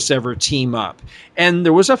 Octopus ever team up? And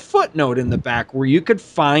there was a footnote in the back where you could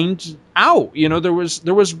find out, there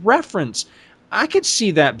was reference. I could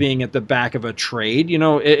see that being at the back of a trade.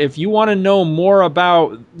 If you want to know more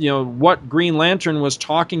about, what Green Lantern was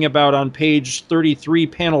talking about on page 33,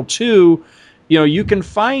 panel 2, you can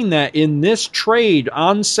find that in this trade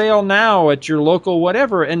on sale now at your local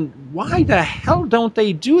whatever. And why the hell don't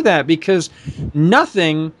they do that? Because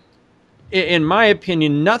nothing, in my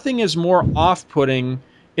opinion, nothing is more off-putting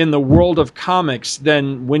in the world of comics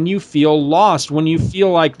than when you feel lost, when you feel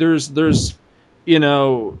like there's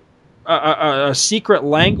a secret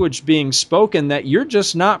language being spoken that you're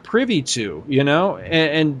just not privy to,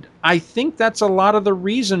 and I think that's a lot of the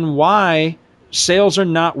reason why sales are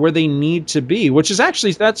not where they need to be, which is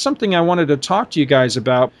actually, that's something I wanted to talk to you guys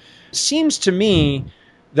about. It seems to me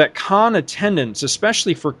that con attendance,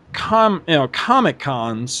 especially for comic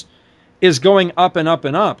cons, is going up and up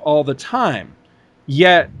and up all the time,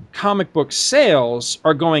 yet comic book sales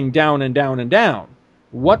are going down and down and down.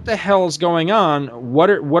 What the hell is going on? What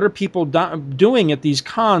are people doing at these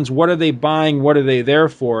cons? What are they buying? What are they there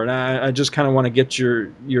for? And I just kind of want to get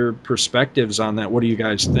your perspectives on that. What do you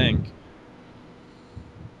guys think?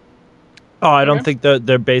 Oh, I don't think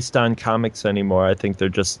they're based on comics anymore. I think they're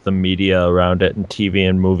just the media around it, and TV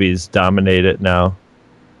and movies dominate it now.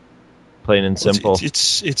 Plain and simple.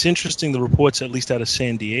 It's interesting. The reports, at least out of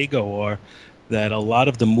San Diego, are that a lot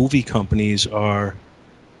of the movie companies are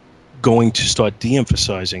going to start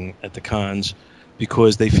de-emphasizing at the cons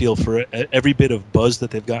because they feel for every bit of buzz that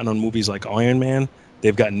they've gotten on movies like Iron Man,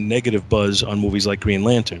 they've gotten negative buzz on movies like Green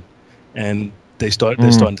Lantern, and they're starting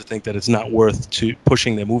to think that it's not worth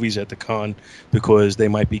pushing their movies at the con because they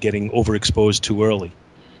might be getting overexposed too early.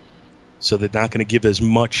 So they're not going to give as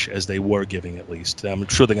much as they were giving, at least. I'm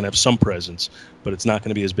sure they're going to have some presence, but it's not going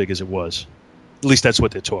to be as big as it was. At least that's what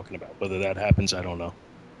they're talking about. Whether that happens, I don't know.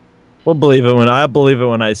 We'll believe it when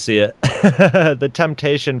I see it. The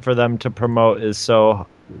temptation for them to promote is so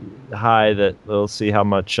high that we'll see how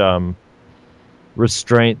much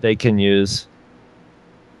restraint they can use.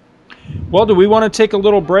 Well, do we want to take a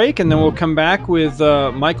little break and then we'll come back with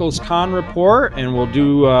Michael's con report and we'll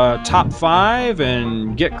do top 5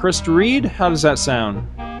 and get Chris to read? How does that sound?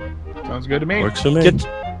 Sounds good to me. Works for me.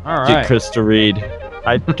 All right. Get Chris to read.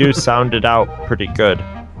 I do sound it out pretty good.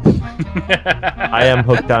 I am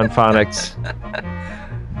hooked on phonics.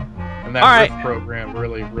 And that riff program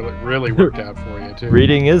really worked out for you, too.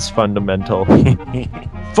 Reading is fundamental.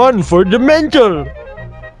 Fun for Demental!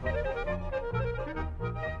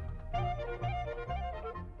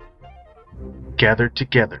 Gathered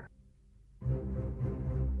together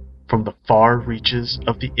from the far reaches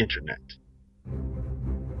of the internet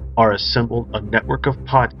are assembled a network of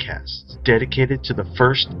podcasts dedicated to the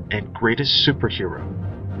first and greatest superhero,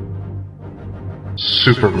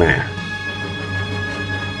 Superman.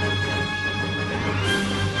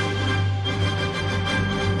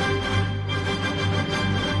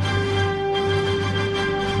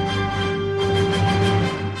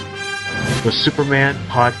 The Superman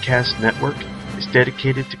Podcast Network is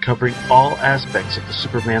dedicated to covering all aspects of the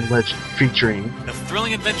Superman legend, featuring The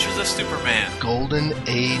Thrilling Adventures of Superman, Golden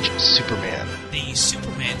Age Superman, the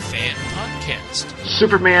Superman Fan Podcast,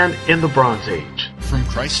 Superman in the Bronze Age, From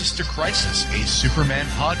Crisis to Crisis, a Superman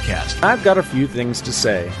podcast. I've got a few things to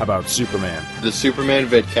say about Superman. The Superman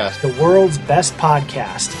Vidcast, the world's best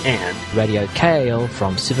podcast, and Radio KL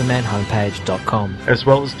from SupermanHomepage.com, as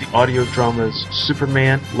well as the audio dramas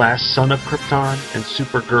Superman, Last Son of Krypton, and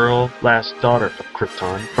Supergirl, Last Daughter of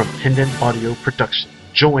Krypton from Pendant Audio Production.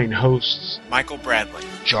 Join hosts Michael Bradley,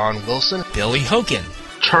 John Wilson, Billy Hogan,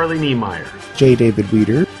 Charlie Niemeyer, J. David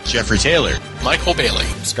Weeder, Jeffrey Taylor, Michael Bailey,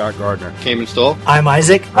 Scott Gardner, Cayman Stoll. I'm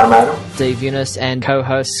Isaac. I'm Adam. Steve Eunice, and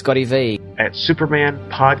co-host Scotty V. At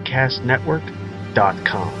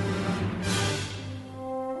SupermanPodcastNetwork.com.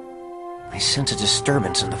 I sense a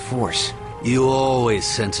disturbance in the Force. You always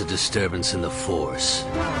sense a disturbance in the Force.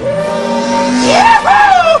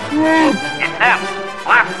 It's them.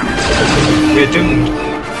 Blast them. We're doomed.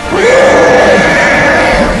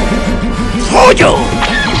 Mojo!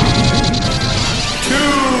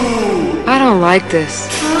 I don't like this.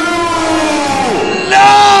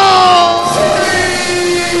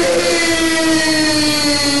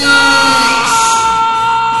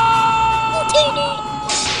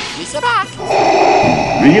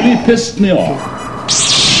 Really pissed me off.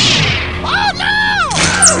 Oh no!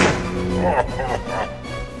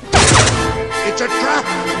 It's a trap!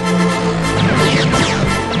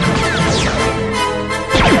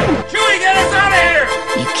 Chewie, get us out of here!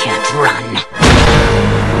 You can't run.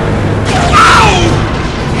 Ow!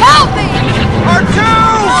 Help me! R2!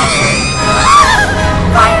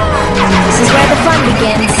 This is where the fun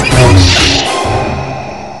begins.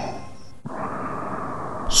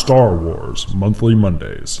 Star Wars Monthly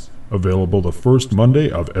Mondays. Available the first Monday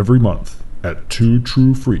of every month at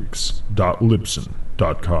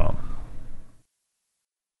twotruefreaks.libsyn.com.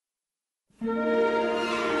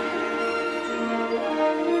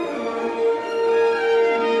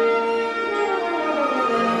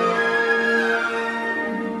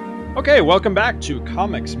 Okay, welcome back to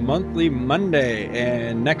Comics Monthly Monday.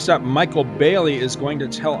 And next up, Michael Bailey is going to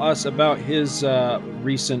tell us about his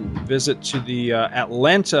recent visit to the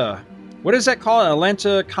Atlanta. What is that called?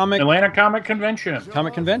 Atlanta Comic Convention.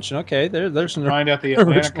 Comic Convention. Okay, there's no. Find out the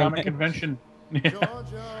Atlanta Comic Convention.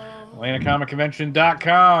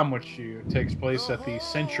 AtlantaComicConvention.com, which takes place at the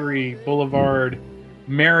Century Boulevard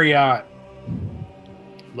Marriott,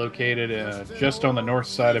 located just on the north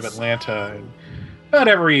side of Atlanta. About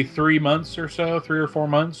every 3 months or so, 3 or 4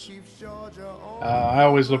 months. I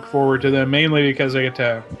always look forward to them, mainly because I get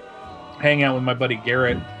to hang out with my buddy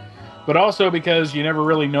Garrett, but also because you never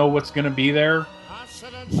really know what's going to be there.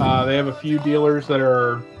 They have a few dealers that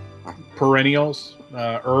are perennials.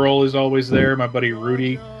 Earl is always there. My buddy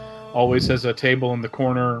Rudy always has a table in the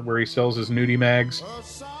corner where he sells his nudie mags.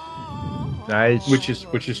 Nice. Which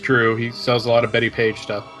is true. He sells a lot of Betty Page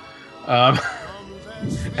stuff.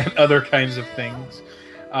 And other kinds of things.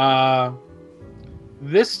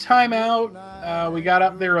 This time out, we got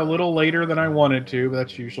up there a little later than I wanted to, but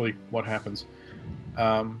that's usually what happens.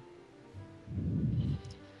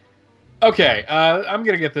 Okay, I'm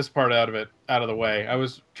going to get this part out of the way. I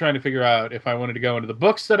was trying to figure out if I wanted to go into the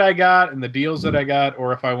books that I got and the deals that I got,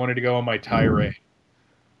 or if I wanted to go on my tirade.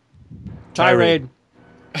 Tirade.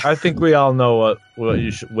 I think we all know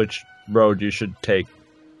which road you should take.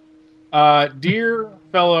 Dear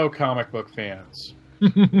fellow comic book fans,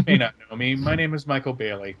 you may not know me. My name is Michael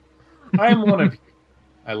Bailey. I am one of you.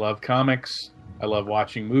 I love comics. I love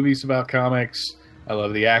watching movies about comics. I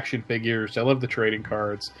love the action figures. I love the trading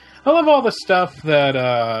cards. I love all the stuff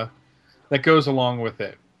that goes along with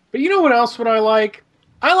it. But you know what else would I like?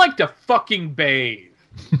 I like to fucking bathe.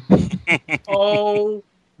 Oh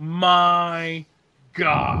my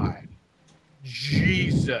God.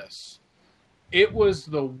 Jesus. It was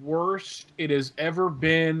the worst it has ever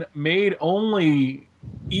been, made only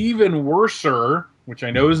even worser, which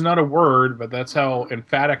I know is not a word, but that's how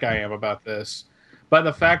emphatic I am about this, by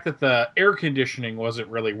the fact that the air conditioning wasn't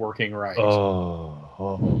really working right.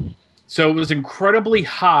 So it was incredibly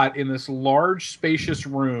hot in this large, spacious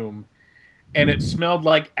room, and it smelled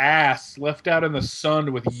like ass left out in the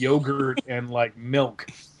sun with yogurt and like milk.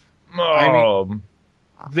 I mean,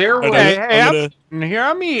 there was.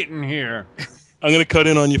 I'm eating here. I'm going to cut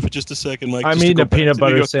in on you for just a second, Mike. I'm eating a peanut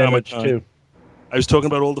butter sandwich, too. I was talking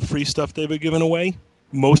about all the free stuff they were giving away.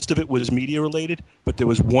 Most of it was media related, but there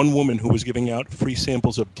was one woman who was giving out free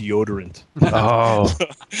samples of deodorant. Oh.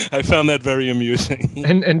 I found that very amusing.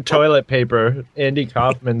 And toilet paper, Andy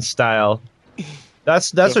Kaufman style.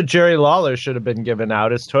 That's what Jerry Lawler should have been giving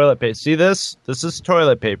out, is toilet paper. See this? This is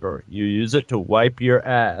toilet paper. You use it to wipe your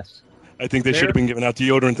ass. I think they should have been giving out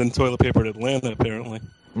deodorant and toilet paper in Atlanta, apparently.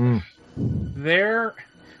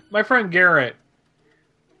 My friend Garrett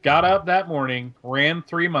got up that morning, ran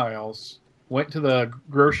 3 miles, went to the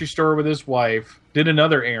grocery store with his wife, did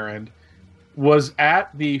another errand, was at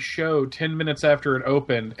the show 10 minutes after it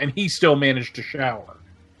opened, and he still managed to shower.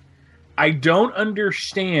 I don't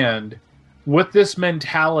understand what this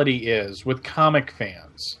mentality is with comic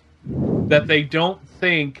fans, that they don't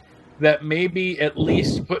think that maybe at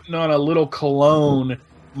least putting on a little cologne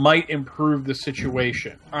might improve the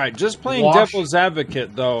situation. All right, just playing devil's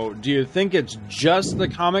advocate, though, do you think it's just the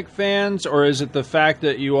comic fans, or is it the fact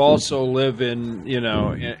that you also live in,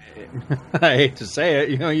 I hate to say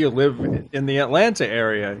it, you live in the Atlanta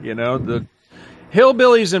area, the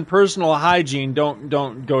hillbillies and personal hygiene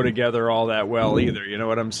don't go together all that well either, you know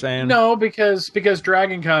what I'm saying? No, because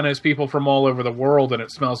Dragon Con has people from all over the world, and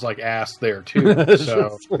it smells like ass there, too.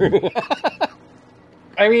 So...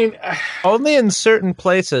 I mean, only in certain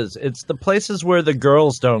places. It's the places where the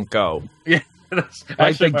girls don't go. Yeah,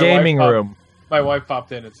 like the gaming room. My wife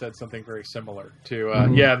popped in and said something very similar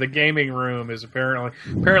to. Yeah, the gaming room is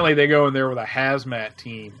apparently they go in there with a hazmat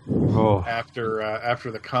team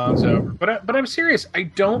after the con's over. But I'm serious. I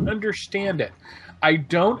don't understand it. I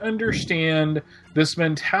don't understand this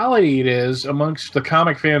mentality it is amongst the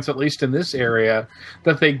comic fans, at least in this area,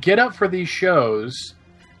 that they get up for these shows.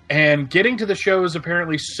 And getting to the show is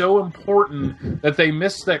apparently so important that they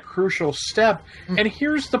miss that crucial step. And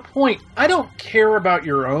here's the point. I don't care about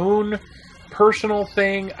your own personal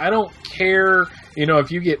thing. I don't care,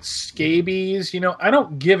 if you get scabies. I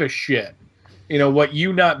don't give a shit, what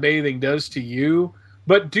you not bathing does to you.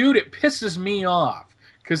 But, dude, it pisses me off.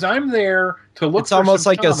 Because I'm there to look for It's almost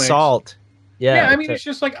like comics. Assault. Yeah, I mean, it's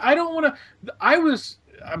just like, I don't want to...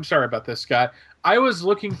 I'm sorry about this, Scott. I was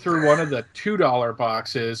looking through one of the $2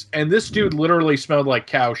 boxes, and this dude literally smelled like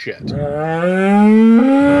cow shit.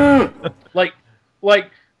 like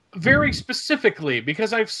very specifically,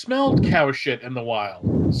 because I've smelled cow shit in the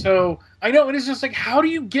wild. So I know it is just like, how do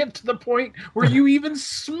you get to the point where you even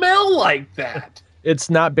smell like that? It's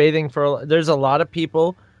not bathing for. There's a lot of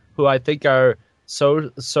people who I think are so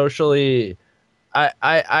socially.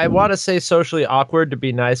 I want to say socially awkward to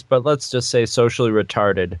be nice, but let's just say socially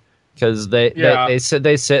retarded. Because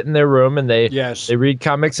they sit in their room and they read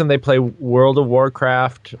comics and they play World of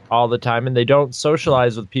Warcraft all the time, and they don't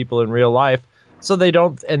socialize with people in real life. So they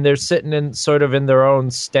don't, and they're sitting in sort of in their own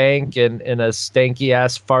stank and in a stanky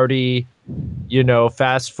ass farty,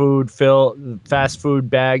 fast food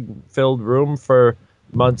bag filled room for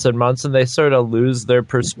months and months, and they sort of lose their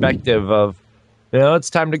perspective of, it's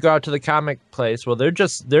time to go out to the comic place. Well,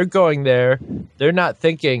 they're going there. They're not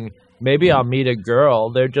thinking, maybe I'll meet a girl.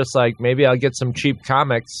 They're just like, maybe I'll get some cheap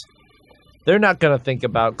comics. They're not going to think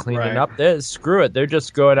about cleaning up. Screw it. They're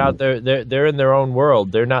just going out there. They're in their own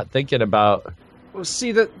world. They're not thinking about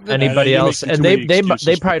anybody else. And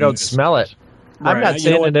they probably don't smell it. Right. I'm not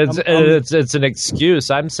saying it's an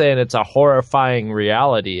excuse. I'm saying it's a horrifying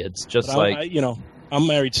reality. It's just I'm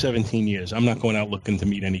married 17 years. I'm not going out looking to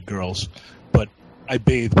meet any girls, but I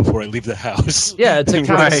bathe before I leave the house. Yeah, it's a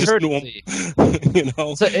common courtesy.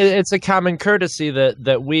 It's a common courtesy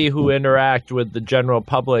that we who interact with the general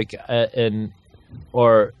public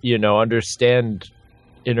understand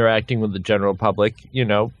interacting with the general public,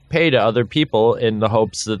 pay to other people in the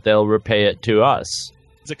hopes that they'll repay it to us.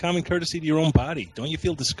 It's a common courtesy to your own body. Don't you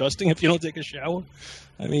feel disgusting if you don't take a shower?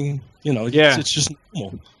 I mean, it's just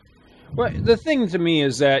normal. Well, the thing to me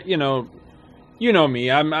is that, you know me.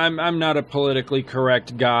 I'm not a politically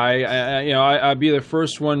correct guy. I'd be the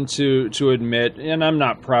first one to admit, and I'm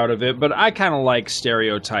not proud of it, but I kind of like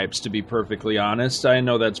stereotypes, to be perfectly honest. I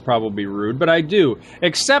know that's probably rude, but I do,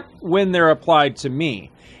 except when they're applied to me.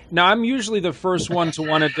 Now, I'm usually the first one to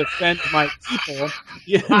want to defend my people,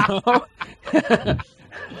 you know.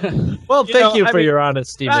 Well, thank you for your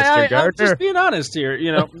honesty, Mr. Gardner. I'm just being honest here,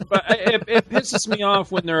 you know. But it pisses me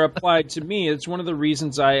off when they're applied to me. It's one of the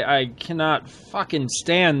reasons I cannot fucking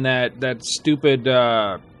stand that stupid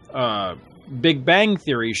Big Bang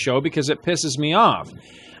Theory show, because it pisses me off.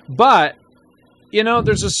 But, you know,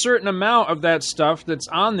 there's a certain amount of that stuff that's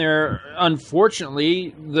on there.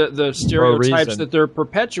 Unfortunately, the stereotypes that they're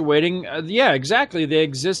perpetuating, yeah, exactly. They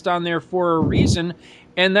exist on there for a reason.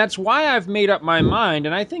 And that's why I've made up my mind,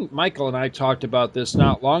 and I think Michael and I talked about this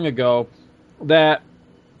not long ago, that,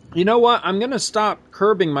 you know what, I'm going to stop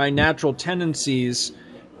curbing my natural tendencies,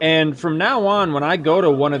 and from now on, when I go to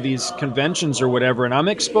one of these conventions or whatever, and I'm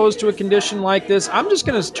exposed to a condition like this, I'm just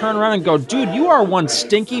going to turn around and go, dude, you are one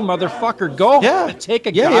stinky motherfucker. Go home and take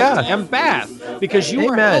a goddamn bath, because you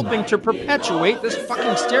are helping to perpetuate this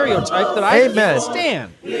fucking stereotype that I can't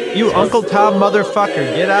stand. You Uncle Tom motherfucker,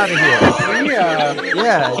 get out of here. Yeah,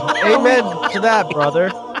 amen to that, brother.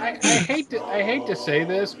 I hate to say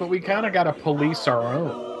this, but we kind of got to police our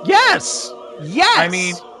own. Yes. I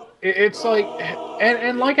mean, it's like,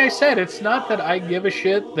 and like I said, it's not that I give a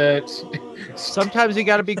shit that. Sometimes you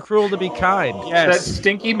got to be cruel to be kind. Yes. That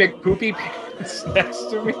stinky McPoopy pants next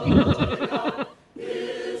to me.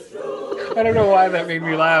 I don't know why that made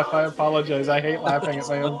me laugh. I apologize. I hate laughing at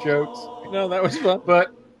my own jokes. No, that was fun.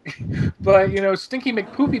 But you know, Stinky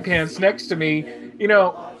McPoopy Pants next to me, you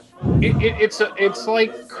know, it's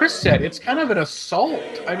like Chris said, it's kind of an assault.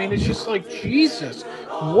 I mean, it's just like, Jesus,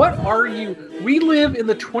 what are you? We live in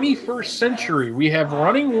the 21st century. We have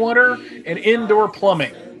running water and indoor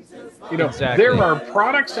plumbing. You know, there are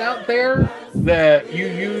products out there that you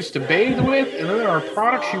use to bathe with, and then there are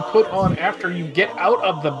products you put on after you get out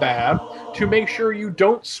of the bath to make sure you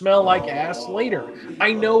don't smell like ass later.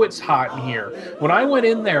 I know it's hot in here. When I went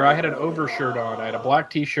in there, I had an overshirt on. I had a black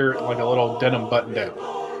t-shirt and like a little denim button down.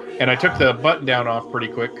 And I took the button down off pretty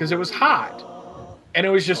quick because it was hot. And it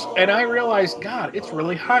was just, and I realized, God, it's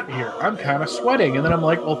really hot in here. I'm kind of sweating. And then I'm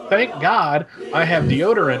like, well, thank God I have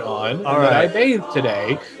deodorant on and that I bathed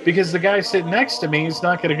today, because the guy sitting next to me is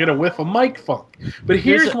not going to get a whiff of Mike funk. But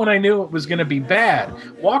here's when I knew it was going to be bad.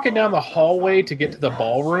 Walking down the hallway to get to the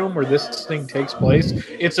ballroom where this thing takes place,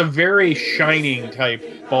 it's a very shining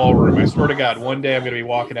type ballroom. I swear to God, one day I'm going to be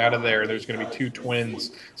walking out of there and there's going to be two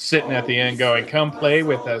twins sitting at the end going, come play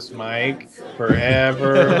with us, Mike,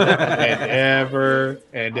 forever and ever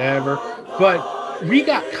and ever. But we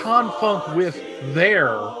got Confunk with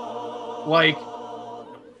there like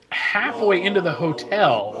halfway into the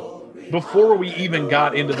hotel before we even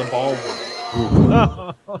got into the ballroom.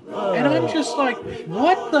 And I'm just like,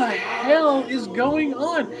 what the hell is going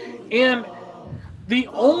on? And the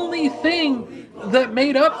only thing that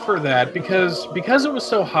made up for that, because it was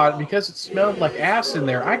so hot, because it smelled like ass in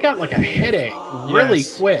there, I got like a headache really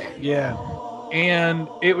quick. Yeah. And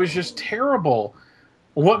it was just terrible.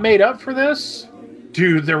 What made up for this?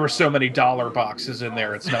 Dude, there were so many dollar boxes in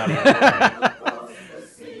there, it's not even funny.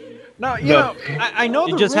 No, you know, I know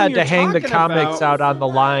you just had to hang the comics out on the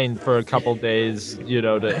line for a couple days, you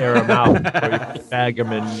know, to air them out before you could bag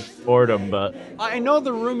them and board them. But I know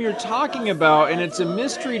the room you're talking about, and it's a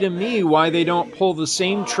mystery to me why they don't pull the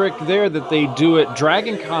same trick there that they do at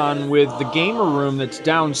Dragon Con with the gamer room that's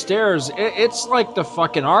downstairs. It's like the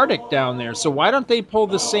fucking Arctic down there. So why don't they pull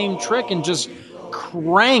the same trick and just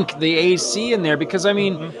crank the AC in there? Because I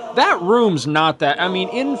mean, that room's not that. I mean,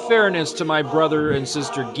 in fairness to my brother and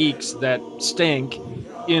sister geeks that stink,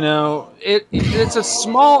 you know, it's a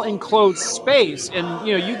small enclosed space, and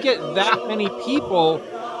you know, you get that many people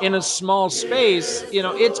in a small space, you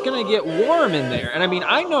know, it's gonna get warm in there. And I mean,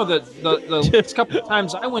 I know that the last couple of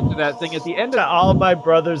times I went to that thing, at the end of all my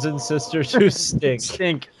brothers and sisters who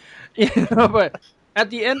stink, you know, but at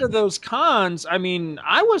the end of those cons, I mean,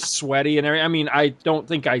 I was sweaty and everything. I mean, I don't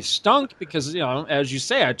think I stunk because, you know, as you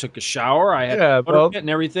say, I took a shower, I had deodorant and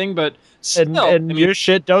everything, but still, and I mean, your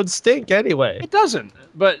shit don't stink anyway. It doesn't,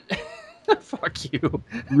 but fuck you.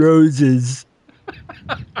 Roses.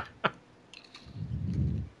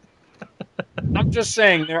 I'm just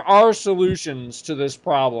saying, there are solutions to this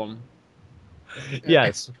problem.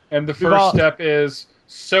 Yes. And the first step is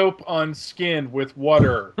soap on skin with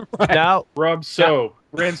water. Now, rub soap,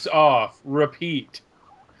 rinse off, repeat.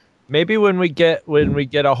 Maybe when we get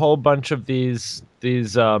a whole bunch of these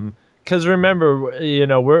Because remember,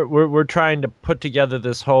 we're trying to put together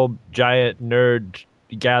this whole giant nerd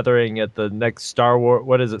gathering at the next Star Wars.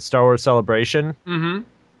 What is it? Star Wars Celebration. Mm-hmm.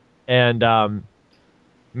 And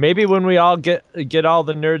maybe when we all get all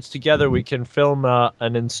the nerds together, we can film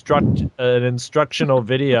an instructional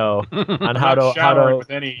video on how to. With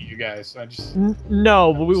any of you guys, I just no,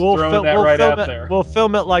 we'll film that right out there. We'll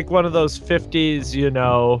film it like one of those 50s,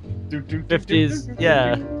 50s,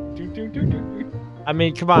 yeah. I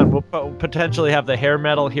mean, come on, we'll potentially have the hair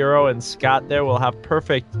metal hero and Scott there. We'll have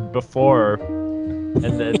perfect before,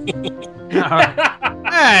 and then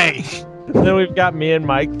hey, then we've got me and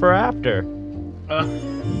Mike for after.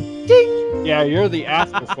 Ding! Yeah, you're the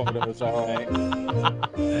after photos, all right.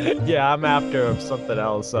 Yeah, I'm after of something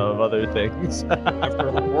else, of other things. After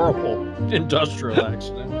a horrible industrial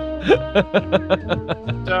accident.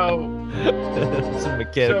 So it's a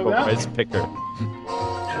mechanical rice picker.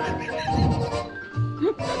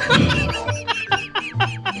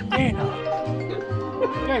 Damn.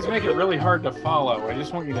 You guys make it really hard to follow. I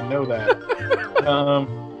just want you to know that.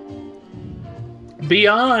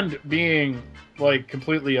 Beyond being like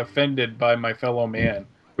completely offended by my fellow man,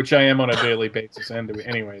 which I am on a daily basis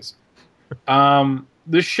anyways.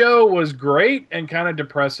 The show was great and kind of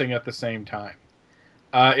depressing at the same time.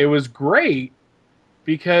 It was great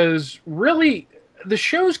because really the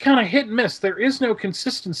show's kind of hit and miss. There is no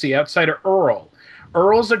consistency outside of Earl.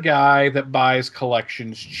 Earl's a guy that buys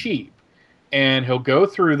collections cheap, and he'll go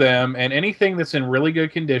through them, and anything that's in really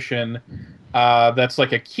good condition, that's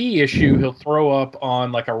like a key issue, he'll throw up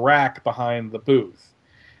on like a rack behind the booth.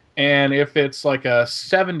 And if it's like a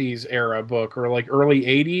 70s era book or like early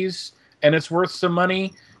 80s and it's worth some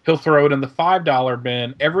money, he'll throw it in the $5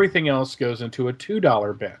 bin. Everything else goes into a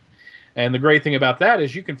 $2 bin. And the great thing about that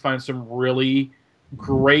is you can find some really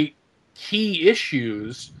great key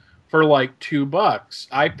issues for like $2.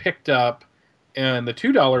 I picked up in the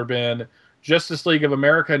 $2 bin Justice League of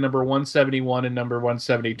America number 171 and number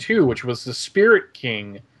 172, which was the Spirit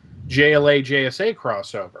King JLA JSA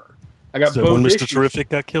crossover. I got both when Mr. issues. Terrific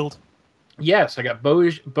got killed? Yes, I got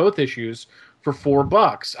both issues for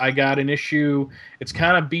 $4. I got an issue, it's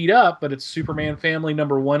kind of beat up, but it's Superman Family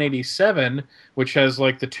number 187, which has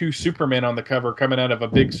like the two Supermen on the cover coming out of a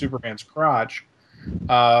big Superman's crotch.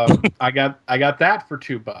 I got that for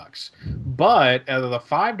 $2. But out of the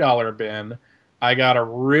 $5 bin, I got a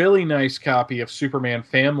really nice copy of Superman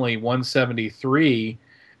Family 173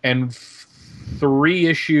 and 3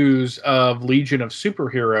 issues of Legion of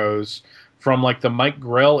Superheroes from like the Mike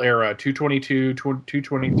Grell era, 222,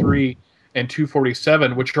 223, and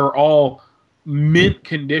 247, which are all mint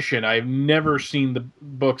condition. I've never seen the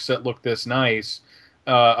books that look this nice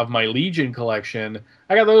of my Legion collection.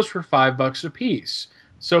 I got those for $5 a piece.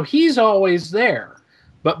 So he's always there.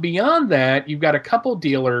 But beyond that, you've got a couple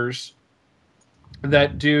dealers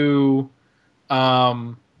that do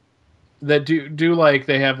like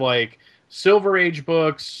they have like Silver Age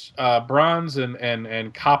books, Bronze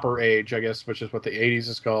and Copper Age, I guess, which is what the 80s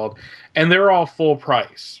is called, and they're all full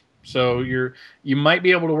price. So you might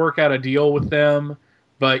be able to work out a deal with them,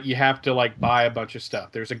 but you have to like buy a bunch of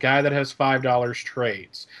stuff. There's a guy that has $5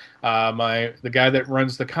 trades. The guy that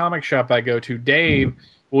runs the comic shop I go to, Dave,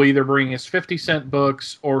 will either bring his 50-cent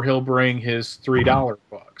books or he'll bring his $3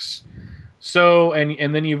 books. So,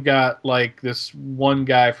 and then you've got like this one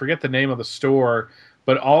guy, I forget the name of the store,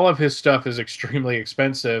 but all of his stuff is extremely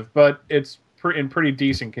expensive, but it's in pretty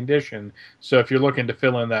decent condition. So if you're looking to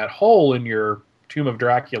fill in that hole in your Tomb of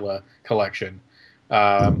Dracula collection,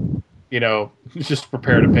 just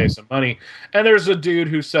prepare to pay some money. And there's a dude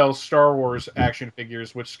who sells Star Wars action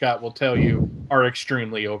figures, which Scott will tell you are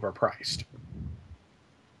extremely overpriced.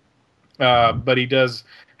 But he does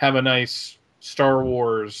have a nice Star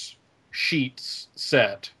Wars sheets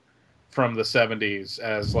set from the 70s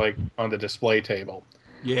as like on the display table.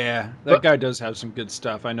 Yeah, that guy does have some good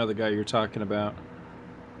stuff. I know the guy you're talking about.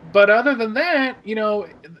 But other than that,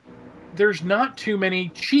 there's not too many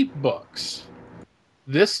cheap books.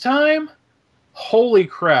 This time, holy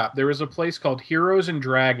crap, there was a place called Heroes and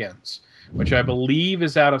Dragons, which I believe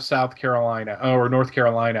is out of South Carolina or North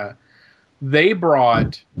Carolina. They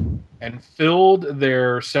brought and filled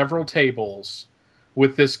their several tables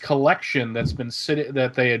with this collection that's been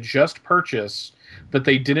that they had just purchased that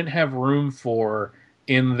they didn't have room for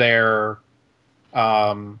in their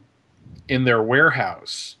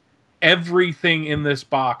warehouse. Everything in this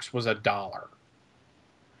box was $1.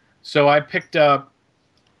 So I picked up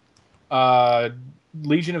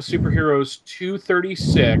Legion of Superheroes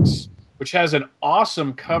 236, which has an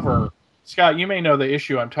awesome cover. Scott, you may know the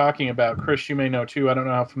issue I'm talking about. Chris, you may know too. I don't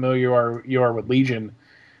know how familiar you are with Legion.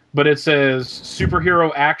 but it says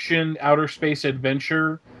superhero action, outer space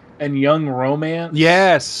adventure, and young romance.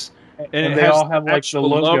 Yes. And they all have like the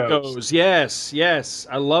logos. Yes.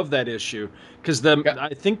 I love that issue because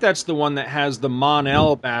I think that's the one that has the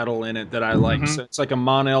Mon-El battle in it that I like. So it's like a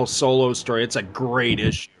Mon-El solo story. It's a great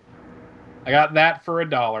issue. I got that for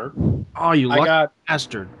 $1. Oh, you lucky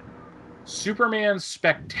bastard! Superman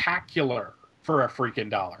Spectacular for a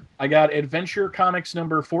freaking $1. I got Adventure Comics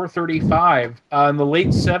number 435. In the late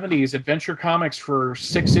 70s, Adventure Comics for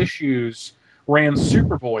 6 issues ran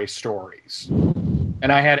Superboy stories.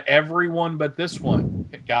 And I had every one but this one.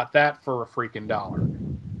 Got that for a freaking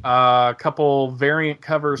 $1. A couple variant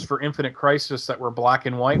covers for Infinite Crisis that were black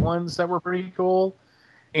and white ones that were pretty cool.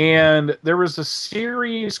 And there was a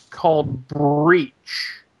series called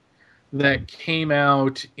Breach that came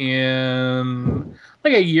out in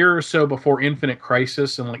like a year or so before Infinite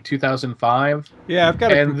Crisis in like 2005. Yeah, I've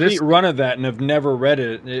got a complete run of that and have never read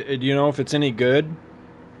it. Do you know if it's any good?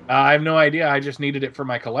 I have no idea. I just needed it for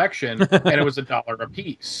my collection, and it was $1 a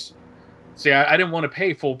piece. See, I didn't want to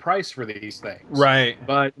pay full price for these things. Right.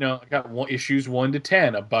 But, I got issues 1 to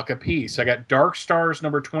 10, $1 a piece. I got Dark Stars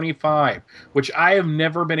number 25, which I have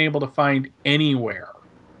never been able to find anywhere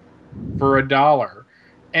for $1.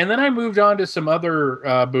 And then I moved on to some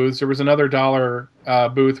other booths. There was another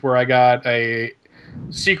 $1 booth where I got a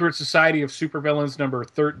Secret Society of Supervillains number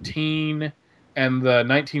 13 and the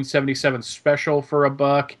 1977 special for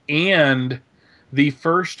 $1, and the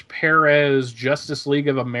first Perez Justice League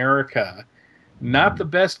of America. Not the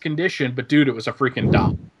best condition, but dude, it was a freaking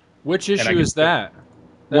 $1. Which issue is that?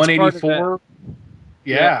 184.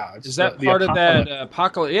 Yeah. Is that part of that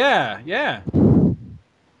Apocalypse? Yeah. Man.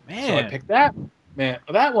 So I picked that. Man,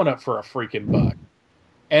 that one up for a freaking $1.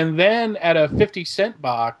 And then at a 50-cent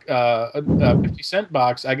box,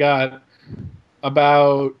 I got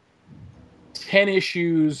about 10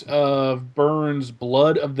 issues of Byrne's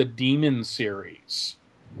Blood of the Demon series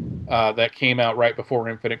that came out right before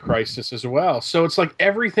Infinite Crisis as well. So it's like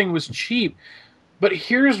everything was cheap. But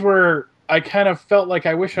here's where I kind of felt like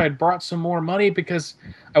I wish I'd brought some more money, because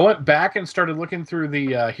I went back and started looking through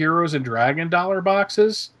the Heroes and Dragon dollar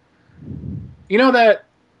boxes. You know that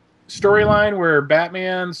storyline where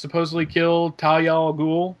Batman supposedly killed Talia al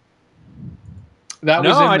Ghul? That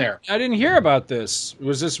was in there. I didn't hear about this.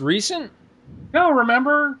 Was this recent? No,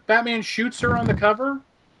 remember? Batman shoots her on the cover?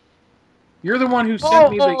 You're the one who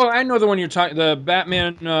sent me the... Oh, I know the one you're talking... The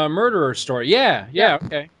Batman murderer story. Yeah,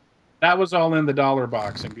 okay. That was all in the dollar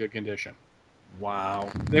box in good condition. Wow.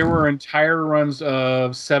 There were entire runs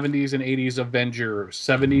of 70s and 80s Avengers,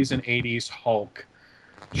 70s and 80s Hulk.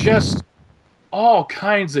 Just all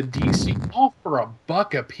kinds of DC, all for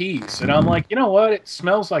 $1 a piece. And I'm like, you know what? It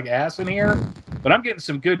smells like ass in here, but I'm getting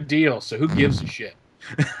some good deals, so who gives a shit?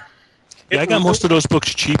 Yeah, I got most of those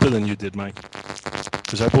books cheaper than you did, Mike.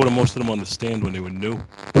 Because I bought most of them on the stand when they were new.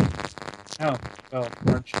 Oh, well,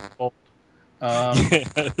 aren't you old? Yeah,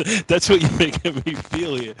 that's what you're making me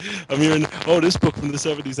feel here. I'm hearing, this book from the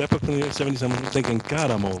 70s, that book from the 70s. I'm thinking,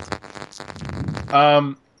 God, I'm old.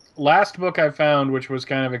 Last book I found, which was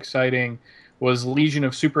kind of exciting, was Legion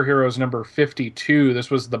of Superheroes number 52.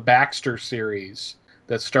 This was the Baxter series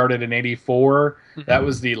that started in 84. That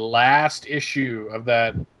was the last issue of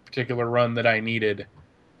that particular run that I needed,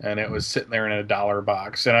 and it was sitting there in a $1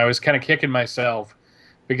 box. And I was kind of kicking myself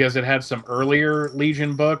because it had some earlier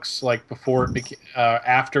Legion books, like before it became,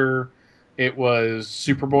 after it was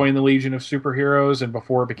Superboy and the Legion of Superheroes, and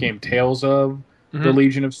before it became Tales of the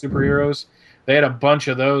Legion of Superheroes. They had a bunch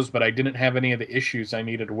of those, but I didn't have any of the issues I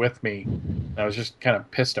needed with me. I was just kind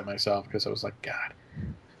of pissed at myself because I was like, God,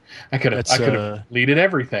 I could have deleted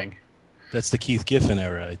everything. That's the Keith Giffen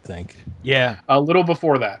era, I think. Yeah, a little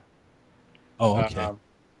before that. Oh, okay.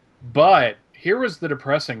 But here was the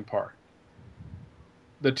depressing part.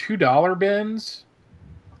 The $2 bins,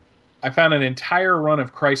 I found an entire run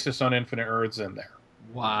of Crisis on Infinite Earths in there.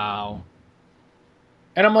 Wow.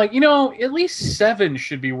 And I'm like, at least 7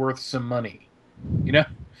 should be worth some money. The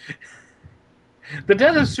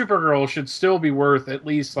Death of Supergirl should still be worth at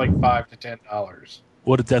least like $5 to $10.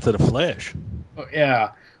 Or the Death of the Flash. Yeah,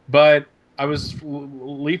 but I was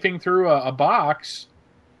leafing through a box,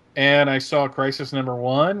 and I saw Crisis number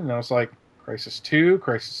 1, and I was like, Crisis 2,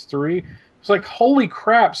 Crisis 3. I was like, holy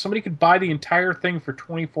crap, somebody could buy the entire thing for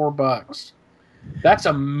 $24. That's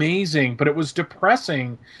amazing, but it was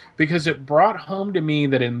depressing because it brought home to me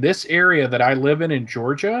that in this area that I live in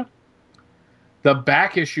Georgia, the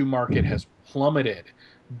back issue market has plummeted.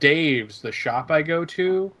 Dave's, the shop I go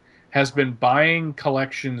to, has been buying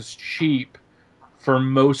collections cheap for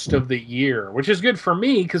most of the year, which is good for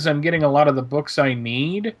me because I'm getting a lot of the books I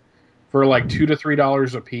need for like $2 to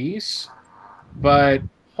 $3 a piece. But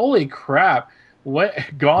holy crap,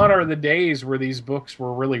 gone are the days where these books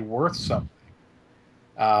were really worth something.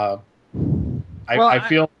 I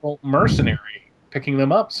feel mercenary picking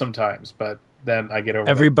them up sometimes, but then I get over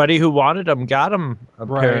everybody who wanted them got them,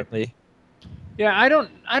 apparently. Right. Yeah,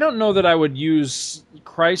 I don't know that I would use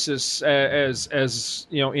Crisis as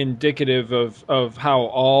indicative of how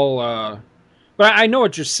all. But I know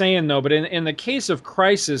what you're saying, though. But in the case of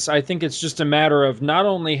Crisis, I think it's just a matter of not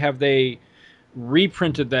only have they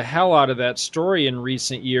reprinted the hell out of that story in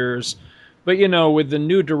recent years, but with the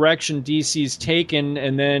new direction DC's taken,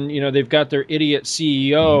 and then they've got their idiot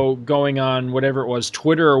CEO going on whatever it was,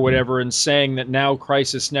 Twitter or whatever, and saying that now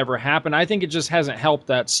Crisis never happened. I think it just hasn't helped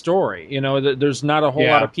that story. There's not a whole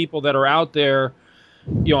lot of people that are out there,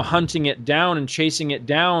 hunting it down and chasing it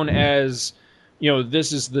down as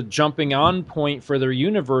this is the jumping on point for their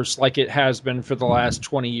universe, like it has been for the last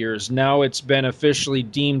 20 years. Now it's been officially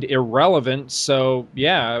deemed irrelevant. So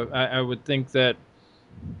yeah, I would think that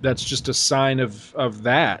that's just a sign of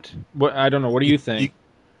that. I don't know. What do you think?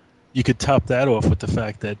 You could top that off with the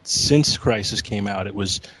fact that since Crisis came out, it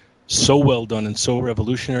was so well done and so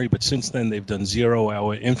revolutionary. But since then, they've done 0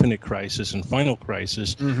 Hour, Infinite Crisis, and Final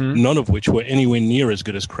Crisis, none of which were anywhere near as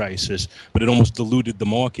good as Crisis. But it almost diluted the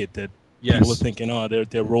market that people are thinking, oh,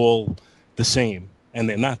 they're all the same, and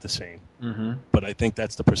they're not the same. But I think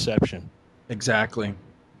that's the perception. Exactly.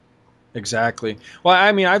 Well,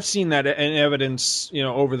 I mean, I've seen that in evidence,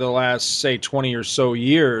 over the last, say, 20 or so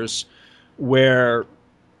years, where,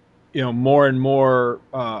 more and more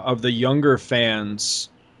of the younger fans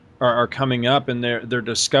are coming up, and they're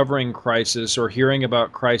discovering Crisis or hearing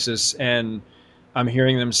about Crisis, and I'm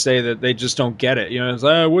hearing them say that they just don't get it. It's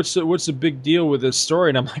like, what's the big deal with this story?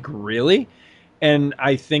 And I'm like, really? And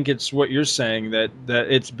I think it's what you're saying, that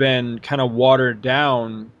it's been kind of watered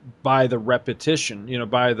down by the repetition,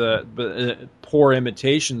 by the poor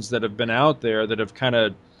imitations that have been out there that have kind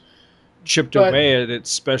of chipped away at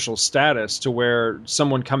its special status, to where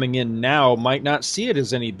someone coming in now might not see it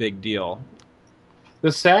as any big deal.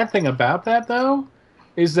 The sad thing about that, though,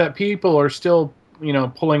 is that people are still,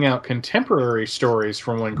 pulling out contemporary stories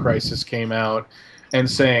from when Crisis came out and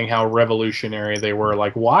saying how revolutionary they were,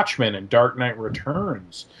 like Watchmen and Dark Knight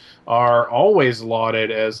Returns are always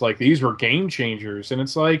lauded as like these were game changers. And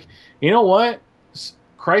it's like, you know what?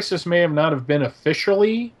 Crisis may have not have been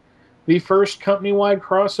officially the first company-wide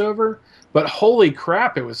crossover, but holy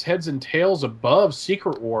crap, it was heads and tails above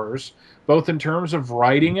Secret Wars, both in terms of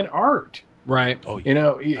writing and art. Right. Oh, yeah.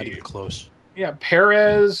 Not even close. Yeah,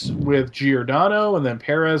 Perez with Giordano, and then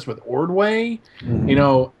Perez with Ordway.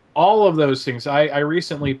 All of those things. I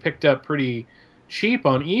recently picked up pretty cheap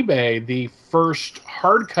on eBay the first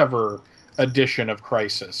hardcover edition of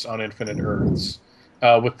Crisis on Infinite Earths,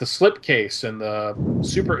 with the slipcase and the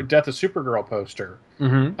Death of Supergirl poster.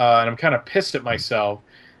 And I'm kind of pissed at myself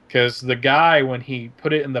because the guy, when he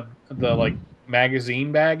put it in the like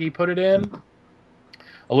magazine bag he put it in,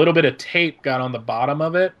 a little bit of tape got on the bottom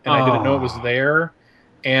of it, and I didn't know it was there.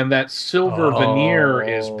 And that silver veneer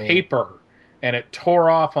is paper, and it tore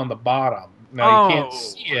off on the bottom. Now you can't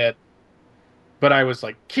see it, but I was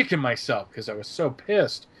like kicking myself because I was so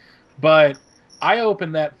pissed. But I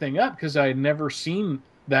opened that thing up because I had never seen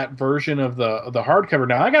that version of the hardcover.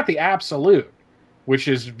 Now I got the Absolute, which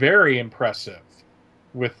is very impressive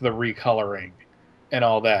with the recoloring and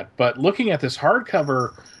all that. But looking at this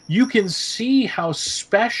hardcover, you can see how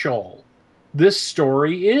special this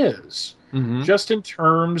story is, just in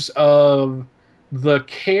terms of the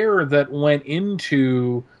care that went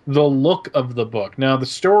into the look of the book. Now, the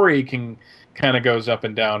story kind of goes up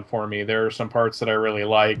and down for me. There are some parts that I really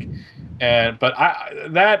like, but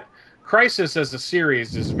that Crisis as a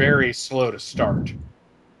series is very slow to start.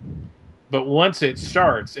 But once it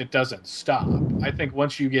starts, it doesn't stop. I think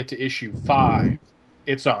once you get to issue 5,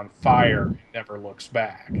 it's on fire and never looks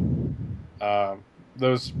back.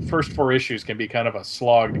 Those first 4 issues can be kind of a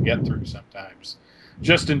slog to get through sometimes,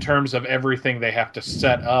 just in terms of everything they have to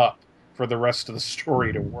set up for the rest of the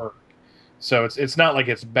story to work. So it's not like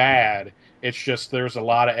it's bad. It's just there's a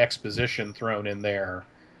lot of exposition thrown in there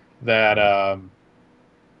that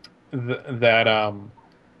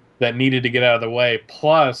that needed to get out of the way.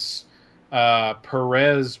 Plus,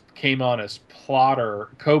 Perez came on as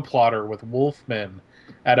co-plotter with Wolfman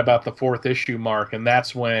at about the 4th issue mark, and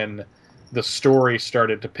that's when the story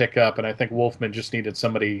started to pick up. And I think Wolfman just needed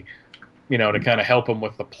somebody, to kind of help him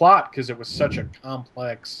with the plot, because it was such a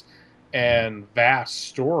complex and vast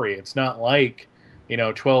story. It's not like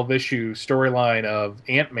 12-issue storyline of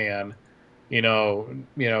Ant-Man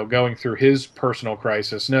going through his personal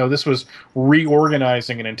crisis. No, this was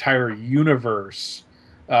reorganizing an entire universe,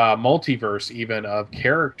 multiverse even, of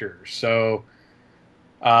characters. So,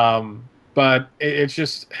 but it's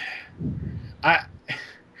just,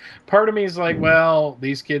 part of me is like, well,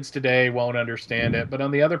 these kids today won't understand it. But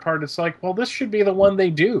on the other part, it's like, well, this should be the one they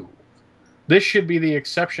do. This should be the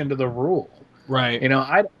exception to the rule. Right.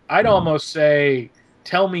 I'd almost say,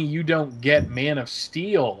 tell me you don't get Man of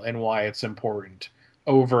Steel and why it's important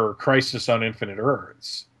over Crisis on Infinite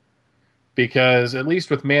Earths. Because at least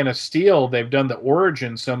with Man of Steel, they've done the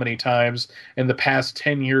origin so many times in the past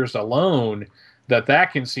 10 years alone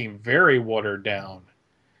that can seem very watered down.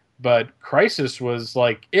 But Crisis was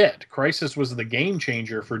like it. Crisis was the game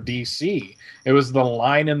changer for DC. It was the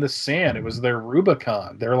line in the sand. It was their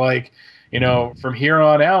Rubicon. They're like, from here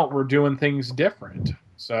on out, we're doing things different.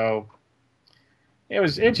 So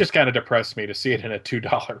it just kind of depressed me to see it in a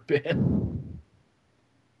 $2 bin.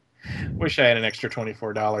 Wish I had an extra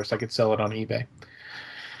 $24. I could sell it on eBay.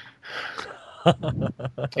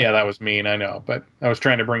 Yeah, that was mean, I know, but I was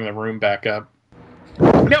trying to bring the room back up.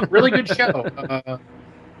 No, really good show.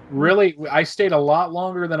 Really, I stayed a lot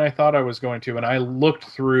longer than I thought I was going to, and I looked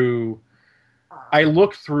through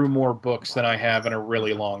more books than I have in a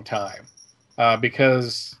really long time,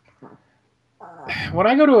 because when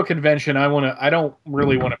I go to a convention, I don't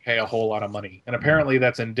really want to pay a whole lot of money, and apparently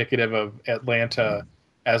that's indicative of Atlanta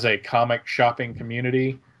as a comic shopping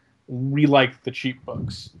community. We like the cheap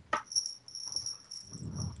books.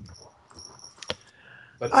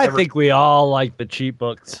 But I think we all like the cheap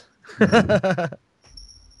books.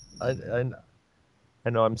 I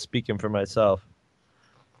know I'm speaking for myself.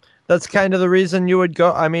 That's kind of the reason you would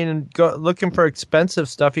go. I mean, go looking for expensive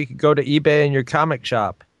stuff. You could go to eBay in your comic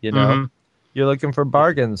shop. Mm-hmm. You're looking for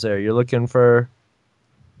bargains there. You're looking for,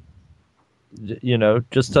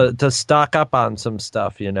 just to stock up on some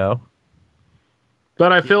stuff.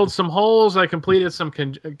 But I filled some holes. I completed some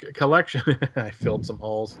collection. I filled some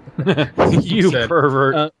holes. You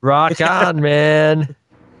pervert. Rock on, man.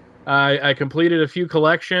 I completed a few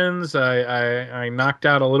collections. I knocked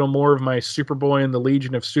out a little more of my Superboy and the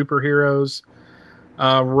Legion of Superheroes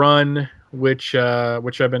run, which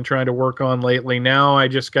I've been trying to work on lately. Now I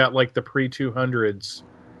just got like the pre-200s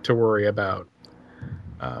to worry about,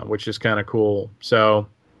 which is kind of cool. So,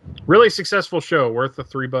 really successful show, worth the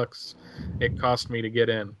 $3 it cost me to get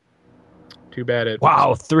in. Too bad it.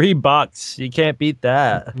 Wow, $3! You can't beat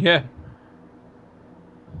that. Yeah.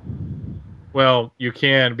 Well, you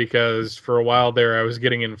can, because for a while there I was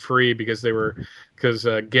getting in free because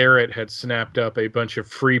Garrett had snapped up a bunch of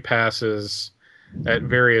free passes at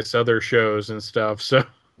various other shows and stuff. So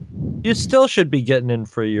you still should be getting in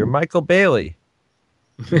free. You're Michael Bailey.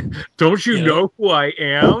 Don't you know who I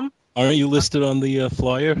am? Aren't you listed on the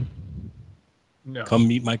flyer? No. Come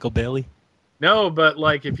meet Michael Bailey. No, but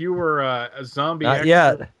like if you were a zombie Not extra,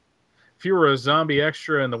 yet. If you were a zombie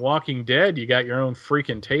extra in The Walking Dead, you got your own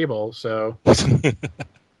freaking table. So,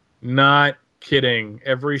 not kidding.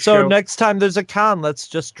 Every show. So next time there's a con, let's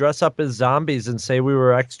just dress up as zombies and say we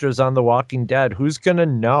were extras on The Walking Dead. Who's gonna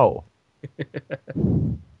know?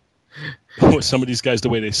 Some of these guys, the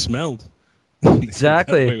way they smelled.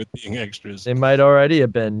 Exactly. With being extras. They might already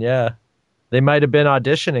have been. Yeah. They might have been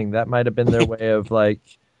auditioning. That might have been their way of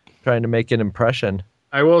trying to make an impression.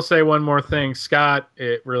 I will say one more thing, Scott.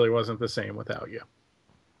 It really wasn't the same without you.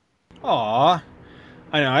 Aw,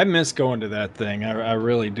 I know. I miss going to that thing. I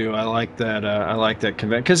really do. I like that. I like that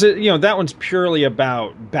convention because that one's purely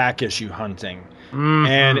about back issue hunting,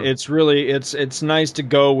 and it's really it's nice to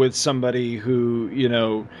go with somebody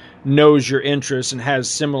who knows your interests and has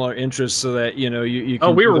similar interests, so that you can.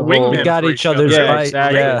 Oh, we were wingmen. We got each other's right.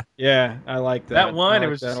 Exactly. Yeah, I like that. That one, it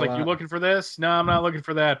was just like, you looking for this? No, I'm not looking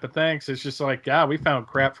for that, but thanks. It's just like, God, we found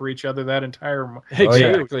crap for each other that entire.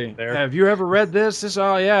 Exactly. There. Have you ever read this?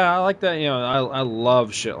 Oh yeah, I like that. I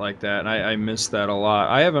love shit like that. And I miss that a lot.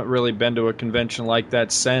 I haven't really been to a convention like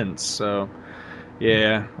that since. So,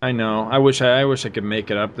 yeah, I know. I wish I could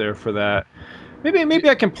make it up there for that. Maybe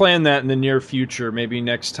I can plan that in the near future. Maybe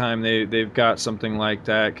next time they've got something like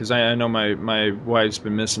that, because I know my wife's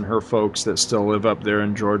been missing her folks that still live up there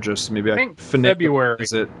in Georgia. So maybe I think can February.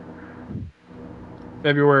 Visit.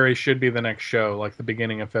 February should be the next show, like the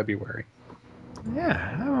beginning of February.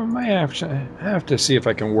 Yeah, I might have to see if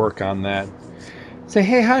I can work on that. Say,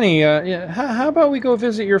 hey, honey, how about we go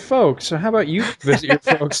visit your folks? So how about you visit your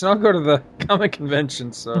folks, and I'll go to the comic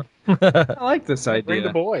convention. So I like this idea. Bring the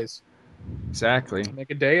boys. Exactly.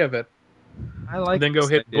 Make a day of it. I like. And then go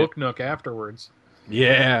hit idea. Book Nook afterwards.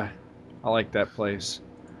 Yeah, I like that place.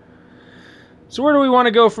 So where do we want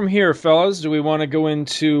to go from here, fellas? Do we want to go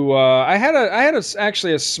into? I had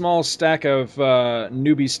actually a small stack of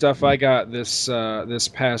newbie stuff I got this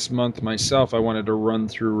past month myself. I wanted to run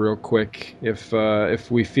through real quick if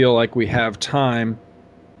we feel like we have time.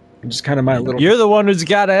 Just kind of my little. You're the one who's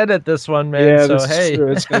got to edit this one, man. Yeah, so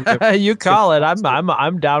hey, you call it.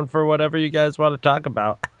 I'm down for whatever you guys want to talk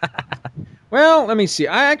about. Well, let me see.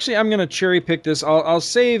 I'm going to cherry pick this. I'll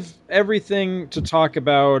save everything to talk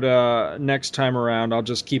about next time around. I'll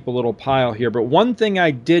just keep a little pile here. But one thing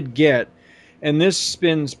I did get, and this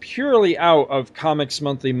spins purely out of Comics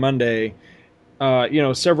Monthly Monday.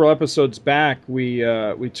 Several episodes back, we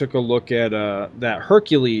took a look at that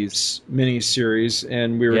Hercules miniseries,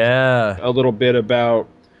 and we were talking a little bit about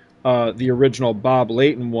the original Bob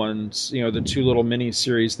Layton ones, the two little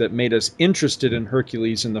miniseries that made us interested in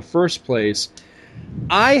Hercules in the first place.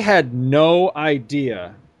 I had no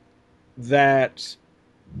idea that,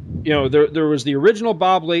 there was the original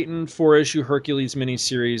Bob Layton 4-issue Hercules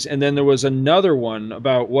miniseries, and then there was another one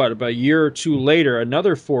about a year or two later,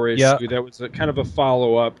 another 4-issue that was kind of a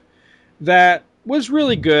follow-up that was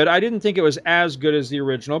really good. I didn't think it was as good as the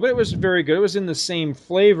original, but it was very good. It was in the same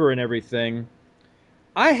flavor and everything.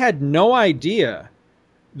 I had no idea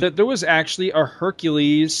that there was actually a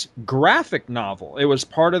Hercules graphic novel. It was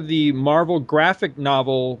part of the Marvel graphic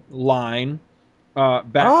novel line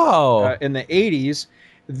back in the 80s.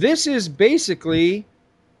 This is basically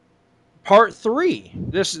part 3.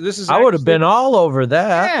 This is. I would have been all over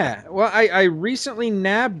that. Yeah. Well, I recently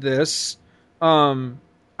nabbed this.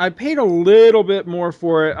 I paid a little bit more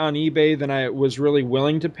for it on eBay than I was really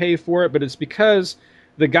willing to pay for it, but it's because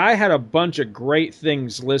the guy had a bunch of great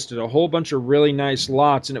things listed, a whole bunch of really nice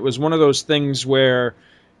lots, and it was one of those things where,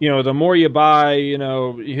 the more you buy,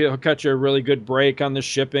 he'll cut you a really good break on the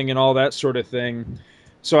shipping and all that sort of thing.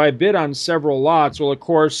 So I bid on several lots. Well, of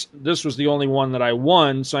course, this was the only one that I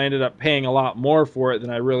won, so I ended up paying a lot more for it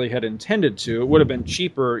than I really had intended to. It would have been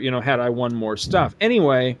cheaper, had I won more stuff.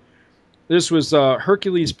 Anyway, this was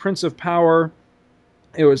Hercules Prince of Power.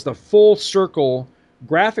 It was the Full Circle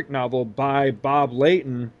graphic novel by Bob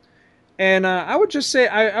Layton. And I would just say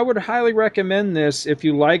I would highly recommend this if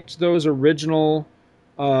you liked those original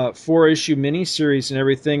 4-issue miniseries and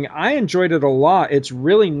everything. I enjoyed it a lot. It's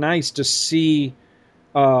really nice to see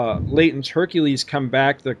Layton's Hercules come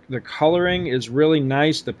back. The coloring is really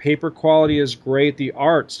nice. The paper quality is great. The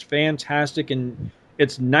art's fantastic, and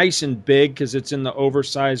it's nice and big because it's in the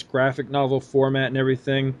oversized graphic novel format and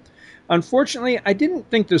everything. Unfortunately, I didn't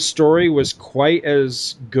think the story was quite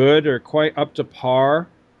as good or quite up to par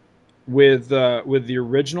with the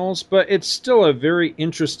originals, but it's still a very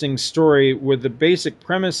interesting story, with the basic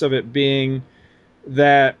premise of it being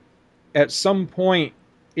that at some point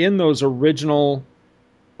in those original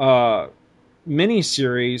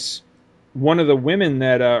miniseries, one of the women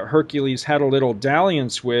that Hercules had a little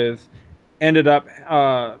dalliance with ended up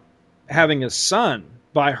having a son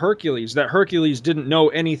by Hercules that Hercules didn't know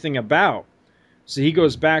anything about. So he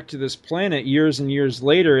goes back to this planet years and years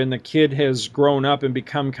later, and the kid has grown up and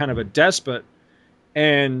become kind of a despot,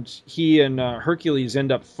 and he and Hercules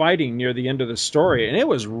end up fighting near the end of the story, and it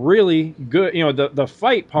was really good. The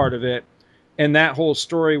fight part of it, and that whole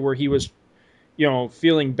story where he was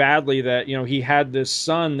feeling badly that he had this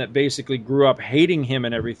son that basically grew up hating him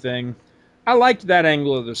and everything. I liked that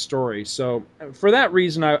angle of the story, so for that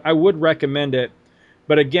reason I would recommend it.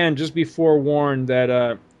 But again, just be forewarned that,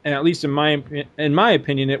 and at least in my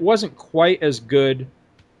opinion, it wasn't quite as good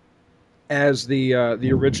as the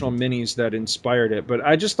original minis that inspired it. But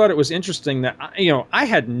I just thought it was interesting that I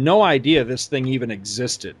had no idea this thing even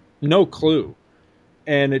existed, no clue,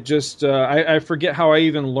 and it just I forget how I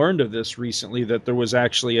even learned of this recently, that there was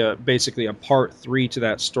actually basically a part 3 to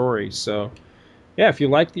that story. So yeah, if you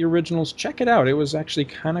like the originals, check it out. It was actually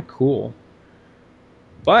kind of cool.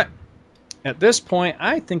 But at this point,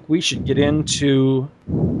 I think we should get into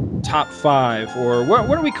top 5, or what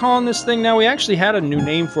are we calling this thing now? We actually had a new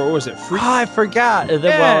name for it. What was it? I forgot. Yeah.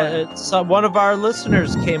 Well, it's one of our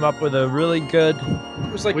listeners came up with a really good.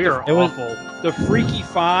 It was like awful. The Freaky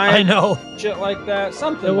 5. I know. Shit like that.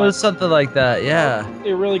 It was something like that. Yeah.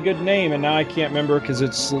 A really good name, and now I can't remember because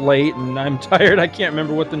it's late and I'm tired. I can't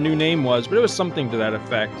remember what the new name was, but it was something to that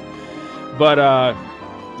effect. But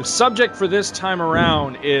the subject for this time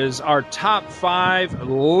around is our top 5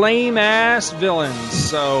 lame-ass villains.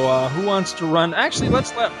 So who wants to run? Actually,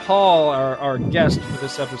 let's let Paul, our guest for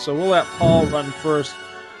this episode, we'll let Paul run first.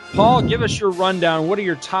 Paul, give us your rundown. What are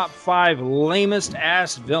your top 5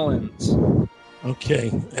 lamest-ass villains?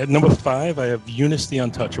 Okay. At number 5, I have Eunice the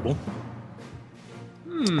Untouchable.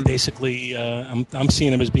 Basically, I'm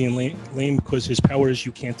seeing him as being lame because his power is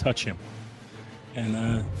you can't touch him.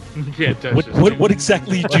 And yeah, what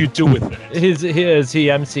exactly do you do with that? Is he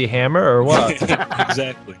MC Hammer or what?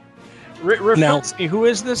 Exactly. Now, who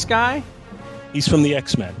is this guy? He's from the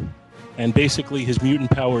X-Men, and basically his mutant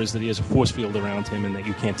power is that he has a force field around him and that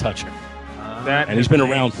you can't touch him. And he's been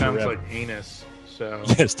around sounds forever. like anus. So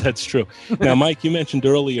yes, that's true. Now, Mike, you mentioned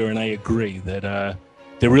earlier, and I agree that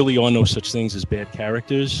there really are no such things as bad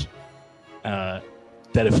characters. That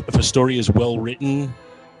if a story is well written,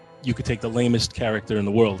 you could take the lamest character in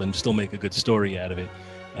the world and still make a good story out of it.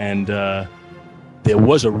 And there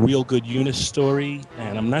was a real good Eunice story,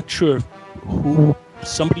 and I'm not sure who.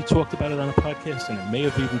 Somebody talked about it on a podcast, and it may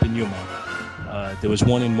have even been you, Mike. There was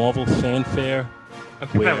one in Marvel Fanfare. I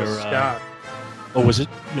think that was Scott. Oh, was it?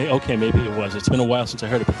 Okay, maybe it was. It's been a while since I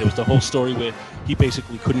heard it, but there was the whole story where he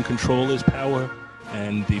basically couldn't control his power,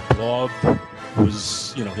 and the Blob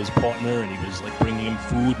was, his partner, and he was like bringing him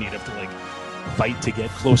food, and he'd have to like fight to get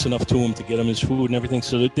close enough to him to get him his food and everything.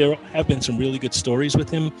 So there have been some really good stories with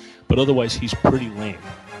him, but otherwise he's pretty lame.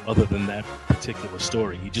 Other than that particular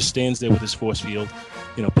story, he just stands there with his force field,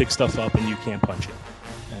 picks stuff up, and you can't punch it.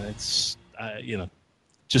 And it's,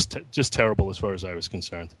 just terrible as far as I was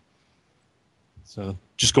concerned. So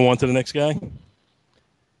just go on to the next guy.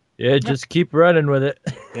 Yeah, just keep running with it.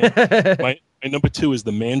 Yeah. My number 2 is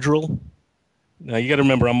the Mandrill. Now you got to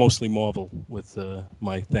remember, I'm mostly Marvel with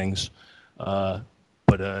my things, but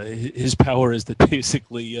his power is that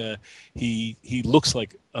basically he looks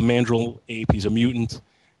like a Mandrill ape. He's a mutant.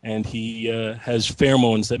 And he has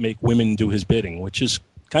pheromones that make women do his bidding, which is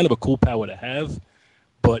kind of a cool power to have,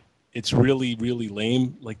 but it's really, really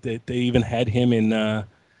lame. Like they even had him in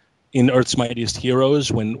Earth's Mightiest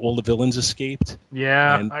Heroes when all the villains escaped.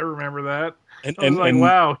 Yeah, I remember that. I was like,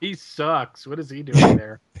 wow, he sucks. What is he doing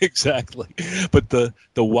there? Exactly. But the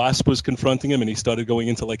Wasp was confronting him, and he started going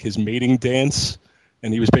into like his mating dance.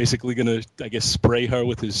 And he was basically going to, I guess, spray her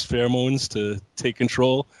with his pheromones to take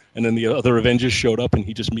control. And then the other Avengers showed up, and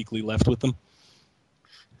he just meekly left with them.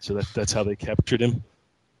 So that's how they captured him.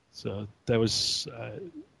 So that was...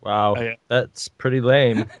 wow, that's pretty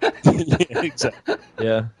lame. Yeah, exactly.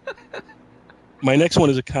 Yeah. My next one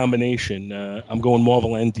is a combination. I'm going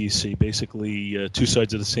Marvel and DC, basically two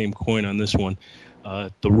sides of the same coin on this one.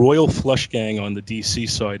 The Royal Flush Gang on the DC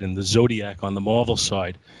side and the Zodiac on the Marvel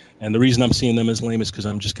side. And the reason I'm seeing them as lame is because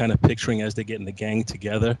I'm just kind of picturing as they're getting the gang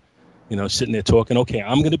together, sitting there talking, okay,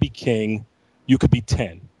 I'm going to be king, you could be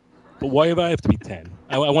 10. But why do I have to be 10?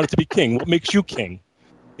 I want it to be king. What makes you king?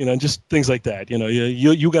 Just things like that.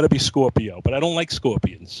 You got to be Scorpio, but I don't like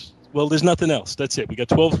scorpions. Well, there's nothing else. That's it. We got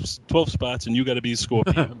 12 spots, and you got to be a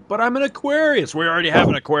Scorpio. But I'm an Aquarius. We already have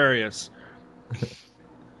an Aquarius.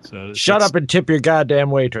 So shut up and tip your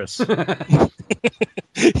goddamn waitress.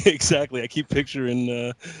 Exactly. I keep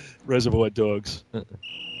picturing Reservoir Dogs.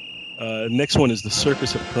 Next one is the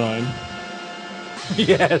Circus of Crime.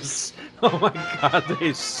 Yes. Oh my God,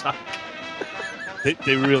 they suck.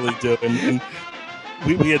 They really do. And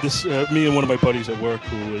we had this. Me and one of my buddies at work,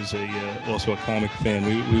 who was also a comic fan.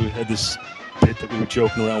 We had this bit that we were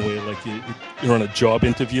joking around where, like, you're on a job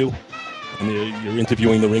interview, and you're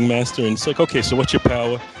interviewing the ringmaster, and it's like, okay, so what's your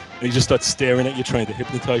power? And he just starts staring at you, trying to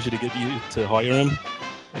hypnotize you to get you to hire him.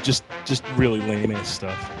 Just really lame ass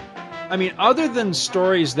stuff. I mean, other than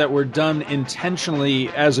stories that were done intentionally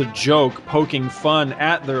as a joke, poking fun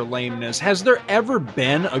at their lameness, has there ever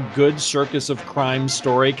been a good Circus of Crime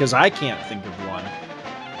story? Because I can't think of one.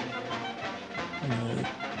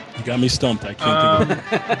 You got me stumped. I can't think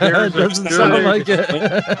of it. Doesn't sound like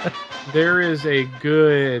it. There is a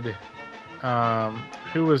good...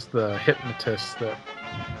 who was the hypnotist that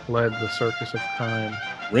led the Circus of Crime?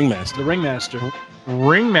 Ringmaster. The Ringmaster.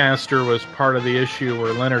 Ringmaster was part of the issue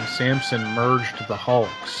where Leonard Samson merged the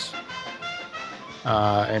Hulks.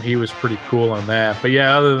 And he was pretty cool on that. But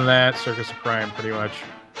yeah, other than that, Circus of Crime pretty much...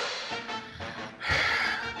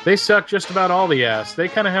 They suck just about all the ass. They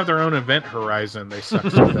kind of have their own event horizon. They suck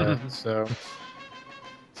so bad. So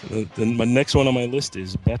then my next one on my list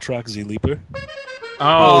is Batroc Z Leaper.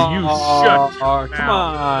 Oh, you shut your come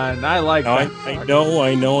on. I like that.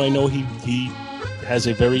 I know he has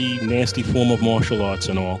a very nasty form of martial arts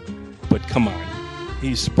and all, but come on.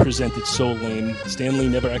 He's presented so lame. Stan Lee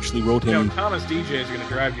never actually wrote him. Thomas DJ is going to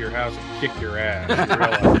drive to your house and kick your ass.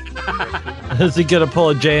 Is he going to pull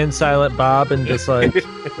a Jay and Silent Bob and just like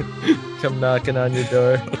come knocking on your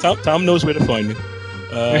door? Tom knows where to find me.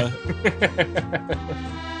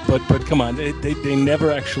 But come on, they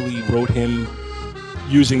never actually wrote him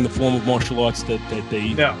using the form of martial arts that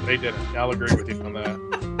they... No, they didn't. I'll agree with you on that.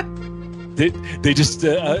 They just,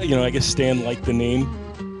 I guess Stan liked the name.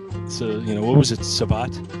 So, what was it,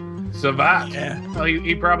 Savat? Savat. Yeah. Well,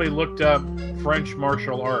 he probably looked up French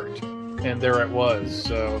martial art, and there it was.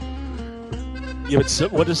 So Yeah,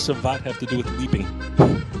 but what does Savat have to do with leaping?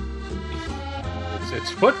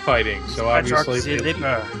 it's foot fighting. So obviously,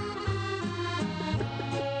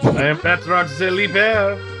 I am Patrick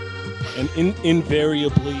Zeliper. And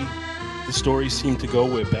invariably, the stories seem to go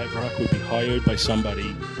where Batroc would be hired by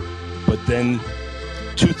somebody, but then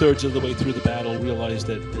 2/3 of the way through the battle realize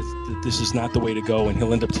that this is not the way to go, and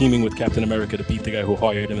he'll end up teaming with Captain America to beat the guy who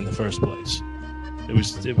hired him in the first place.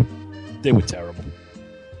 They were terrible.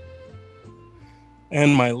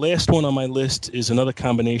 And my last one on my list is another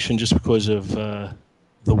combination just because of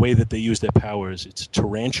the way that they use their powers. It's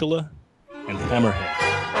Tarantula and Hammerhead.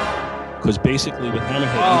 Because basically with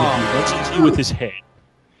Hammerhead, either he runs into you with his head,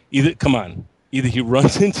 either he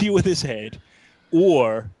runs into you with his head,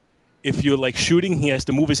 or if you're like shooting, he has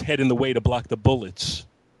to move his head in the way to block the bullets.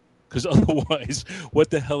 Because otherwise,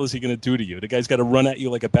 what the hell is he going to do to you? The guy's got to run at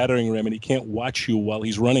you like a battering ram, and he can't watch you while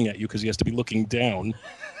he's running at you because he has to be looking down.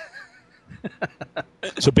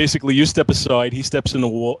 So basically, you step aside, he steps in the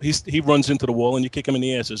wall, he runs into the wall, and you kick him in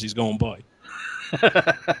the ass as he's going by.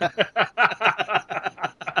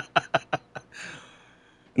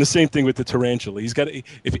 And the same thing with the Tarantula. He's got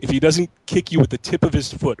if he doesn't kick you with the tip of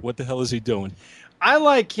his foot, what the hell is he doing? I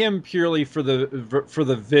like him purely for the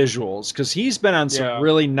visuals, because he's been on some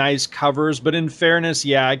really nice covers. But in fairness,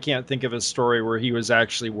 I can't think of a story where he was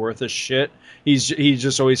actually worth a shit. He's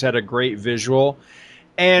just always had a great visual.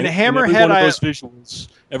 And Hammerhead,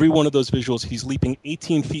 every one of those visuals, he's leaping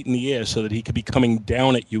 18 feet in the air so that he could be coming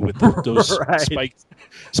down at you with those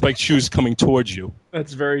spiked shoes coming towards you.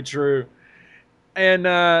 That's very true. And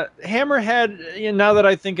Hammerhead, now that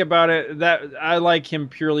I think about it, that I like him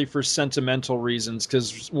purely for sentimental reasons,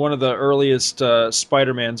 because one of the earliest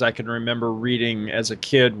Spider-Mans I can remember reading as a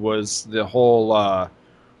kid was the whole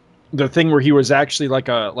the thing where he was actually like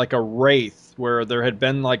a wraith, where there had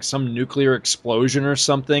been like some nuclear explosion or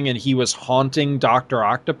something, and he was haunting Dr.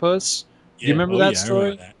 Octopus. Do you remember that story? I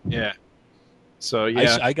remember that. Yeah. So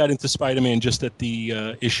I got into Spider-Man just at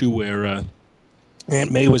the issue where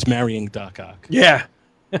Aunt May was marrying Doc Ock. Yeah.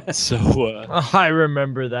 So I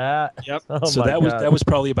remember that. Yep. So that was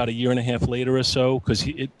probably about a year and a half later or so, because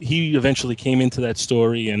he eventually came into that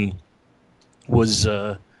story and was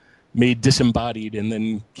made disembodied, and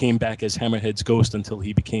then came back as Hammerhead's ghost until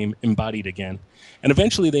he became embodied again. And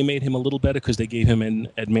eventually they made him a little better because they gave him an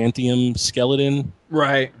adamantium skeleton.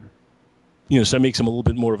 Right. So that makes him a little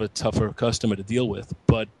bit more of a tougher customer to deal with.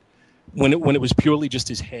 But when it was purely just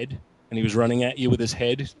his head, and he was running at you with his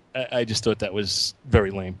head, I just thought that was very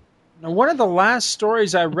lame. Now, one of the last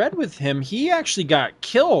stories I read with him, he actually got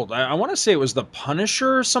killed. I want to say it was the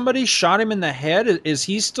Punisher or somebody shot him in the head. Is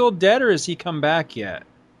he still dead, or has he come back yet?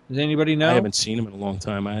 Does anybody know? I haven't seen him in a long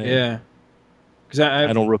time. Because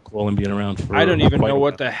I don't recall him being around for. I don't even know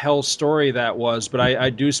what the hell story that was, but I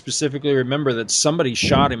do specifically remember that somebody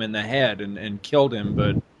shot him in the head and killed him.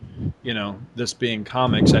 But this being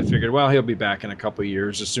comics, I figured, well, he'll be back in a couple of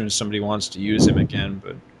years as soon as somebody wants to use him again.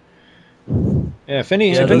 But if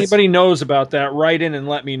anybody knows about that, write in and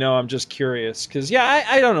let me know. I'm just curious, because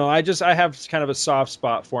I don't know. I have kind of a soft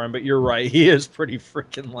spot for him, but you're right, he is pretty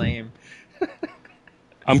freaking lame.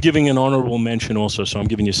 I'm giving an honorable mention also, so I'm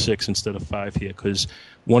giving you 6 instead of 5 here, because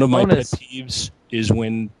one of my pet peeves is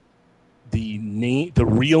when the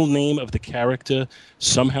real name of the character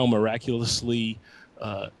somehow miraculously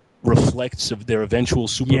reflects of their eventual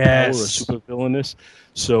superpower or supervillainous.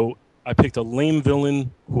 So I picked a lame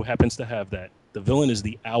villain who happens to have that. The villain is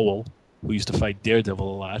the Owl, who used to fight Daredevil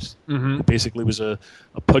a lot. Mm-hmm. Who basically was a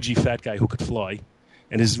pudgy fat guy who could fly.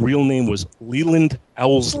 And his real name was Leland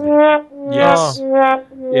Owlsley. Yes.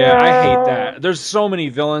 Yeah, I hate that. There's so many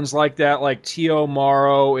villains like that, like T.O.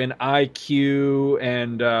 Morrow and IQ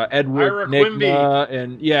and Edward Nygma.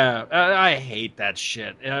 And I hate that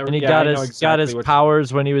shit. And he got his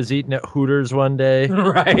powers when he was eating at Hooters one day.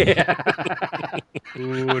 Right.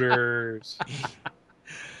 Hooters.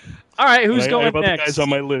 All right, who's going I have next? other guys on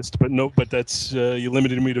my list, but that's you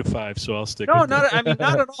limited me to 5, so I'll stick. No, with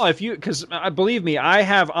not at all. Because believe me, I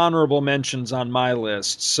have honorable mentions on my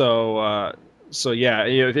list. So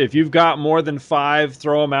if you've got more than 5,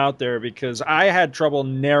 throw them out there, because I had trouble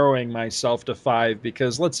narrowing myself to 5.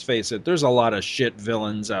 Because let's face it, there's a lot of shit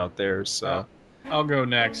villains out there. So I'll go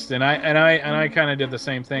next, and I kind of did the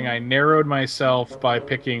same thing. I narrowed myself by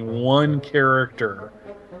picking one character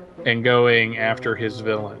and going after his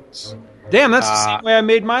villains. Damn, that's the same way I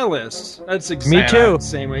made my list. That's exactly me too. The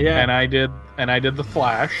same way, yeah. And I did the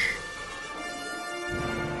Flash.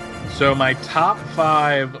 So my top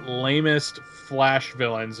 5 lamest Flash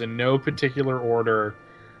villains in no particular order: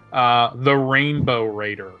 the Rainbow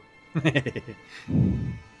Raider.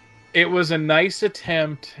 It was a nice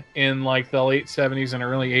attempt in like the late 70s and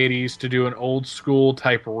early 80s to do an old school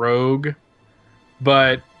type rogue,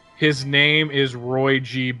 but his name is Roy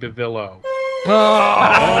G. Bevillo.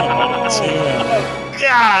 Oh,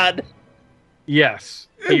 God. Yes,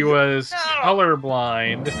 he was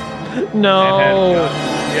colorblind. No.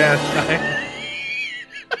 Yes.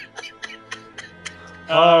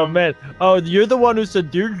 Oh, man. Oh, you're the one who said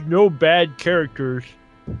there's no bad characters.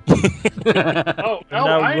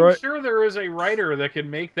 I'm sure there is a writer that can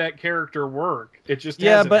make that character work. It just but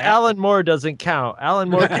happened. Alan Moore doesn't count. Alan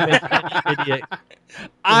Moore can make any idiot.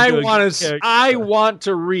 I want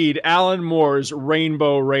to read Alan Moore's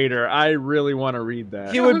Rainbow Raider. I really want to read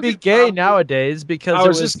that. He would be gay nowadays because I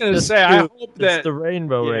was just going to say, I hope that the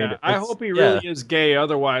Rainbow Raider. I hope he really is gay.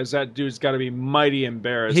 Otherwise, that dude's got to be mighty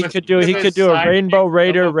embarrassed. He could do a Rainbow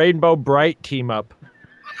Raider, Rainbow Bright team up.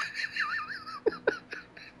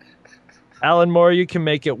 Alan Moore, you can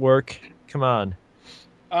make it work. Come on.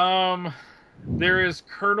 There is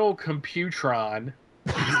Colonel Computron.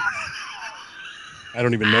 I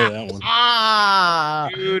don't even know that one.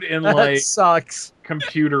 Dude in that sucks.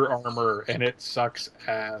 Computer armor, and it sucks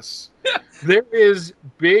ass. There is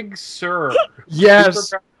Big Sur.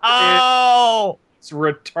 Yes. Oh, it's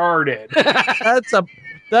retarded.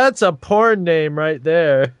 That's a porn name right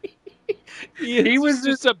there. He was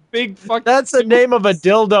just a big fucking. That's the name of a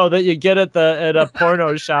dildo that you get at a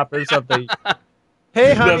porno shop or something.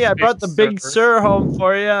 Hey, honey, I brought the Big Sur home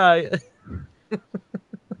for you.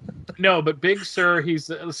 No, but Big Sur,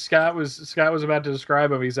 Scott was about to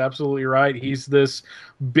describe him. He's absolutely right. He's this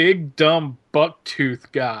big dumb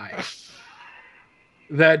bucktooth guy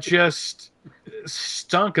that just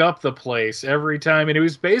stunk up the place every time, and it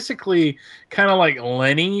was basically kind of like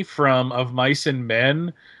Lenny from Of Mice and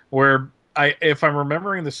Men, where if I'm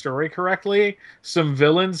remembering the story correctly, some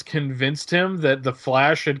villains convinced him that the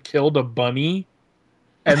Flash had killed a bunny,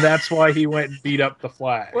 and that's why he went and beat up the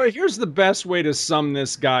Flash. Well, here's the best way to sum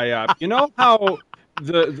this guy up. You know how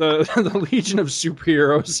the Legion of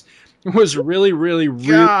Superheroes was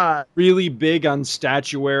really big on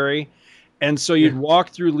statuary? And so you'd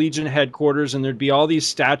walk through Legion headquarters, and there'd be all these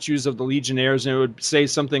statues of the Legionnaires, and it would say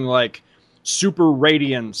something like super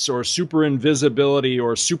radiance or super invisibility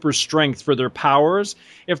or super strength for their powers.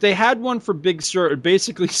 If they had one for Big Sur, it would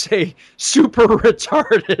basically say super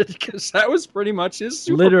retarded, because that was pretty much his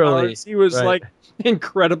superpowers. Literally. He was like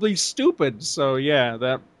incredibly stupid. So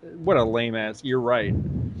yeah, what a lame ass. You're right.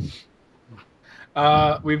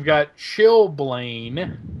 We've got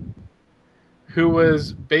Chillblaine, who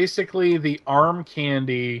was basically the arm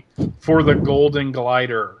candy for the Golden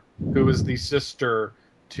Glider, who was the sister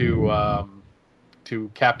to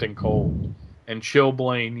Captain Cold. And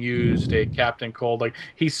Chillblaine used a Captain Cold. Like,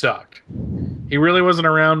 he sucked. He really wasn't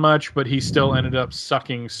around much, but he still ended up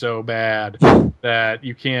sucking so bad that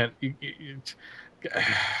you can't...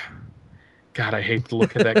 God, I hate to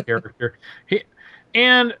look at that character.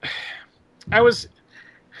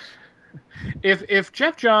 If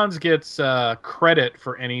Jeff Johns gets credit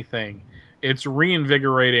for anything, it's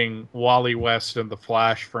reinvigorating Wally West and the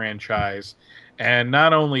Flash franchise, and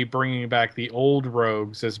not only bringing back the old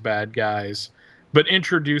rogues as bad guys, but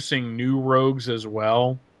introducing new rogues as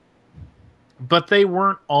well. But they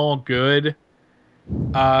weren't all good.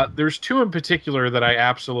 There's two in particular that I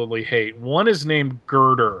absolutely hate. One is named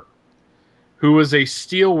Girder, who was a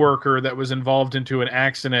steel worker that was involved into an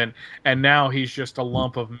accident, and now he's just a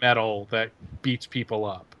lump of metal that beats people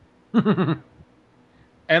up. And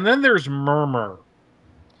then there's Murmur,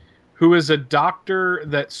 who is a doctor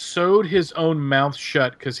that sewed his own mouth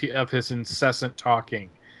shut because of his incessant talking.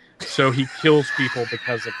 So he kills people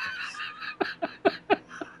because of this.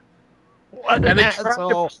 What and an they asshole.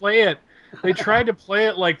 tried to play it. They tried to play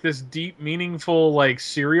it like this deep, meaningful, like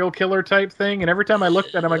serial killer type thing. And every time I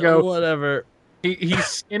looked at him, I go, whatever. He's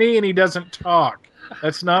skinny and he doesn't talk.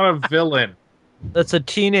 That's not a villain. That's a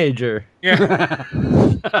teenager. Yeah.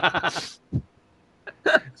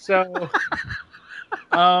 So,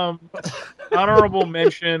 honorable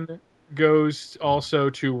mention goes also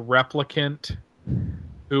to Replicant,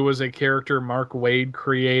 who was a character Mark Waid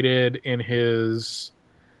created in his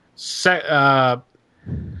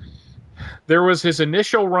there was his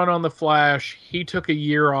initial run on The Flash. He took a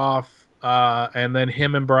year off, and then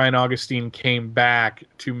him and Brian Augustine came back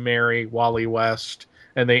to marry Wally West,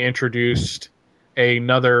 and they introduced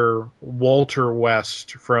another Walter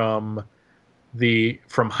West from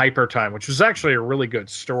Hyper Time, which was actually a really good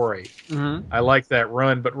story. Mm-hmm. I like that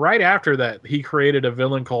run. But right after that, he created a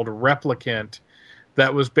villain called Replicant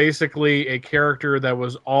that was basically a character that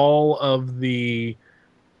was all of the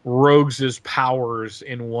Rogues' powers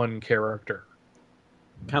in one character.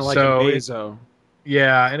 Kind of like a Bezo.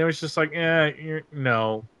 Yeah, and it was just like,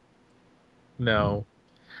 no.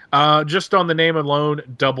 Just on the name alone,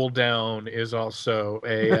 Double Down is also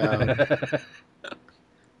a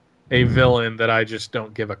villain that I just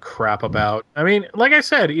don't give a crap about. I mean, like I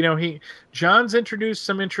said, John's introduced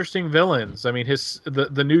some interesting villains. I mean,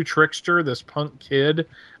 the new Trickster, this punk kid,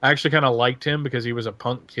 I actually kind of liked him because he was a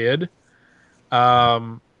punk kid.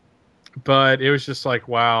 But it was just like,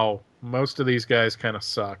 wow, most of these guys kind of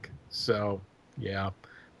suck. So, yeah.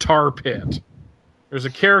 Tar Pit. There's a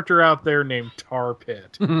character out there named Tar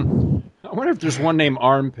Pit. I wonder if there's one named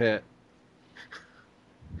Armpit.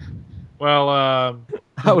 Well,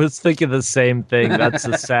 I was thinking the same thing. That's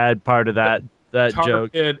the sad part of that Tar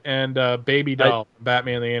joke. Pit and Baby Doll,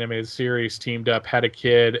 Batman the Animated Series, teamed up, had a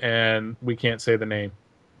kid, and we can't say the name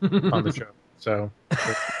on the show. So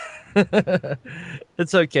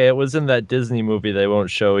it's okay. It was in that Disney movie they won't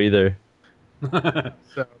show either. But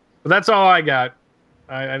that's all I got.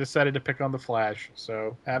 I decided to pick on the Flash,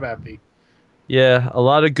 so have at thee. Yeah, a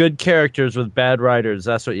lot of good characters with bad writers.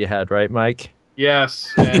 That's what you had, right, Mike?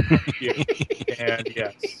 Yes, and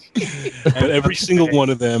yes. But every single one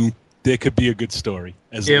of them, there could be a good story.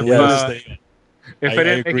 If I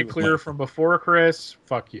didn't make it clear from before, Chris,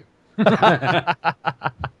 fuck you.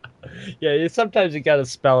 Yeah, sometimes you got to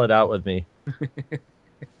spell it out with me.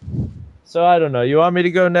 So I don't know. You want me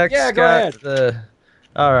to go next? Yeah, go ahead.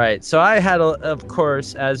 All right. So I had, of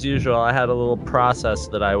course, as usual, I had a little process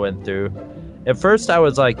that I went through. At first, I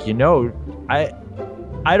was like, I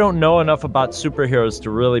don't know enough about superheroes to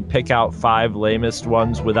really pick out 5 lamest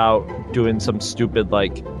ones without doing some stupid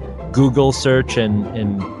like Google search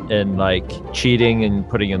and like cheating and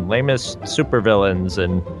putting in lamest supervillains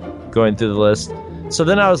and going through the list. So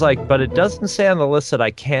then I was like, but it doesn't say on the list that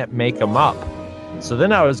I can't make them up. So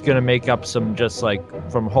then I was going to make up some just like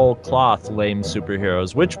from whole cloth lame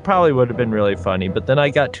superheroes, which probably would have been really funny. But then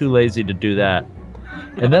I got too lazy to do that.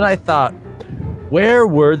 And then I thought, where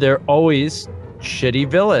were there always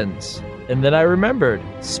shitty villains? And then I remembered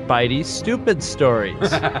Spidey's stupid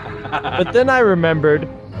stories. But then I remembered,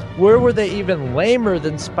 where were they even lamer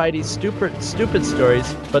than Spidey's stupid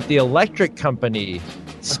stories, but the Electric Company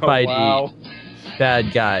Spidey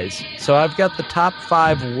bad guys. So I've got the top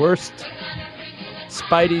 5 worst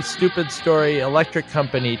Spidey stupid story Electric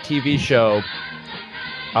Company TV show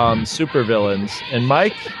supervillains. And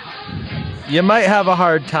Mike, you might have a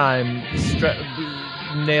hard time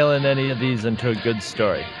nailing any of these into a good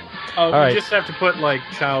story. You just have to put like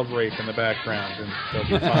child rape in the background and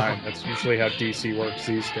they'll be fine. That's usually how DC works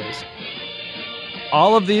these days.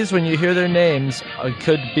 All of these, when you hear their names,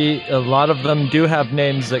 could be, a lot of them do have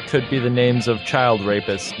names that could be the names of child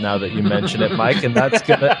rapists, now that you mention it, Mike, and that's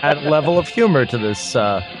going to add a level of humor to this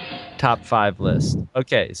top 5 list.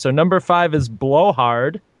 Okay, so number 5 is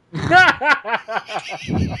Blowhard.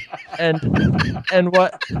 and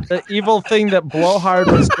what the evil thing that Blowhard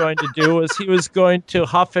was going to do was he was going to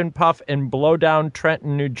huff and puff and blow down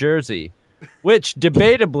Trenton, New Jersey, which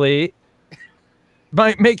debatably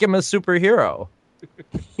might make him a superhero.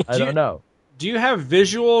 I don't know. Do you have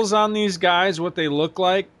visuals on these guys, what they look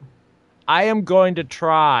like? I am going to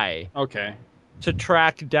try to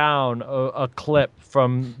track down a clip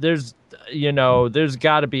from, there's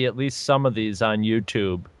got to be at least some of these on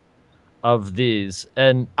YouTube of these,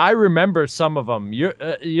 and I remember some of them.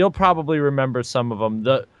 You'll probably remember some of them.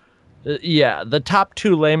 The top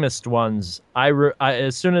 2 lamest ones,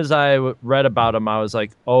 as soon as I read about them, I was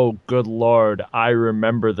like, oh, good Lord, I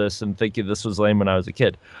remember this and thinking this was lame when I was a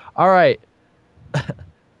kid. All right.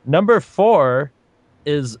 Number 4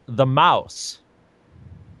 is the Mouse.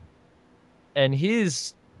 And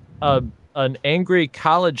he's an angry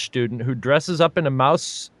college student who dresses up in a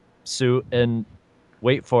mouse suit and,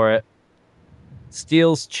 wait for it,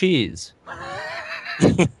 steals cheese.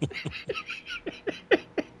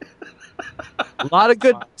 A lot of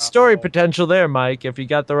good story potential there, Mike, if you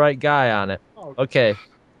got the right guy on it. Okay.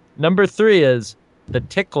 Number 3 is the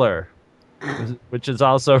Tickler, which is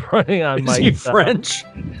also running on Mike's. Is he French?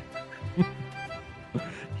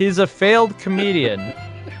 He's a failed comedian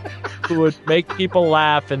who would make people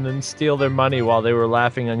laugh and then steal their money while they were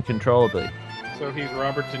laughing uncontrollably. So he's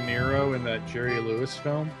Robert De Niro in that Jerry Lewis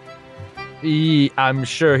film? I'm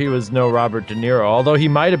sure he was no Robert De Niro, although he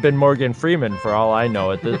might have been Morgan Freeman for all I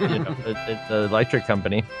know at the at the Electric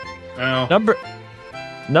Company. Oh.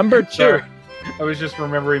 Number 2. Sorry. I was just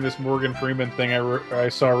remembering this Morgan Freeman thing I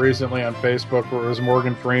saw recently on Facebook where it was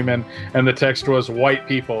Morgan Freeman and the text was, "White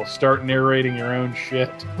people, start narrating your own shit."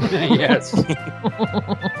 Yes.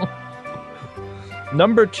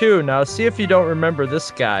 Number 2, now see if you don't remember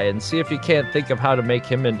this guy and see if you can't think of how to make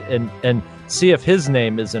him and see if his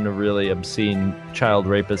name isn't a really obscene child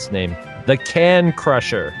rapist name. The Can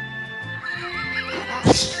Crusher.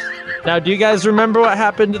 Now, do you guys remember what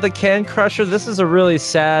happened to the Can Crusher? This is a really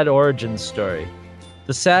sad origin story.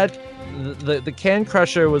 The Can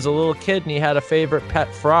Crusher was a little kid and he had a favorite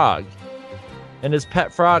pet frog. And his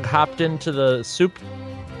pet frog hopped into the soup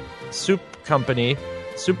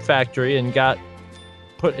factory, and got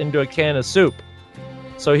put into a can of soup.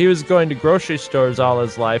 So he was going to grocery stores all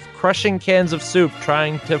his life, crushing cans of soup,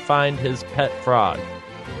 trying to find his pet frog.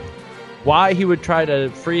 Why he would try to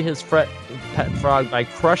free his pet frog by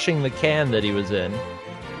crushing the can that he was in.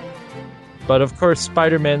 But of course,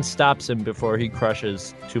 Spider-Man stops him before he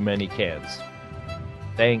crushes too many cans.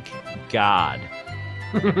 Thank God.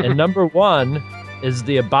 And number 1 is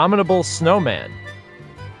the Abominable Snowman,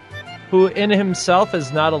 who in himself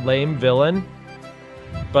is not a lame villain,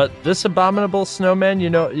 but this Abominable Snowman, you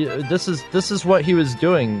know, this is what he was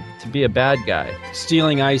doing to be a bad guy.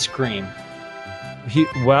 Stealing ice cream.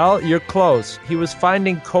 Well, you're close. He was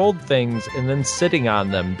finding cold things and then sitting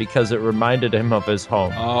on them because it reminded him of his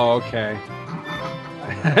home. Oh, okay.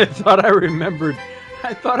 I thought I remembered.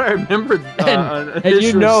 And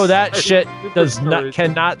you know that shit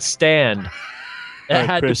cannot stand. It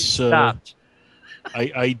had Chris, to be stopped.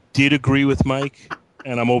 I did agree with Mike,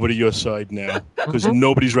 and I'm over to your side now because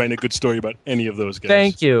nobody's writing a good story about any of those guys.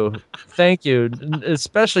 Thank you.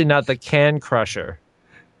 Especially not the Can Crusher.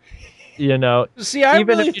 You know, see, I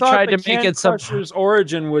even really if you thought tried the to make Can it some Crusher's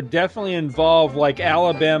origin would definitely involve like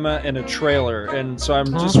Alabama and a trailer, and so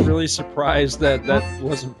I'm just really surprised that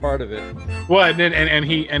wasn't part of it. Well, and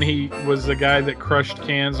he was the guy that crushed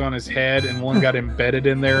cans on his head, and one got embedded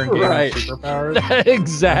in there and gave him superpowers.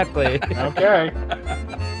 Exactly. Okay.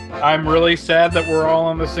 I'm really sad that we're all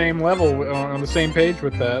on the same level, on the same page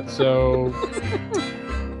with that. So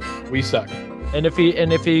we suck. And if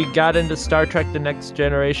he got into Star Trek: The Next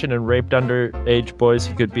Generation and raped underage boys,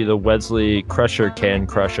 he could be the Wesley Crusher Can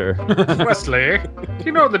Crusher. Wesley, do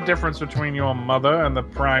you know the difference between your mother and the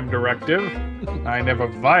Prime Directive? I never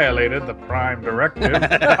violated the Prime Directive.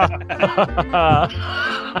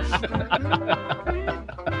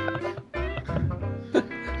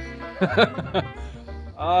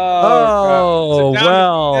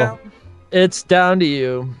 Well, it's down to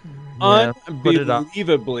you. Yeah,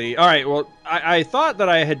 unbelievably. All right, well, I thought that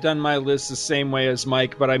I had done my list the same way as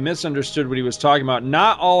Mike, but I misunderstood what he was talking about.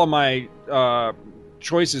 Not all of my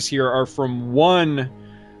choices here are from one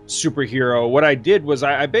superhero. What I did was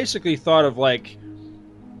I basically thought of like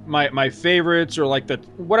my favorites, or like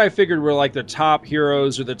what I figured were like the top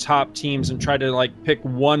heroes or the top teams, and tried to like pick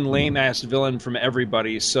one lame ass villain from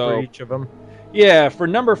everybody. So for each of them. Yeah, for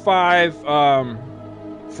number 5,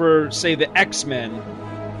 for say the X-Men.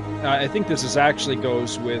 I think this actually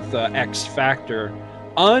goes with X Factor.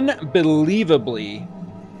 Unbelievably,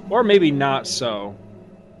 or maybe not so,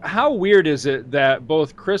 how weird is it that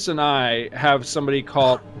both Chris and I have somebody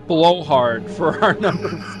called Blowhard for our number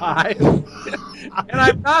 5? And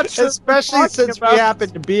I'm not sure, especially since we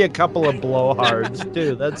happen to be a couple of blowhards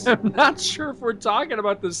too. I'm not sure if we're talking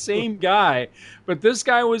about the same guy, but this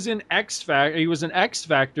guy was in X Factor. He was an X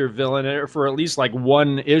Factor villain for at least like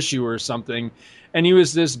one issue or something. And he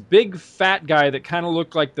was this big fat guy that kind of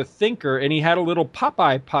looked like the Thinker, and he had a little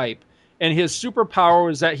Popeye pipe. And his superpower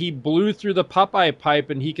was that he blew through the Popeye pipe,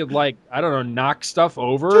 and he could, like, I don't know, knock stuff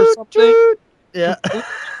over or something. Yeah.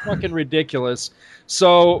 Fucking ridiculous.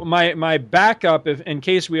 So my backup, in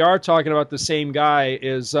case we are talking about the same guy,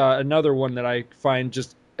 is another one that I find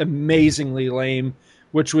just amazingly lame,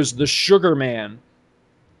 which was the Sugar Man,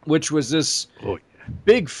 which was this...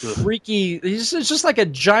 big freaky, it's just like a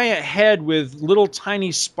giant head with little tiny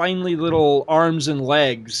spindly little arms and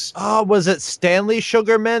legs. Oh, was it Stanley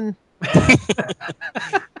Sugarman?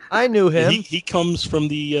 I knew him. He comes from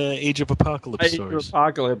the Age of Apocalypse stories. Age of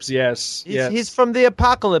Apocalypse, yes. He's from the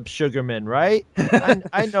Apocalypse Sugarman, right?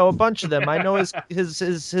 I know a bunch of them. I know his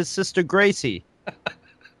sister Gracie.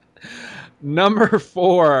 Number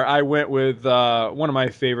 4, I went with one of my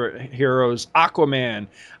favorite heroes, Aquaman.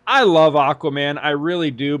 I love Aquaman, I really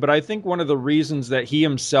do, but I think one of the reasons that he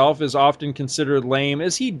himself is often considered lame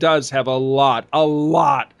is he does have a lot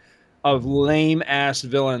of lame-ass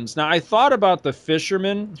villains. Now, I thought about the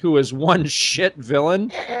Fisherman, who is one shit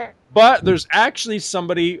villain, but there's actually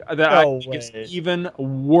somebody that I think is even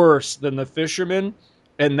worse than the Fisherman,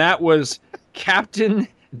 and that was Captain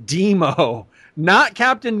Demo. Not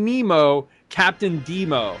Captain Nemo, Captain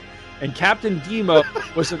Demo. And Captain Demo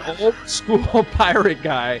was an old-school pirate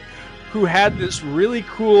guy who had this really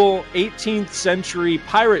cool 18th century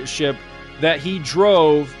pirate ship that he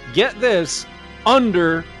drove, get this,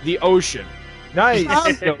 under the ocean. Nice.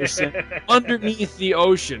 Underneath the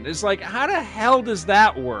ocean. It's like, how the hell does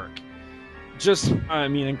that work? Just, I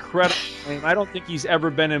mean, incredible. I don't think he's ever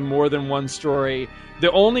been in more than one story.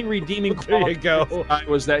 The only redeeming quality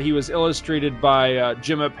was that he was illustrated by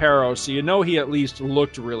Jim Aparo, so you know he at least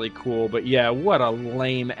looked really cool. But yeah, what a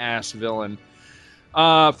lame-ass villain.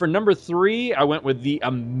 For number 3, I went with the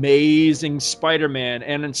Amazing Spider-Man.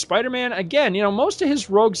 And in Spider-Man, again, you know, most of his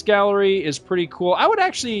rogues gallery is pretty cool. I would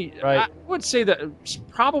actually, I would say that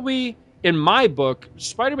probably, in my book,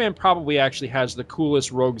 Spider-Man probably actually has the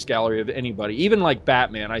coolest rogues gallery of anybody. Even like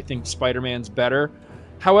Batman, I think Spider-Man's better.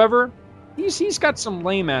 However, he's got some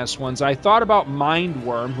lame-ass ones. I thought about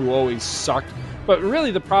Mindworm, who always sucked. But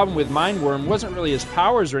really the problem with Mindworm wasn't really his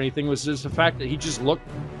powers or anything. It was just the fact that he just looked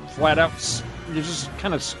flat out... You're just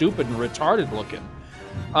kind of stupid and retarded looking.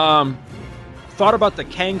 Thought about the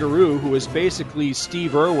Kangaroo, who was basically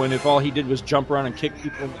Steve Irwin if all he did was jump around and kick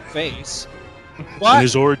people in the face. What? And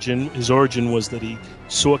his origin was that he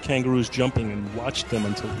saw kangaroos jumping and watched them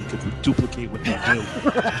until he could duplicate what they do.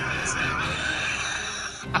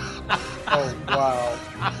 Oh,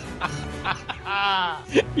 wow.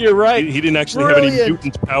 You're right. He didn't actually have any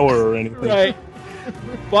mutant power or anything. Right.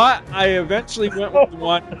 But I eventually went with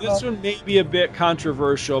one. This one may be a bit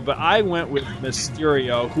controversial, but I went with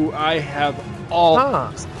Mysterio, who I have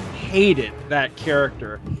always hated that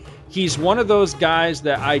character. He's one of those guys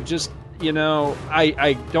that I just, you know,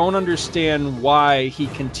 I don't understand why he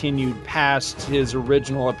continued past his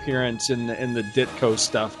original appearance in the Ditko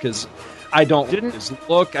stuff, because I don't like his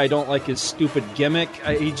look. I don't like his stupid gimmick.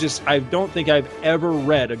 I don't think I've ever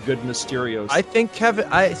read a good Mysterio story.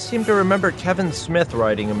 I seem to remember Kevin Smith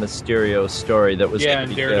writing a Mysterio story that was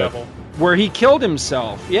in Daredevil. Where he killed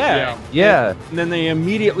himself. Yeah. And then they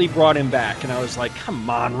immediately brought him back, and I was like, come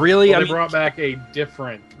on, really? Well, they brought back a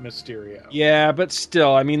different Mysterio. Yeah, but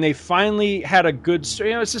still, I mean, they finally had a good story.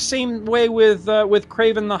 You know, it's the same way with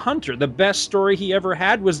Kraven the Hunter. The best story he ever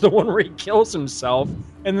had was the one where he kills himself,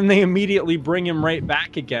 and then they immediately bring him right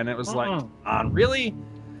back again. It was like, really?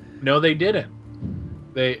 No, they didn't.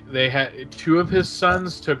 They had 2 of his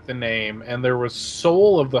sons took the name, and there was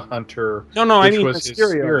Soul of the Hunter. No, I mean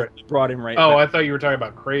Mysterio brought him right back. I thought you were talking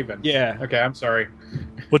about Kraven. Yeah. Okay, I'm sorry.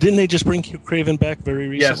 Well, didn't they just bring Kraven back very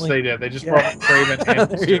recently? Yes, they did. They just brought Kraven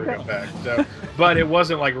and Mysterio back. So, but it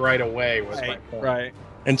wasn't like right away. Was my point. Right.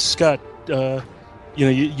 And Scott,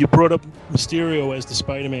 you brought up Mysterio as the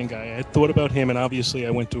Spider-Man guy. I had thought about him, and obviously I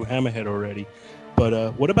went through Hammerhead already.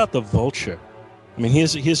 But what about the Vulture? I mean,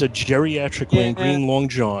 here's a geriatric wearing green long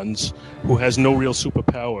johns who has no real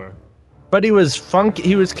superpower. But he was funky.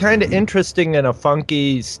 He was kind of interesting in a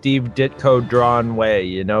funky Steve Ditko drawn way.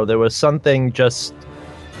 You know, there was something just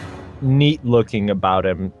neat looking about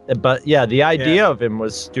him. But yeah, the idea of him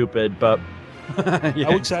was stupid. But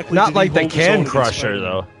how exactly? Not like the Can Crusher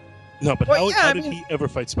though. No, but how did he ever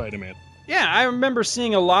fight Spider-Man? Yeah, I remember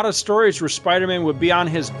seeing a lot of stories where Spider-Man would be on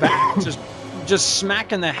his back, just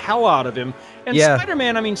smacking the hell out of him. And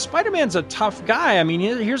Spider-Man's a tough guy. I mean,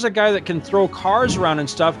 here's a guy that can throw cars around and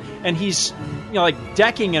stuff, and he's, like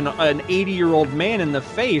decking an 80-year-old man in the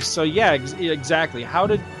face. So yeah, exactly. How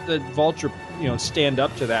did the Vulture, stand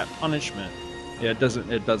up to that punishment? Yeah, it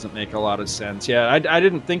doesn't make a lot of sense. Yeah, I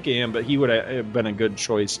didn't think of him, but he would have been a good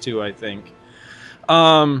choice too, I think.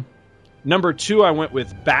 Number 2, I went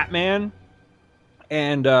with Batman,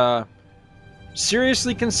 and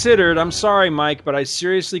seriously considered, I'm sorry, Mike, but I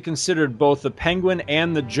seriously considered both the Penguin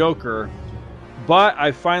and the Joker, but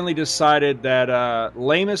I finally decided that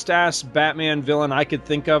lamest ass Batman villain I could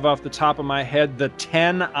think of off the top of my head, the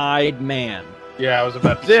Ten-Eyed Man. Yeah, I was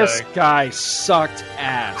about to say. This say. guy sucked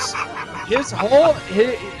ass.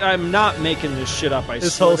 I'm not making this shit up,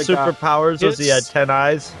 His whole superpowers was he had 10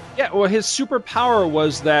 eyes? Yeah, well, his superpower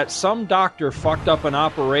was that some doctor fucked up an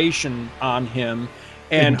operation on him,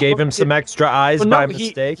 and gave him some extra eyes by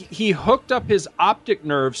mistake? He hooked up his optic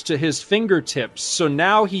nerves to his fingertips, so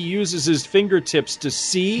now he uses his fingertips to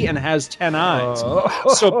see and has 10 eyes.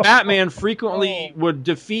 So Batman frequently would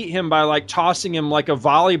defeat him by like tossing him like a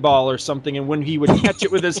volleyball or something, and when he would catch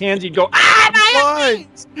it with his hands, he'd go, my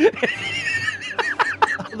eyes!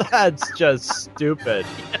 That's just stupid.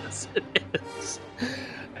 Yes, it is.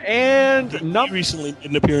 And he recently made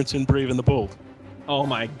an appearance in Brave and the Bold. Oh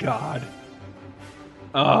my god.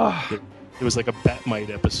 It was like a Batmite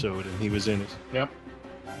episode, and he was in it. Yep.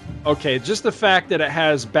 Okay, just the fact that it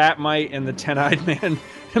has Batmite and the Ten-Eyed Man,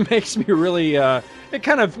 it makes me really, it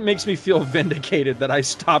kind of makes me feel vindicated that I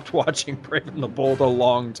stopped watching Brave and the Bold a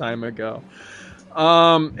long time ago.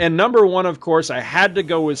 And number one, of course, I had to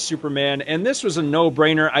go with Superman, and this was a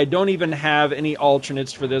no-brainer. I don't even have any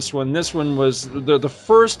alternates for this one. This one was the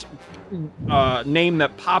first name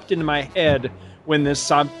that popped into my head when this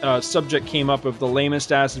subject came up of the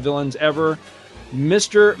lamest-ass villains ever.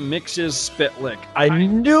 Mr. Mxyzptlk. I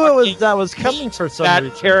knew that was coming for some reason.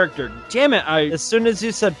 That character. Damn it. As soon as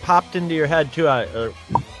you said popped into your head, too, I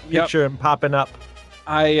picture him popping up.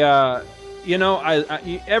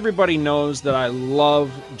 Everybody knows that I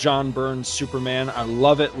love John Byrne's Superman. I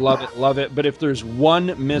love it, love it, love it. But if there's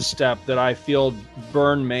one misstep that I feel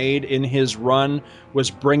Byrne made in his run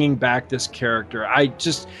was bringing back this character.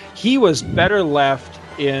 He was better left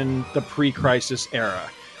in the pre-Crisis era.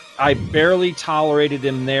 I barely tolerated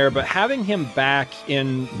him there, but having him back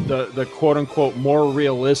in the quote-unquote more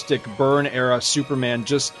realistic Byrne era Superman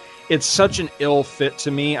it's such an ill fit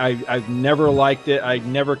to me. I've never liked it. I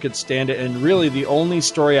never could stand it. And really the only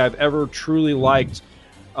story I've ever truly liked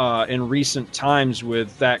in recent times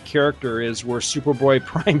with that character is where Superboy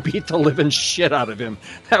Prime beat the living shit out of him.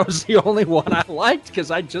 That was the only one I liked because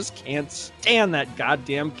I just can't stand that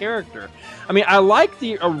goddamn character. I mean, I like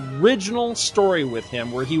the original story with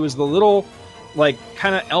him where he was the little, like,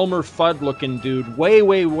 kind of Elmer Fudd looking dude way,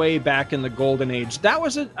 way, way back in the Golden Age. That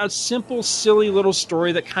was a simple, silly little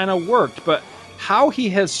story that kind of worked. But how he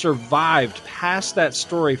has survived past that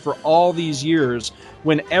story for all these years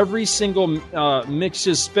when every single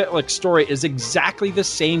Mxyzptlk story is exactly the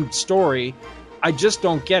same story, I just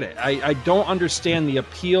don't get it. I don't understand the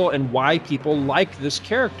appeal and why people like this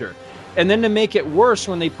character. And then to make it worse,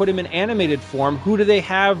 when they put him in animated form, who do they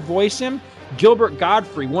have voice him? Gilbert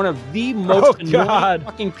Godfrey, one of the most annoying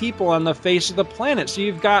fucking people on the face of the planet. So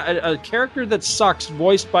you've got a character that sucks,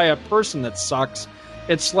 voiced by a person that sucks.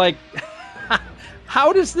 It's like,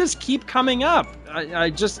 how does this keep coming up?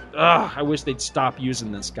 I wish they'd stop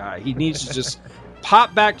using this guy. He needs to just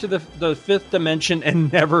pop back to the fifth dimension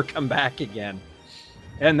and never come back again.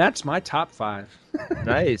 And that's my top 5.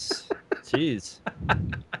 Nice. Jeez.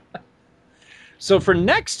 So for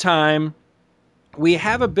next time, we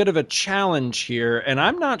have a bit of a challenge here, and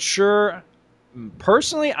I'm not sure.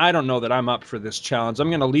 Personally, I don't know that I'm up for this challenge. I'm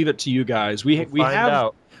going to leave it to you guys. We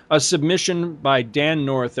have a submission by Dan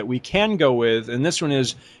North that we can go with, and this one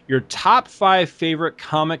is your top 5 favorite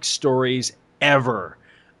comic stories ever.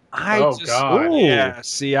 God. Yeah,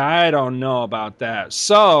 see, I don't know about that.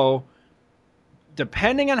 So,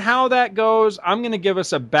 depending on how that goes, I'm going to give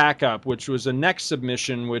us a backup, which was a next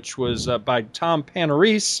submission, which was by Tom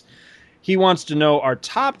Panarese. He wants to know our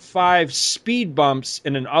top 5 speed bumps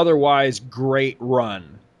in an otherwise great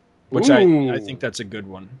run, which I think that's a good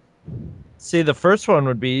one. See, the first one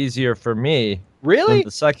would be easier for me. Really? Than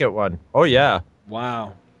the second one. Oh, yeah.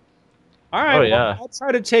 Wow. All right. Well, I'll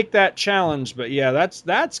try to take that challenge, but yeah,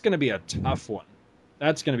 that's going to be a tough one.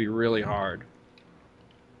 That's going to be really hard.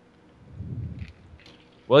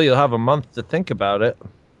 Well, you'll have a month to think about it.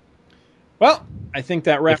 Well, I think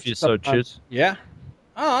that wraps if you so choose. Yeah.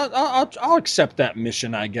 I'll accept that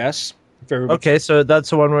mission, I guess. Okay, so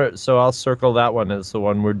that's the one so I'll circle that one as the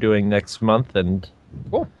one we're doing next month, and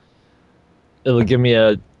cool. It'll give me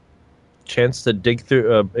a chance to dig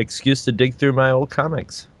through, excuse to dig through my old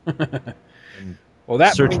comics. Well,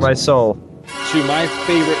 that search my soul to my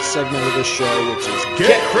favorite segment of the show, which is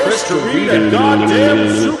Get Chris to read a goddamn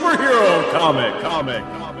superhero comic.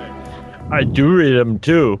 I do read them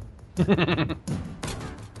too.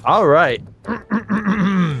 All right.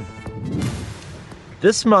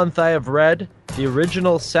 This month I have read the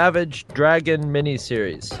original Savage Dragon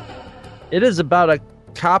miniseries. It is about a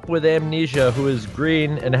cop with amnesia who is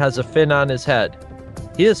green and has a fin on his head.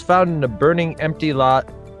 He is found in a burning empty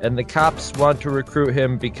lot, and the cops want to recruit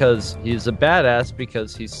him because he's a badass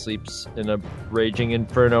because he sleeps in a raging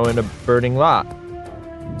inferno in a burning lot.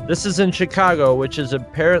 This is in Chicago, which is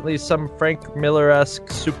apparently some Frank Miller-esque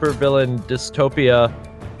supervillain dystopia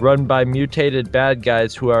run by mutated bad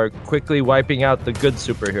guys who are quickly wiping out the good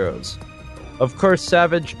superheroes. Of course,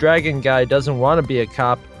 Savage Dragon Guy doesn't want to be a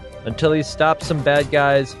cop until he stops some bad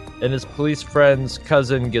guys and his police friend's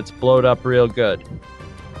cousin gets blowed up real good.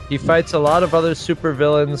 He fights a lot of other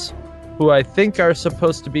supervillains who I think are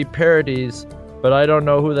supposed to be parodies, but I don't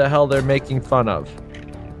know who the hell they're making fun of.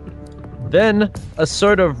 Then, a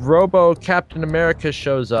sort of Robo Captain America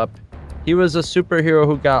shows up. He was a superhero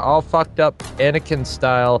who got all fucked up Anakin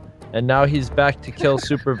style, and now he's back to kill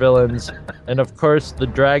supervillains, and of course the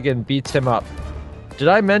dragon beats him up. Did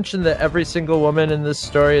I mention that every single woman in this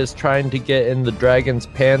story is trying to get in the dragon's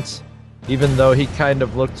pants, even though he kind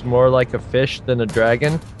of looks more like a fish than a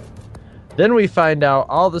dragon? Then we find out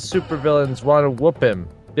all the supervillains want to whoop him.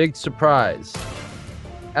 Big surprise.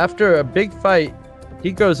 After a big fight,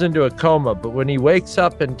 He goes into a coma, but when he wakes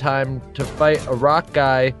up in time to fight a rock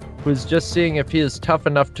guy who's just seeing if he is tough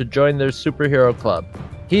enough to join their superhero club.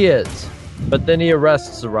 He is, but then he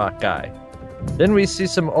arrests the rock guy. Then we see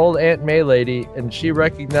some old Aunt May lady, and she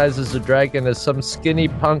recognizes the dragon as some skinny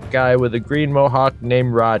punk guy with a green mohawk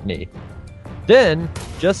named Rodney. Then,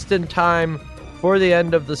 just in time for the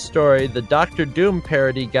end of the story, the Dr. Doom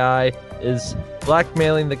parody guy is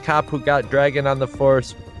blackmailing the cop who got Dragon on the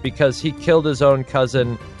force because he killed his own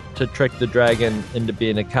cousin to trick the dragon into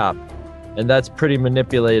being a cop. And that's pretty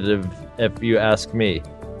manipulative, if you ask me.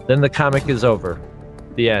 Then the comic is over.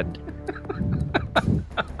 The end.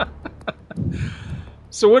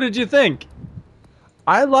 So what did you think?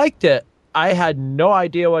 I liked it. I had no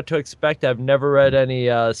idea what to expect. I've never read any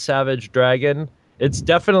Savage Dragon. It's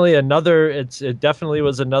definitely it definitely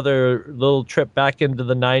was another little trip back into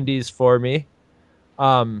the 90s for me.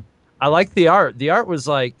 I like the art. The art was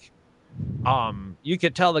like, you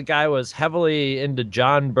could tell the guy was heavily into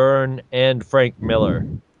John Byrne and Frank Miller.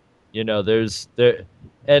 You know,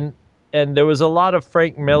 and there was a lot of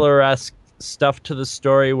Frank Miller-esque stuff to the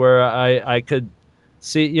story where I could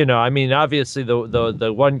see, you know, I mean, obviously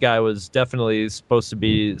the one guy was definitely supposed to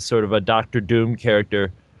be sort of a Dr. Doom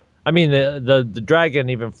character. I mean, the dragon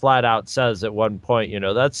even flat out says at one point, you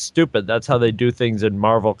know, that's stupid. That's how they do things in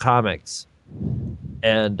Marvel Comics.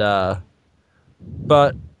 And,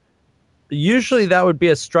 but usually that would be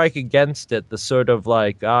a strike against it. The sort of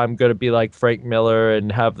like, I'm going to be like Frank Miller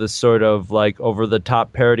and have this sort of like over the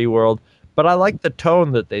top parody world. But I like the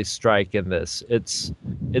tone that they strike in this. It's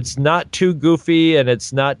not too goofy and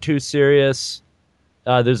it's not too serious.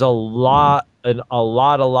 There's a lot of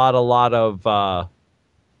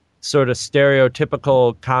sort of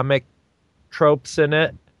stereotypical comic tropes in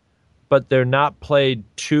it, but they're not played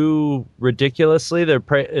too ridiculously. They're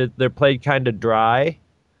played kind of dry.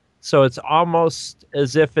 So it's almost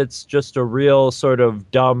as if it's just a real sort of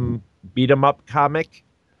dumb beat-em-up comic.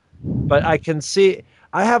 But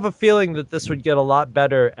I have a feeling that this would get a lot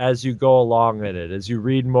better as you go along in it, as you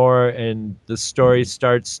read more and the story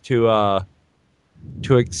starts to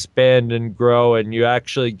expand and grow, and you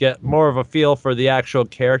actually get more of a feel for the actual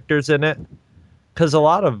characters in it. Because a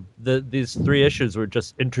lot of these 3 issues were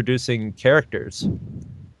just introducing characters.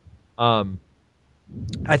 I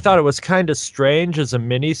thought it was kind of strange as a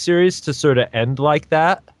mini-series to sort of end like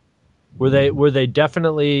that. Were they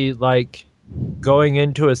definitely like going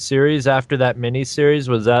into a series after that mini-series?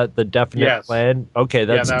 Was that the definite plan? Okay,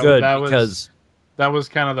 that's good because that was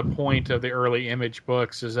kind of the point of the early Image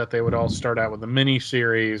books, is that they would all start out with a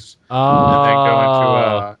mini-series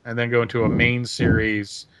and then go into a main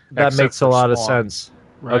series. That makes a lot of sense.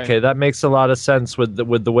 Right. Okay, that makes a lot of sense with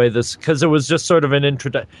the way this, because it was just sort of an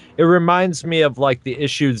introduction. It reminds me of like the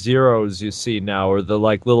issue zeros you see now, or the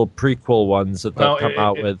like little prequel ones that they'll come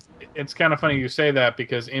out with. It's kind of funny you say that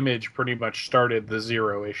because Image pretty much started the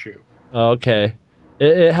Zero issue. Okay.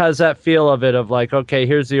 It has that feel of it of like, okay,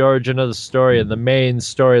 here's the origin of the story and the main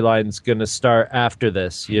storyline's going to start after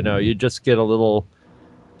this. You know, you just get a little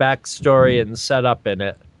backstory and setup in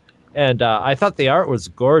it. And I thought the art was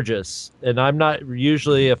gorgeous. And I'm not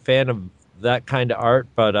usually a fan of that kind of art,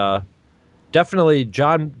 but definitely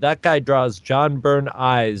that guy draws John Byrne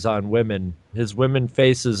eyes on women. His women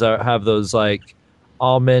faces have those like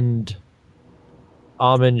almond-shaped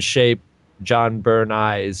John Byrne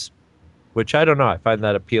eyes, which I don't know. I find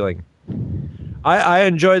that appealing. I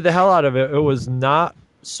enjoyed the hell out of it. It was not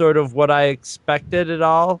sort of what I expected at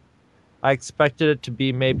all. I expected it to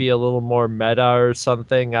be maybe a little more meta or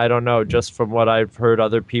something. I don't know, just from what I've heard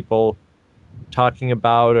other people talking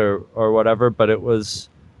about or whatever. But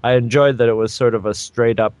I enjoyed that it was sort of a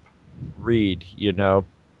straight up read, you know.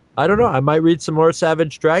 I don't know. I might read some more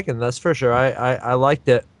Savage Dragon. That's for sure. I liked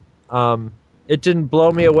it. It didn't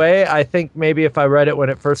blow me away. I think maybe if I read it when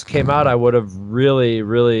it first came out, I would have really,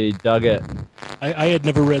 really dug it. I had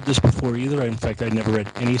never read this before either. In fact, I'd never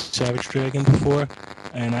read any Savage Dragon before.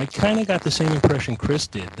 And I kind of got the same impression Chris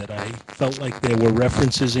did, that I felt like there were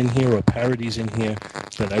references in here or parodies in here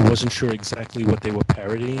that I wasn't sure exactly what they were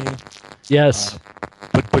parodying. Yes.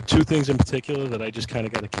 But 2 things in particular that I just kind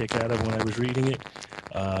of got a kick out of when I was reading it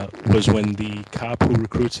was when the cop who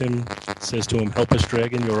recruits him says to him, "Help us,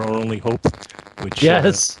 Dragon, you're our only hope," which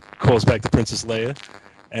calls back to Princess Leia.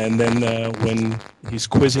 And then when he's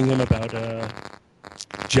quizzing him about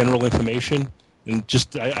general information, and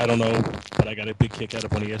just I don't know, but I got a big kick out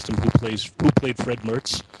of when he asked him who played Fred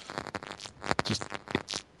Mertz. Just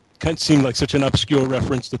kind of seemed like such an obscure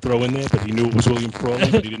reference to throw in there, but he knew it was William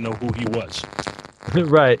Frawley, but he didn't know who he was.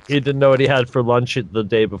 Right. He didn't know what he had for lunch the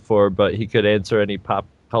day before, but he could answer any pop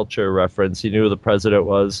culture reference. He knew who the president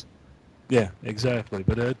was. Yeah, exactly.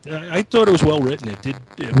 But I thought it was well written.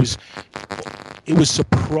 It was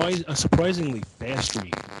a surprisingly fast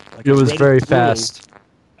read. Like, it was very fast.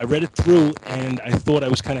 I read it through, and I thought I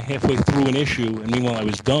was kind of halfway through an issue, and meanwhile I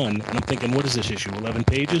was done. And I'm thinking, what is this issue? 11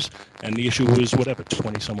 pages, and the issue was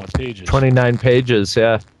 20 some odd pages. 29 pages,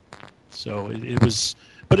 yeah. So it was,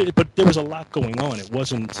 but there was a lot going on. It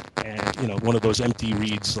wasn't, one of those empty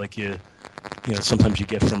reads like sometimes you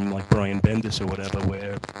get from like Brian Bendis or whatever,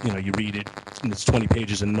 where you read it and it's 20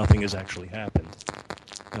 pages and nothing has actually happened.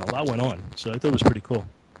 A lot went on, so I thought it was pretty cool.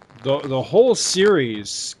 The whole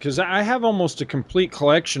series, because I have almost a complete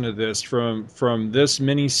collection of this from this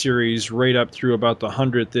miniseries right up through about the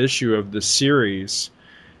 100th issue of the series,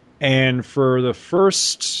 and for the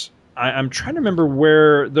first, I'm trying to remember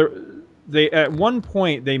where they at one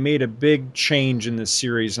point they made a big change in the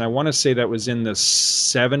series, and I want to say that was in the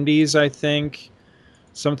 70s, I think.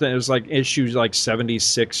 Something, it was like issues like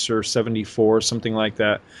 76 or 74, something like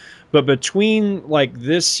that. But between like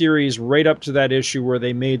this series right up to that issue where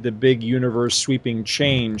they made the big universe sweeping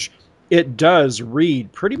change, it does read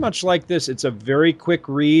pretty much like this. It's a very quick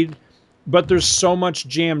read, but there's so much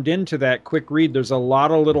jammed into that quick read. There's a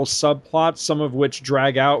lot of little subplots, some of which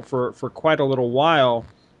drag out for quite a little while.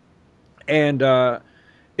 And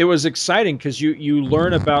it was exciting because you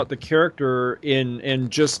learn about the character in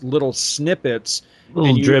just little snippets.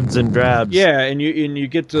 Little dribs and drabs. Yeah, and you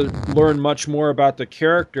get to learn much more about the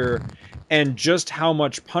character and just how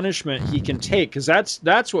much punishment he can take. Because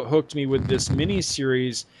that's what hooked me with this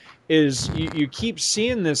miniseries is you keep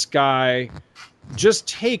seeing this guy just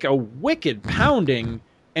take a wicked pounding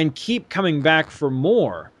and keep coming back for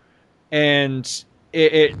more. And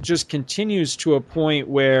it just continues to a point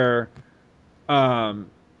where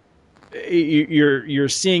you're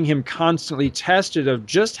seeing him constantly tested of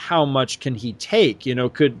just how much can he take.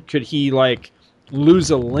 Could he like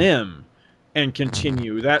lose a limb and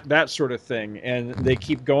continue that sort of thing? And they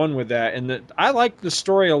keep going with that. And I like the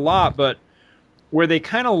story a lot, but where they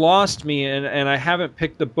kind of lost me, and I haven't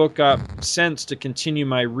picked the book up since to continue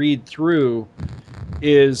my read through,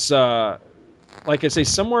 is like I say,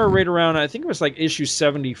 somewhere right around, I think it was like issue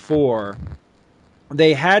 74.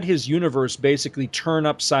 They had his universe basically turn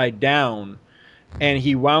upside down, and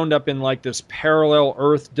he wound up in like this parallel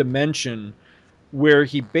Earth dimension where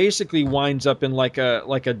he basically winds up in like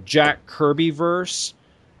a Jack Kirby verse.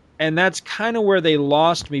 And that's kind of where they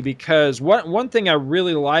lost me, because one thing I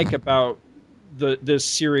really like about this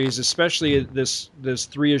series, especially this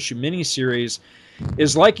 3-issue miniseries,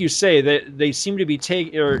 is like you say, that they seem to be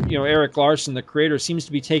Erik Larsen, the creator, seems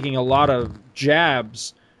to be taking a lot of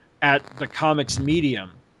jabs at the comics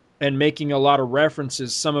medium and making a lot of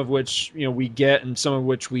references, some of which we get and some of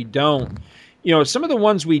which we don't. Some of the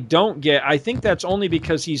ones we don't get, I think that's only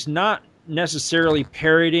because he's not necessarily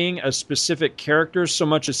parodying a specific character so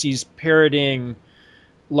much as he's parodying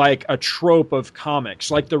like a trope of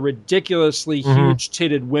comics, like the ridiculously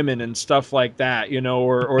huge-titted women and stuff like that,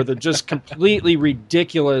 or the just completely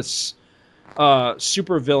ridiculous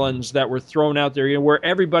supervillains that were thrown out there, where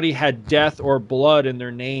everybody had death or blood in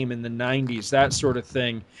their name in the 90s, that sort of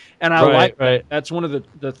thing. And I like that. That's one of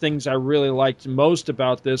the things I really liked most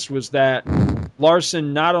about this, was that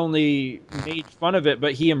Larsen not only made fun of it,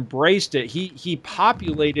 but he embraced it. He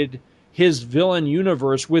populated his villain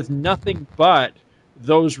universe with nothing but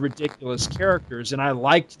those ridiculous characters, and I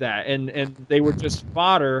liked that. And they were just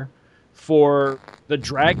fodder for the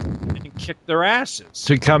dragon and kick their asses.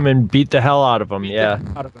 To come and beat the hell out of them,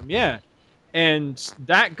 yeah. And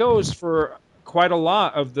that goes for quite a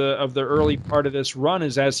lot of the early part of this run,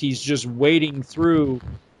 is as he's just wading through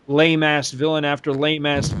lame-ass villain after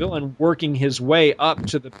lame-ass villain, working his way up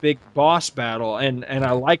to the big boss battle, and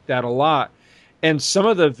I like that a lot. And some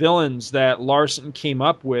of the villains that Larsen came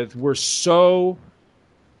up with were so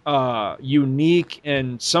unique,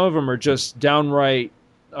 and some of them are just downright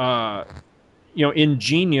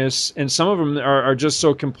ingenious, and some of them are just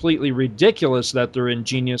so completely ridiculous that they're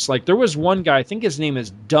ingenious. Like there was one guy, I think his name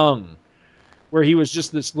is Dung, where he was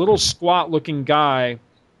just this little squat-looking guy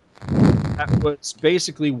that was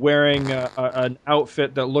basically wearing an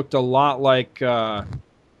outfit that looked a lot like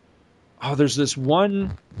there's this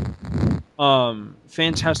one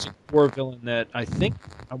Fantastic Four villain that I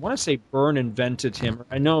want to say Byrne invented him.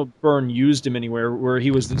 I know Byrne used him anywhere, where he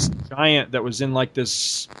was this giant that was in like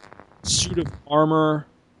this suit of armor.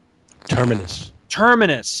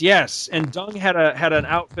 Terminus, yes. And Dung had an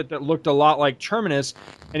outfit that looked a lot like Terminus,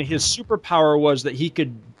 and his superpower was that he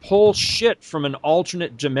could pull shit from an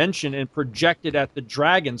alternate dimension and project it at the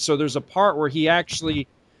dragon. So there's a part where he actually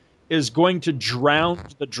is going to drown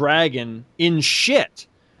the dragon in shit.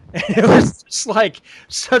 And it was just like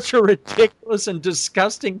such a ridiculous and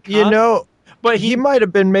disgusting concept. You know, but he might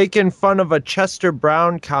have been making fun of a Chester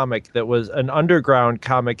Brown comic that was an underground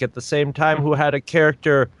comic at the same time, who had a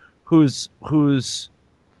character whose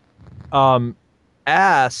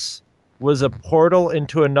ass was a portal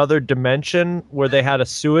into another dimension where they had a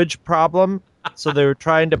sewage problem. So they were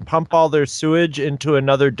trying to pump all their sewage into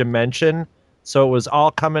another dimension. So it was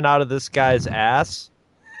all coming out of this guy's ass.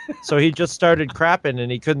 So he just started crapping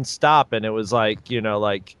and he couldn't stop. And it was like, you know,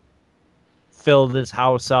 like filled his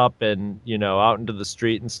house up and, you know, out into the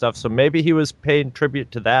street and stuff. So maybe he was paying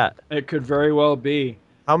tribute to that. It could very well be.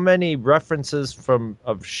 How many references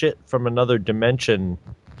of shit from another dimension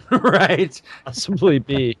right possibly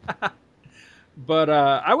be? But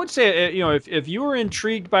I would say, you know, if you were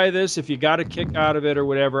intrigued by this, if you got a kick out of it or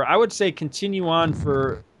whatever, I would say continue on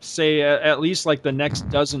for, say, at least like the next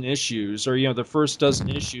dozen issues, or, you know, the first dozen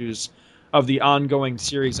issues of the ongoing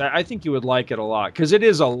series. I think you would like it a lot, because it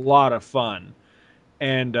is a lot of fun.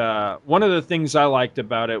 And one of the things I liked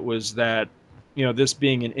about it was that, you know, this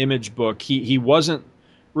being an Image book, he wasn't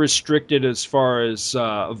restricted as far as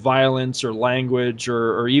violence or language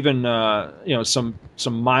or even you know, some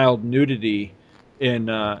mild nudity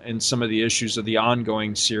in some of the issues of the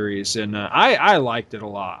ongoing series, and I liked it a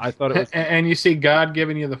lot. I thought it was, and you see God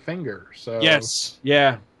giving you the finger. So yes,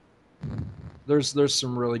 yeah. There's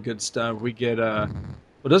some really good stuff. We get well,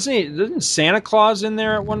 doesn't Santa Claus in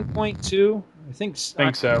there at one point too? I think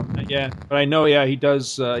so. Yeah, but I know, yeah, he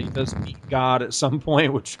does meet God at some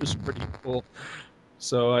point, which was pretty cool.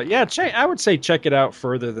 So yeah, I would say check it out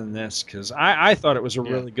further than this, because I thought it was a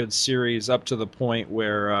really good series up to the point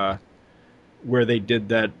where they did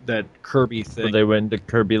that Kirby thing. Where they went to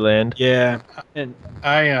Kirby Land. Yeah, and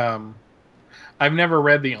I've never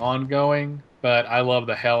read the ongoing, but I love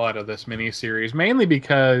the hell out of this miniseries, mainly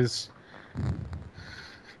because,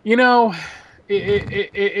 you know,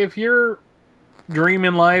 if your dream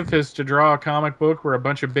in life is to draw a comic book where a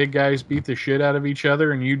bunch of big guys beat the shit out of each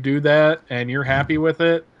other, and you do that and you're happy with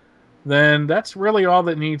it, then that's really all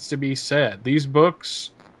that needs to be said. These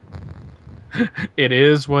books, it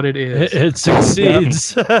is what it is. It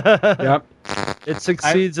succeeds. Yep. It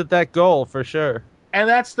succeeds at that goal for sure. And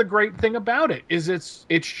that's the great thing about it, is it's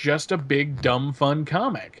just a big, dumb, fun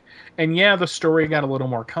comic. And yeah, the story got a little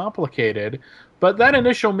more complicated, but that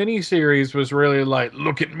initial miniseries was really like,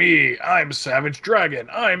 look at me, I'm Savage Dragon,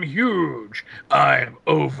 I'm huge, I'm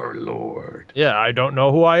Overlord. Yeah, I don't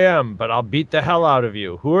know who I am, but I'll beat the hell out of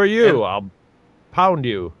you. Who are you? I'll pound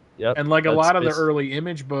you. Yep. And like a lot of the early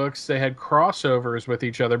Image books, they had crossovers with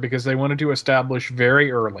each other because they wanted to establish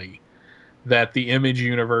very early that the Image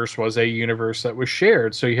universe was a universe that was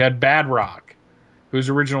shared. So you had Badrock, whose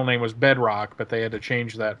original name was Bedrock, but they had to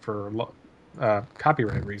change that for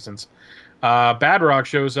copyright reasons. Badrock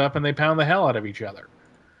shows up and they pound the hell out of each other.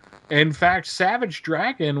 In fact, Savage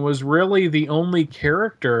Dragon was really the only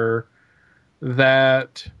character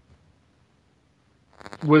that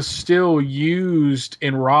was still used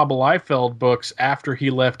in Rob Liefeld books after he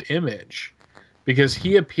left Image, because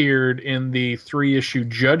he appeared in the 3-issue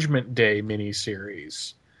Judgment Day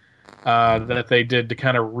miniseries that they did to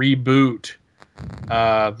kind of reboot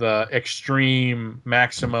the Extreme,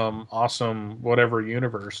 Maximum, Awesome, whatever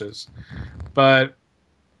universes. But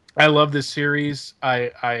I love this series.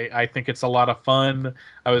 I think it's a lot of fun.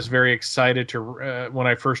 I was very excited to when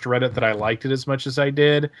I first read it that I liked it as much as I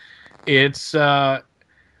did. It's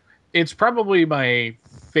probably my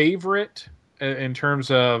favorite in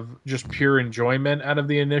terms of just pure enjoyment out of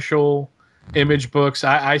the initial Image books.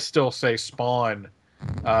 I still say Spawn,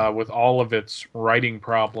 with all of its writing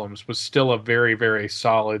problems, was still a very, very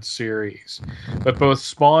solid series. But both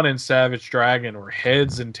Spawn and Savage Dragon were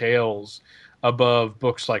heads and tails above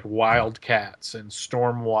books like Wildcats and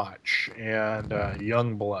Stormwatch and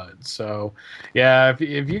Youngblood. So, yeah,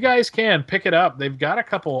 if you guys can, pick it up. They've got a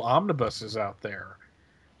couple omnibuses out there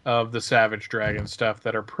of the Savage Dragon stuff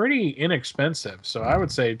that are pretty inexpensive. So I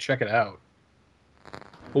would say check it out.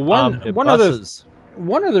 One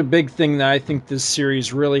other big thing that I think this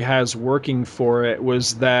series really has working for it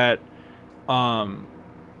was that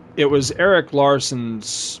it was Eric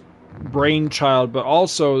Larson's brainchild, but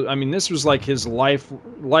also, I mean, this was like his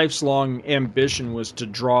life's long ambition was to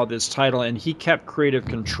draw this title, and he kept creative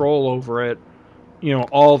control over it, you know,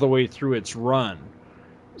 all the way through its run.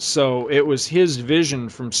 So it was his vision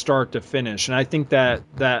from start to finish, and I think that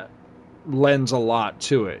lends a lot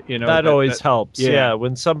to it. You know, that always helps. Yeah,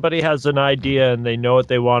 when somebody has an idea and they know what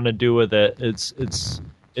they want to do with it, it's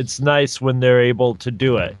it's nice when they're able to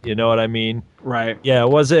do it. You know what I mean? Right. Yeah, it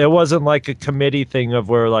wasn't like a committee thing of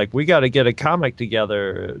where like we got to get a comic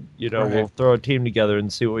together. You know, we'll throw a team together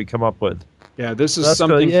and see what we come up with. Yeah, this is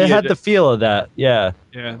something. It had the feel of that. Yeah.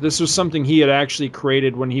 Yeah, this was something he had actually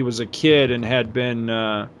created when he was a kid and had been,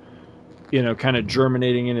 kind of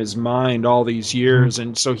germinating in his mind all these years,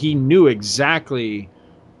 and so he knew exactly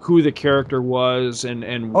who the character was and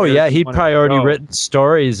oh yeah, he'd probably already written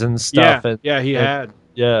stories and stuff. He had.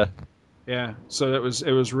 Yeah. Yeah, so it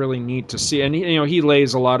was really neat to see, and he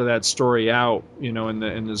lays a lot of that story out, in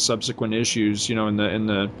the subsequent issues, in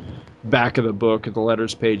the back of the book, at the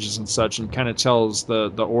letters pages and such, and kind of tells the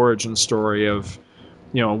origin story of,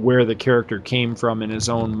 where the character came from in his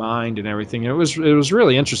own mind and everything. It was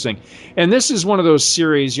really interesting, and this is one of those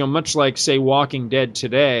series, much like say Walking Dead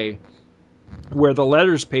today, where the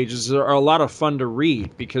letters pages are a lot of fun to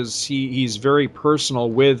read because he's very personal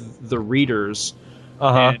with the readers.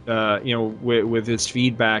 And with his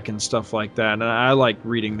feedback and stuff like that, and I like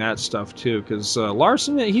reading that stuff too because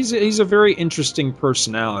Larson, he's a very interesting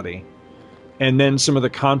personality, and then some of the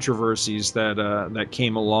controversies that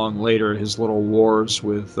came along later, his little wars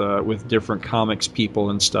with different comics people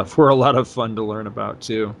and stuff, were a lot of fun to learn about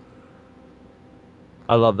too.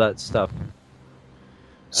 I love that stuff.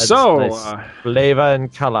 That's so nice flavor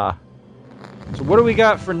and color. So what do we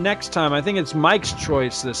got for next time? I think it's Mike's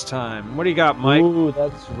choice this time. What do you got, Mike? Ooh,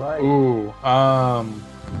 that's right. Ooh,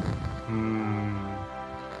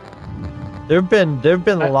 There've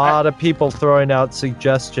been a lot of people throwing out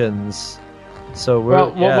suggestions. So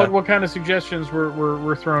what kind of suggestions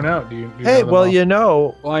were thrown out? Do you hey,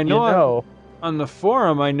 know well, I know on the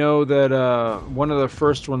forum, I know that one of the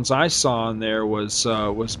first ones I saw on there was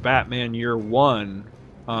Batman Year One.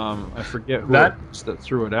 I forget who that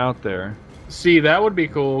threw it out there. See, that would be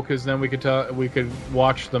cool because then we could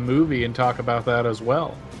watch the movie and talk about that as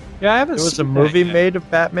well. Yeah, I haven't. There was a movie made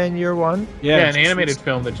of Batman Year One. Yeah, an animated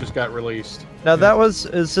film that just got released. Now was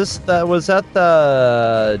that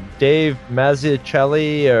the Dave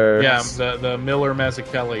Mazzucchelli or the Miller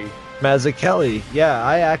Mazzucchelli. Mazzucchelli. Yeah,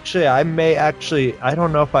 I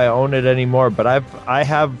don't know if I own it anymore, but I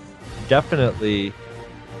have definitely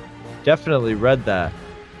read that.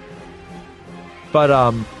 But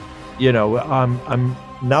I'm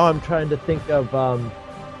trying to think of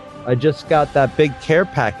I just got that big care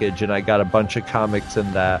package and I got a bunch of comics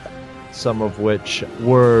in that, some of which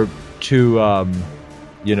were to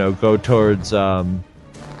go towards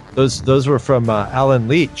those were from Alan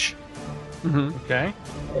Leach. Mm-hmm. Okay.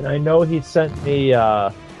 And I know he sent me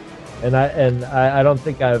and I don't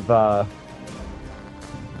think I've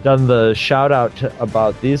done the shout out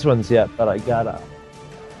about these ones yet, but I got a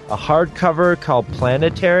hardcover called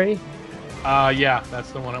Planetary. Yeah,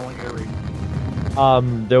 that's the one I want you to read.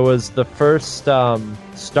 There was the first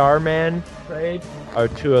Starman trade, are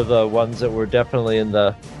two of the ones that were definitely in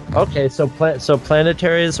the. Okay, so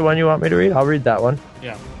Planetary is the one you want me to read? I'll read that one.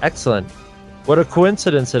 Yeah. Excellent. What a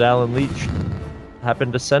coincidence that Alan Leach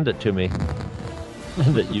happened to send it to me,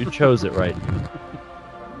 and that you chose it right.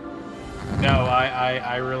 No,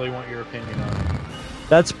 I really want your opinion on it.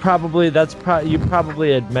 That's probably you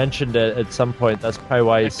probably had mentioned it at some point. That's probably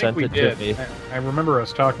why you sent it to me. I remember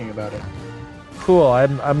us talking about it. Cool.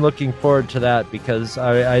 I'm looking forward to that because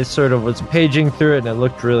I sort of was paging through it and it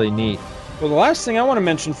looked really neat. Well, the last thing I want to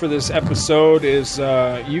mention for this episode is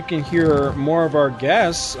you can hear more of our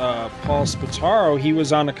guests. Paul Spataro, he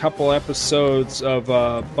was on a couple episodes of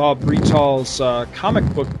Bob Bretal's Comic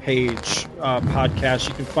Book Page podcast.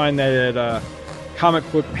 You can find that at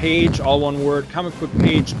Comic Book Page, all one word,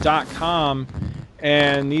 comicbookpage.com.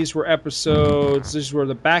 And these were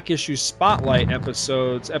the back issue spotlight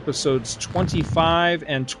episodes. Episodes 25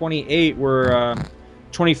 and 28 were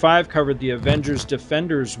 25 covered the Avengers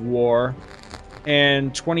Defenders War,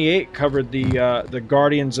 and 28 covered the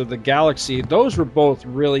Guardians of the Galaxy. Those were both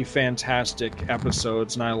really fantastic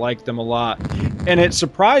episodes, and I liked them a lot. And it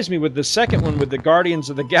surprised me with the second one with the Guardians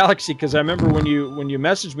of the Galaxy, because I remember when you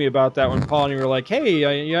messaged me about that one, Paul, and you were like,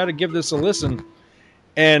 "Hey, you ought to give this a listen."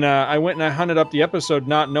 And I went and I hunted up the episode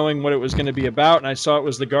not knowing what it was going to be about, and I saw it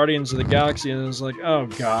was the Guardians of the Galaxy, and I was like, oh,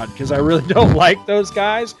 God, because I really don't like those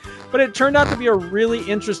guys. But it turned out to be a really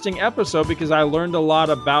interesting episode because I learned a lot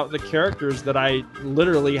about the characters that I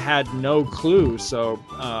literally had no clue. So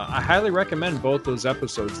I highly recommend both those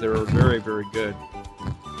episodes. They were very, very good.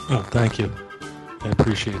 Oh, thank you. I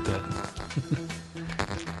appreciate that.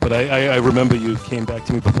 But I remember you came back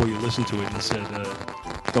to me before you listened to it and said,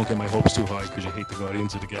 don't get my hopes too high because you hate the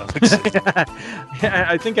Guardians of the Galaxy.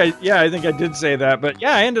 I think I did say that, but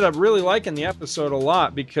yeah, I ended up really liking the episode a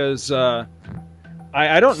lot because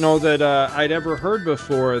I don't know that I'd ever heard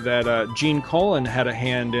before that Gene Colan had a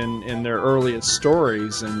hand in their earliest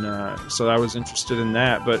stories, and so I was interested in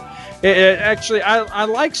that. But actually, I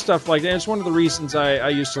like stuff like that. It's one of the reasons I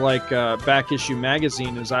used to like Back Issue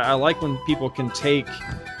Magazine, is I like when people can take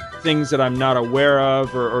things that I'm not aware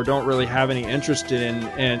of or don't really have any interest in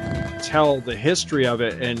and tell the history of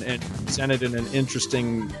it and present it in an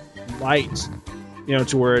interesting light.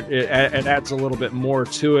 To where it adds a little bit more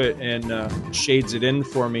to it and shades it in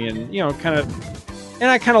for me, and I kind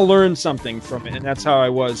of learned something from it, and that's how I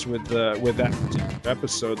was with that particular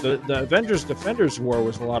episode. The Avengers Defenders War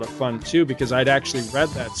was a lot of fun too, because I'd actually read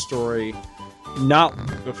that story not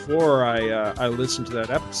before I listened to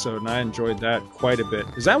that episode, and I enjoyed that quite a bit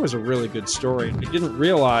because that was a really good story. I didn't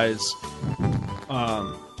realize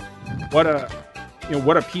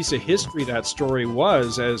what a piece of history that story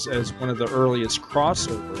was as one of the earliest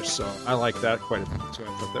crossovers. So I like that quite a bit too.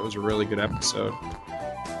 I thought that was a really good episode.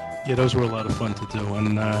 Yeah, those were a lot of fun to do,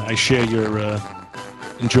 and I share your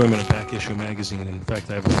enjoyment of Back Issue Magazine. In fact,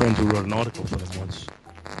 I have a friend who wrote an article for them once.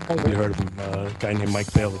 Have you heard of him? A guy named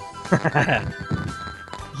Mike Bailey.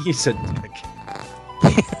 He's a dick.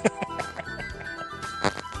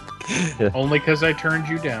 Only because I turned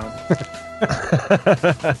you down.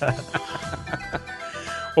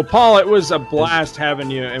 Well, Paul, it was a blast having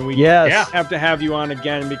you, and we have to have you on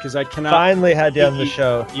again because I cannot... Finally had you on the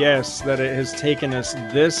show. Yes, that it has taken us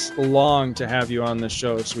this long to have you on the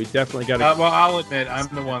show, so we definitely got to... well, I'll admit, I'm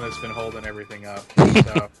the one that's been holding everything up.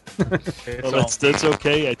 So well, that's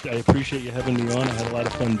okay. I appreciate you having me on. I had a lot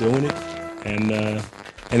of fun doing it, and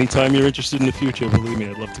anytime you're interested in the future, believe me,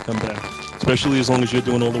 I'd love to come back, especially as long as you're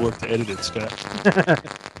doing all the work to edit it, Scott.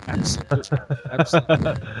 Absolutely.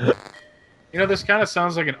 This kind of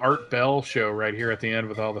sounds like an Art Bell show right here at the end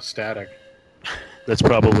with all the static. That's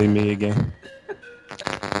probably me again.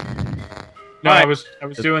 No, I was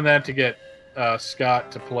doing that to get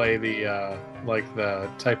Scott to play the the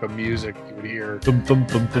type of music you would hear. I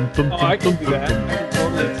can do that. I can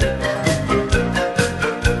totally do that.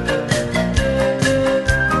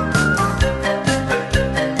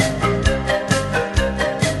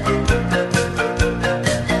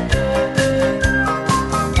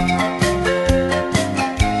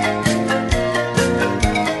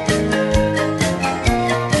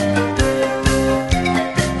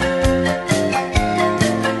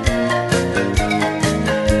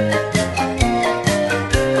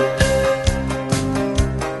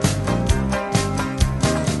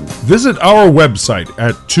 Visit our website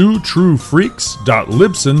at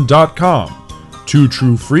twotruefreaks.libsyn.com. Two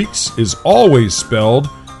True Freaks is always spelled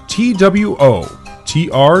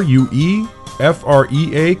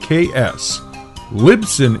TWOTRUEFREAKS.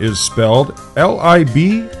 Libsyn is spelled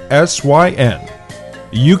LIBSYN.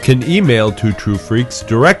 You can email Two True Freaks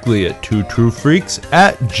directly at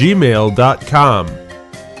twotruefreaks@gmail.com.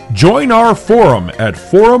 Join our forum at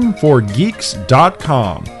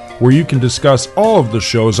forumforgeeks.com, where you can discuss all of the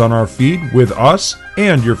shows on our feed with us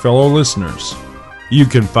and your fellow listeners. You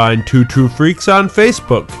can find Two True Freaks on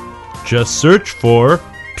Facebook. Just search for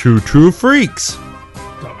Two True Freaks.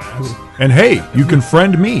 And hey, you can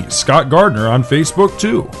friend me, Scott Gardner, on Facebook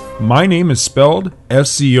too. My name is spelled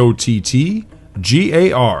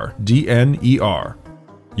SCOTTGARDNER.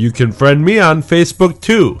 You can friend me on Facebook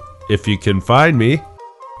too, if you can find me.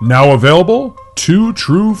 Now available, Two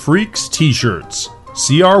True Freaks t-shirts.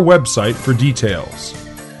 See our website for details.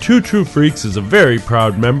 Two True Freaks is a very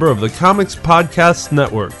proud member of the Comics Podcast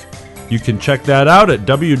Network. You can check that out at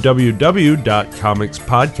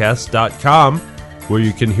www.comicspodcast.com, where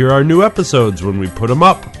you can hear our new episodes when we put them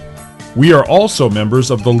up. We are also members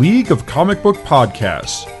of the League of Comic Book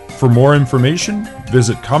Podcasts. For more information,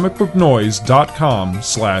 visit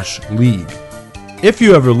comicbooknoise.com/league. If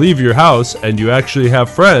you ever leave your house and you actually have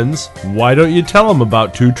friends, why don't you tell them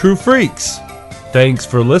about Two True Freaks? Thanks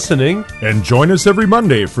for listening, and join us every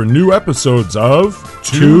Monday for new episodes of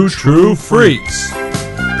Two True Freaks.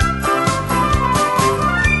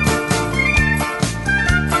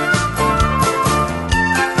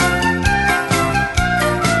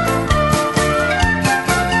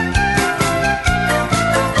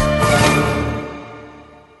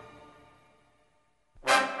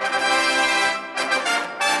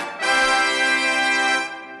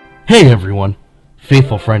 Hey everyone!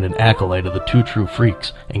 Faithful friend and acolyte of the Two True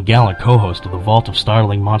Freaks, and gallant co-host of the Vault of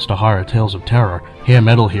Startling Monster Horror Tales of Terror, Hair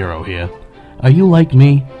Metal Hero here. Are you like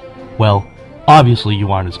me? Well, obviously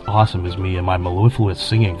you aren't as awesome as me and my mellifluous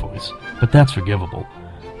singing voice, but that's forgivable.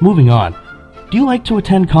 Moving on, do you like to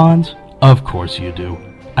attend cons? Of course you do.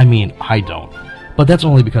 I mean, I don't. But that's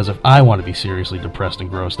only because if I want to be seriously depressed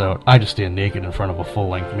and grossed out, I just stand naked in front of a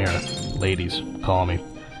full-length mirror. Ladies, call me.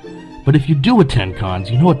 But if you do attend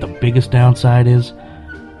cons, you know what the biggest downside is?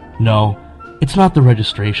 No, it's not the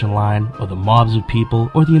registration line, or the mobs of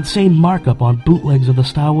people, or the insane markup on bootlegs of the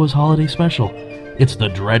Star Wars Holiday Special. It's the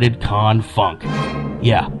dreaded con funk.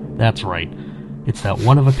 Yeah, that's right. It's that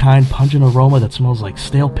one-of-a-kind pungent aroma that smells like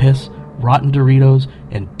stale piss, rotten Doritos,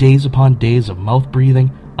 and days upon days of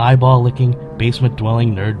mouth-breathing, eyeball-licking,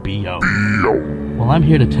 basement-dwelling nerd B.O. Well, I'm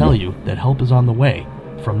here to tell you that help is on the way,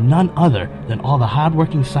 from none other than all the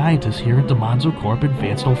hard-working scientists here at DiManzo Corp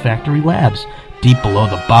Advanced Olfactory Labs, deep below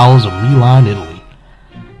the bowels of Milan, Italy.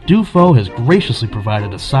 Dufo has graciously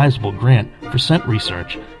provided a sizable grant for scent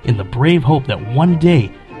research in the brave hope that one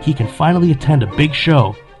day he can finally attend a big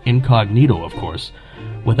show, incognito of course,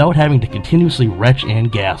 without having to continuously retch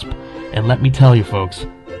and gasp. And let me tell you folks,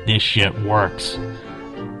 this shit works.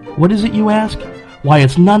 What is it, you ask? Why,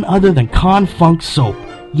 it's none other than Con Funk soap.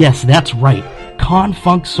 Yes, that's right. Con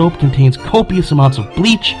Funk soap contains copious amounts of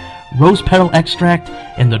bleach, rose petal extract,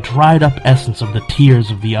 and the dried up essence of the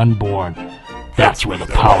tears of the unborn. That's where the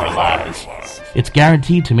power lies. It's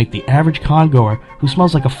guaranteed to make the average con-goer who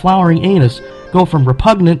smells like a flowering anus go from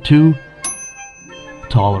repugnant to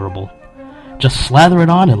tolerable. Just slather it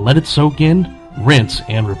on and let it soak in, rinse,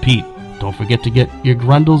 and repeat. Don't forget to get your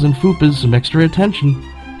grundles and fupas some extra attention.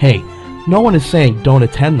 Hey, no one is saying don't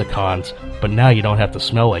attend the cons, but now you don't have to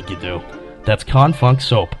smell like you do. That's Con Funk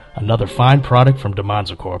Soap, another fine product from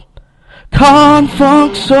DiManzo Corp. Con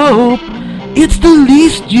Funk Soap, it's the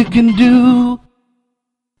least you can do.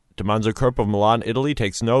 DiManzo Corp of Milan, Italy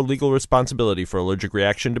takes no legal responsibility for allergic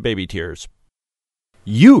reaction to baby tears.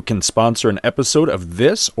 You can sponsor an episode of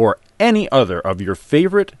this or any other of your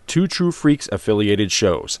favorite Two True Freaks affiliated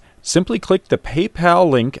shows. Simply click the PayPal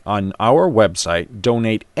link on our website,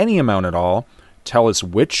 donate any amount at all, tell us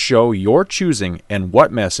which show you're choosing and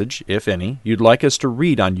what message, if any, you'd like us to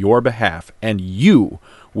read on your behalf, and you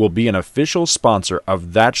will be an official sponsor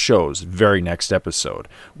of that show's very next episode,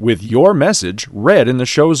 with your message read in the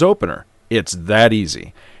show's opener. It's that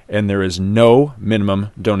easy, and there is no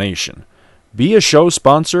minimum donation. Be a show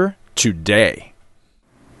sponsor today.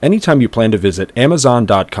 Anytime you plan to visit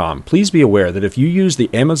Amazon.com, please be aware that if you use the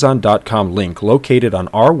Amazon.com link located on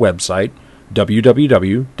our website,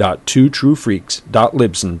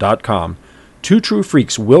 www.twotruefreaks.libsyn.com, Two True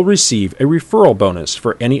Freaks will receive a referral bonus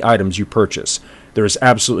for any items you purchase. There is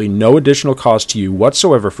absolutely no additional cost to you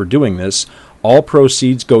whatsoever for doing this. All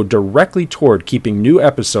proceeds go directly toward keeping new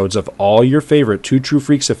episodes of all your favorite Two True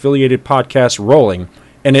Freaks affiliated podcasts rolling,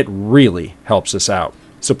 and it really helps us out.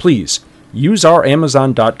 So please, use our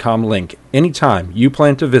Amazon.com link anytime you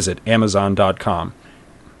plan to visit Amazon.com.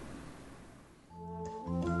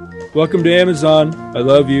 Welcome to Amazon. I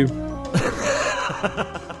love you.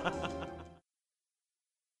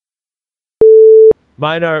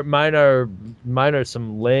 Mine are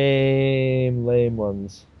some lame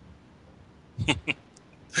ones.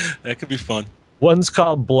 That could be fun. One's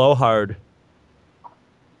called Blowhard.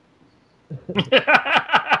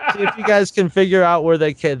 See if you guys can figure out where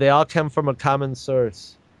they came. They all come from a common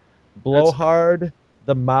source. Blowhard,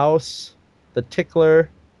 the mouse, the tickler.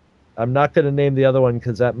 I'm not going to name the other one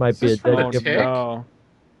because that might be a dead giveaway. No.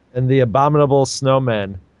 And the abominable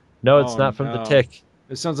snowman. No, it's not from the Tick.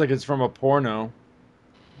 It sounds like it's from a porno.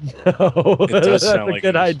 No, it does that's sound a like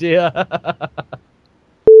good idea.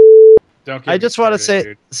 I just want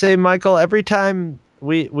to say, Michael, every time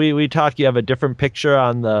we talk, you have a different picture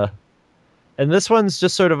on the, and this one's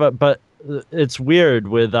just sort of but it's weird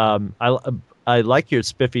with I like your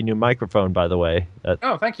spiffy new microphone, by the way.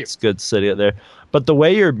 Oh, thank you. It's good sitting there. But the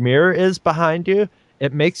way your mirror is behind you,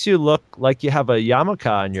 it makes you look like you have a yarmulke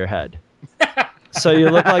on your head. So you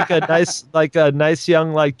look like a nice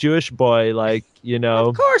young Jewish boy,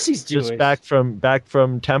 Of course he's Jewish. Just back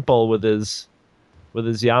from temple with his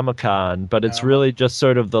yarmulke on, but it's really just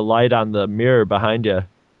sort of the light on the mirror behind you.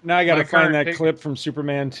 Now I got to find that clip from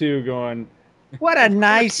Superman 2 going, what a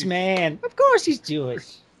nice man. Of course he's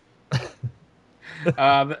Jewish.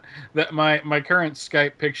 My current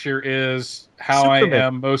Skype picture is how Superman. I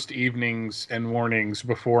am most evenings and mornings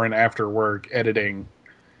before and after work editing.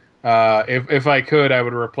 If I could, I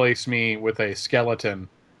would replace me with a skeleton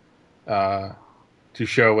to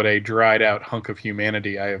show what a dried out hunk of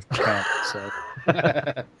humanity I have become. So,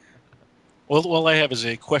 all I have is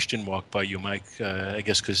a question mark by you, Mike. I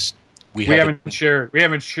guess because we haven't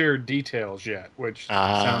shared details yet, which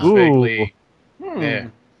sounds vaguely.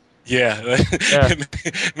 Yeah.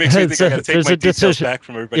 Makes me think I got to take my details back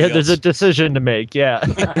from everybody else. There's a decision to make. Yeah.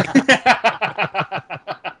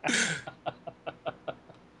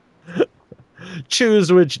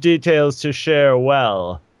 choose which details to share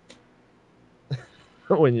well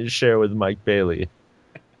when you share with Mike Bailey.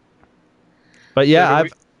 But yeah,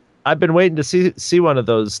 I've been waiting to see one of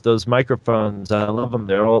those microphones. I love them.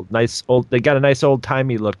 They're nice old. They got a nice old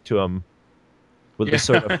timey look to them, with a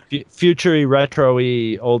sort of futury,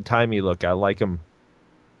 retro-y, old timey look. I like them.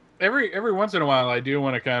 Every once in a while, I do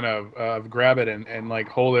want to kind of grab it and like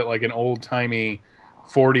hold it like an old timey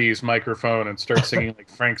 40s microphone and start singing like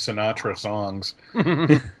Frank Sinatra songs.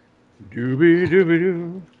 Doobie doobie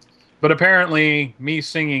doo. But apparently, me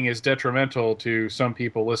singing is detrimental to some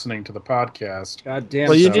people listening to the podcast. God damn!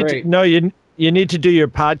 Well, you need to do your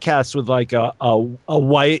podcast with like a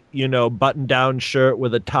white, button down shirt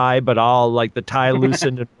with a tie, but all like the tie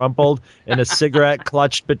loosened and rumpled, and a cigarette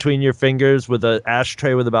clutched between your fingers with an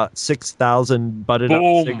ashtray with about 6,000 butted up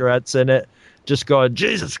cigarettes in it. Just going,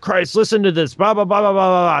 Jesus Christ, listen to this, blah blah blah blah blah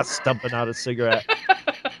blah, stumping out a cigarette.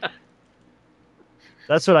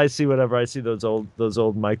 That's what I see whenever I see those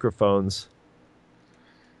old microphones.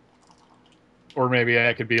 Or maybe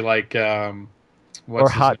I could be like, or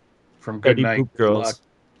Hot from Good Night Boop Girls. Luck.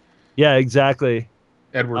 Yeah, exactly.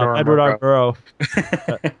 Edward R. Murrow.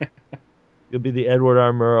 You'll be the Edward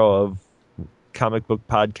R. Murrow of comic book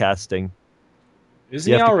podcasting.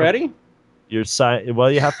 Isn't he already? You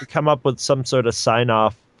have to come up with some sort of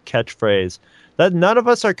sign-off catchphrase. That none of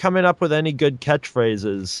us are coming up with any good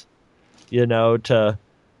catchphrases. I don't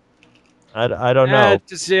know.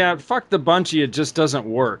 Fuck the bunch of you. It just doesn't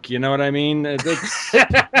work. You know what I mean? It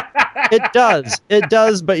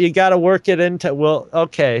does, but you got to work it into.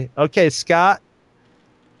 Okay, Scott.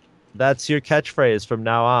 That's your catchphrase from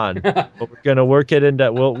now on. But we're gonna work it into.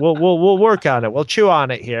 We'll work on it. We'll chew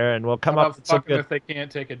on it here, and we'll come up with some good. If they can't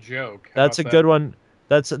take a joke, that's a good one.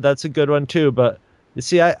 That's a good one too. But you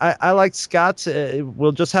see, I like Scott's.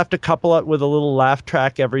 We'll just have to couple it with a little laugh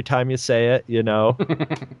track every time you say it. And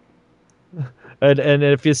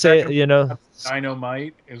if you say it,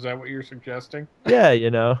 Dynamite, is that what you're suggesting? Yeah,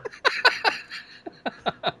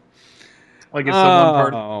 like it's the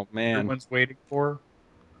one part everyone's waiting for.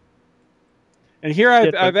 And here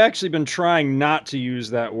I've actually been trying not to use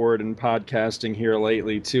that word in podcasting here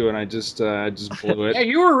lately too, and I just blew it. Yeah,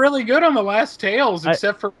 you were really good on the last Tales,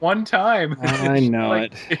 except for one time. I know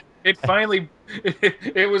it finally,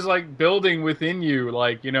 it was like building within you,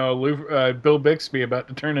 like Bill Bixby about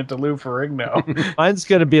to turn into Lou Ferrigno. Mine's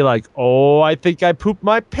gonna be like, oh, I think I pooped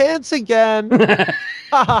my pants again.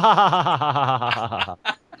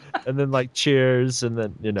 And then like cheers, and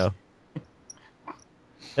then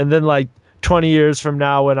and then like 20 years from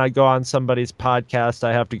now, when I go on somebody's podcast,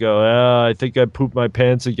 I have to go, oh, I think I pooped my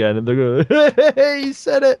pants again. And they're going, hey, you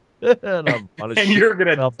said it. And you're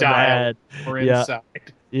going to die inside.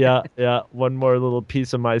 Yeah. One more little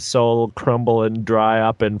piece of my soul will crumble and dry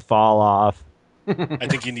up and fall off. I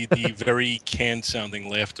think you need the very canned sounding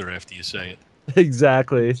laughter after you say it.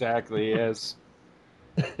 Exactly, yes.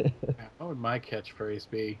 What would my catchphrase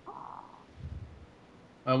be?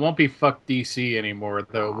 It won't be fuck DC anymore,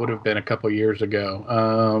 though. It would have been a couple years ago.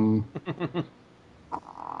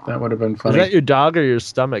 That would have been funny. Is that your dog or your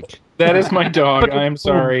stomach? That is my dog. I'm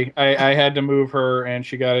sorry. I had to move her, and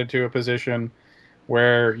she got into a position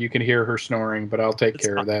where you can hear her snoring, but I'll take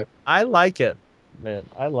care of that. I like it, man.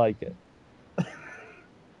 I like it.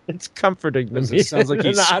 It's comforting to me. It sounds like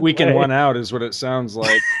he's squeaking one out is what it sounds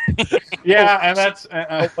like. Yeah, and that's...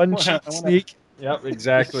 one cheek sneak. Yep,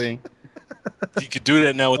 exactly. You could do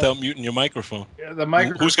that now without muting your microphone. Yeah, the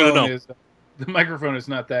microphone. Who's going to know? The microphone is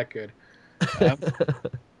not that good.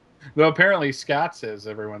 Though apparently Scott says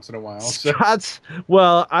every once in a while. So.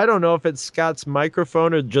 Well, I don't know if it's Scott's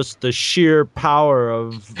microphone or just the sheer power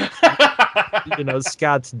of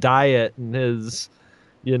Scott's diet and his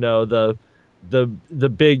the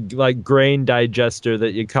big like grain digester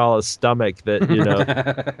that you call a stomach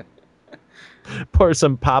that pour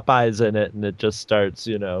some Popeyes in it and it just starts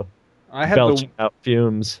belching out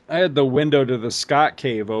fumes. I had the window to the Scott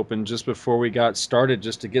cave open just before we got started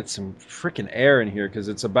just to get some freaking air in here because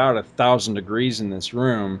it's about 1,000 degrees in this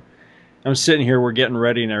room. I'm sitting here, we're getting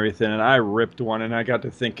ready and everything, and I ripped one and I got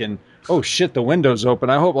to thinking, oh shit, the window's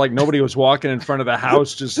open. I hope like nobody was walking in front of the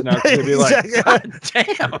house just now to be like, God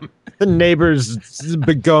damn. The neighbors'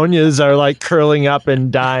 begonias are like curling up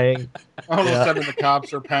and dying. All of a sudden the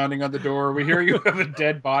cops are pounding on the door. We hear you have a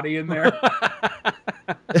dead body in there.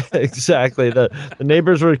 Exactly. The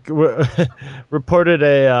neighbors reported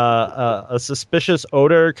a suspicious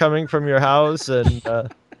odor coming from your house, and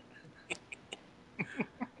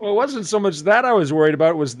well, it wasn't so much that I was worried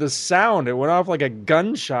about. It was the sound. It went off like a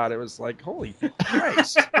gunshot. It was like, holy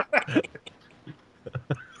Christ.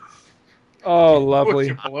 Oh, lovely.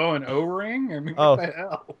 You blow an O-ring? I mean, Oh. what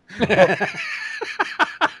the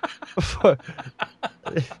hell?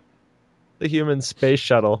 The human space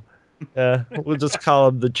shuttle. Yeah, we'll just call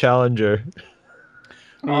him the Challenger.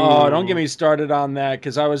 Oh, don't get me started on that,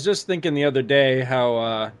 because I was just thinking the other day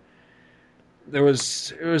how it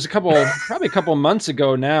was probably a couple months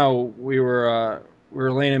ago now, we were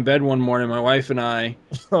laying in bed one morning, my wife and I,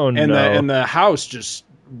 and the house just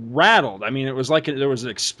rattled. I mean, it was like there was an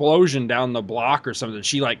explosion down the block or something.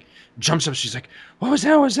 She like jumps up, she's like, what was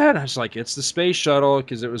that? What was that? I was like, it's the space shuttle,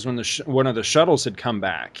 because it was when one of the shuttles had come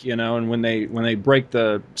back, and when they break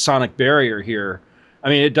the sonic barrier here, I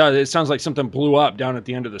mean, it sounds like something blew up down at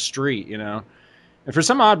the end of the street, and for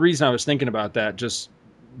some odd reason I was thinking about that just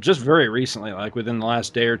very recently, like within the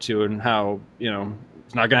last day or two, and how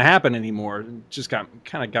it's not going to happen anymore. It just kind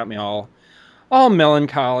of got me all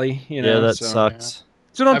melancholy, Yeah, that sucks. Yeah.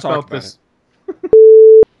 So don't talk about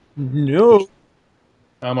it. No.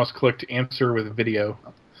 I almost clicked answer with video.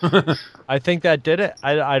 I think that did it.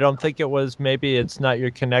 I don't think it was. Maybe it's not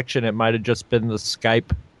your connection. It might have just been the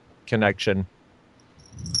Skype connection.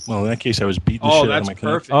 Well, in that case, I was beating the shit out of my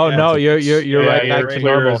connection. Oh, no, you're right back to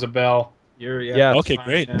clear normal. as a bell. Yeah. Okay,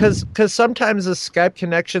 great. Because sometimes the Skype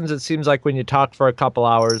connections, it seems like when you talk for a couple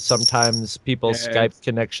hours, sometimes people's Skype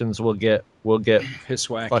connections will get piss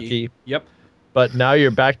wacky. Fucky. Yep. But now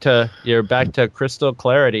you're back to crystal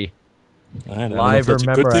clarity. I don't know Live if that's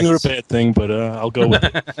or a good thing or a Memorex. bad thing, but I'll go with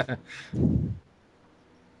it.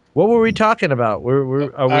 What were we talking about? I was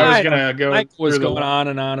gonna go. Mike was through the- going on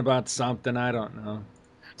and on about something. I don't know.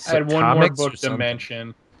 I had one more comics or book to something?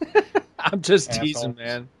 mention. I'm just Assholes. teasing,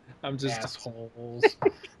 man. I'm just Assholes.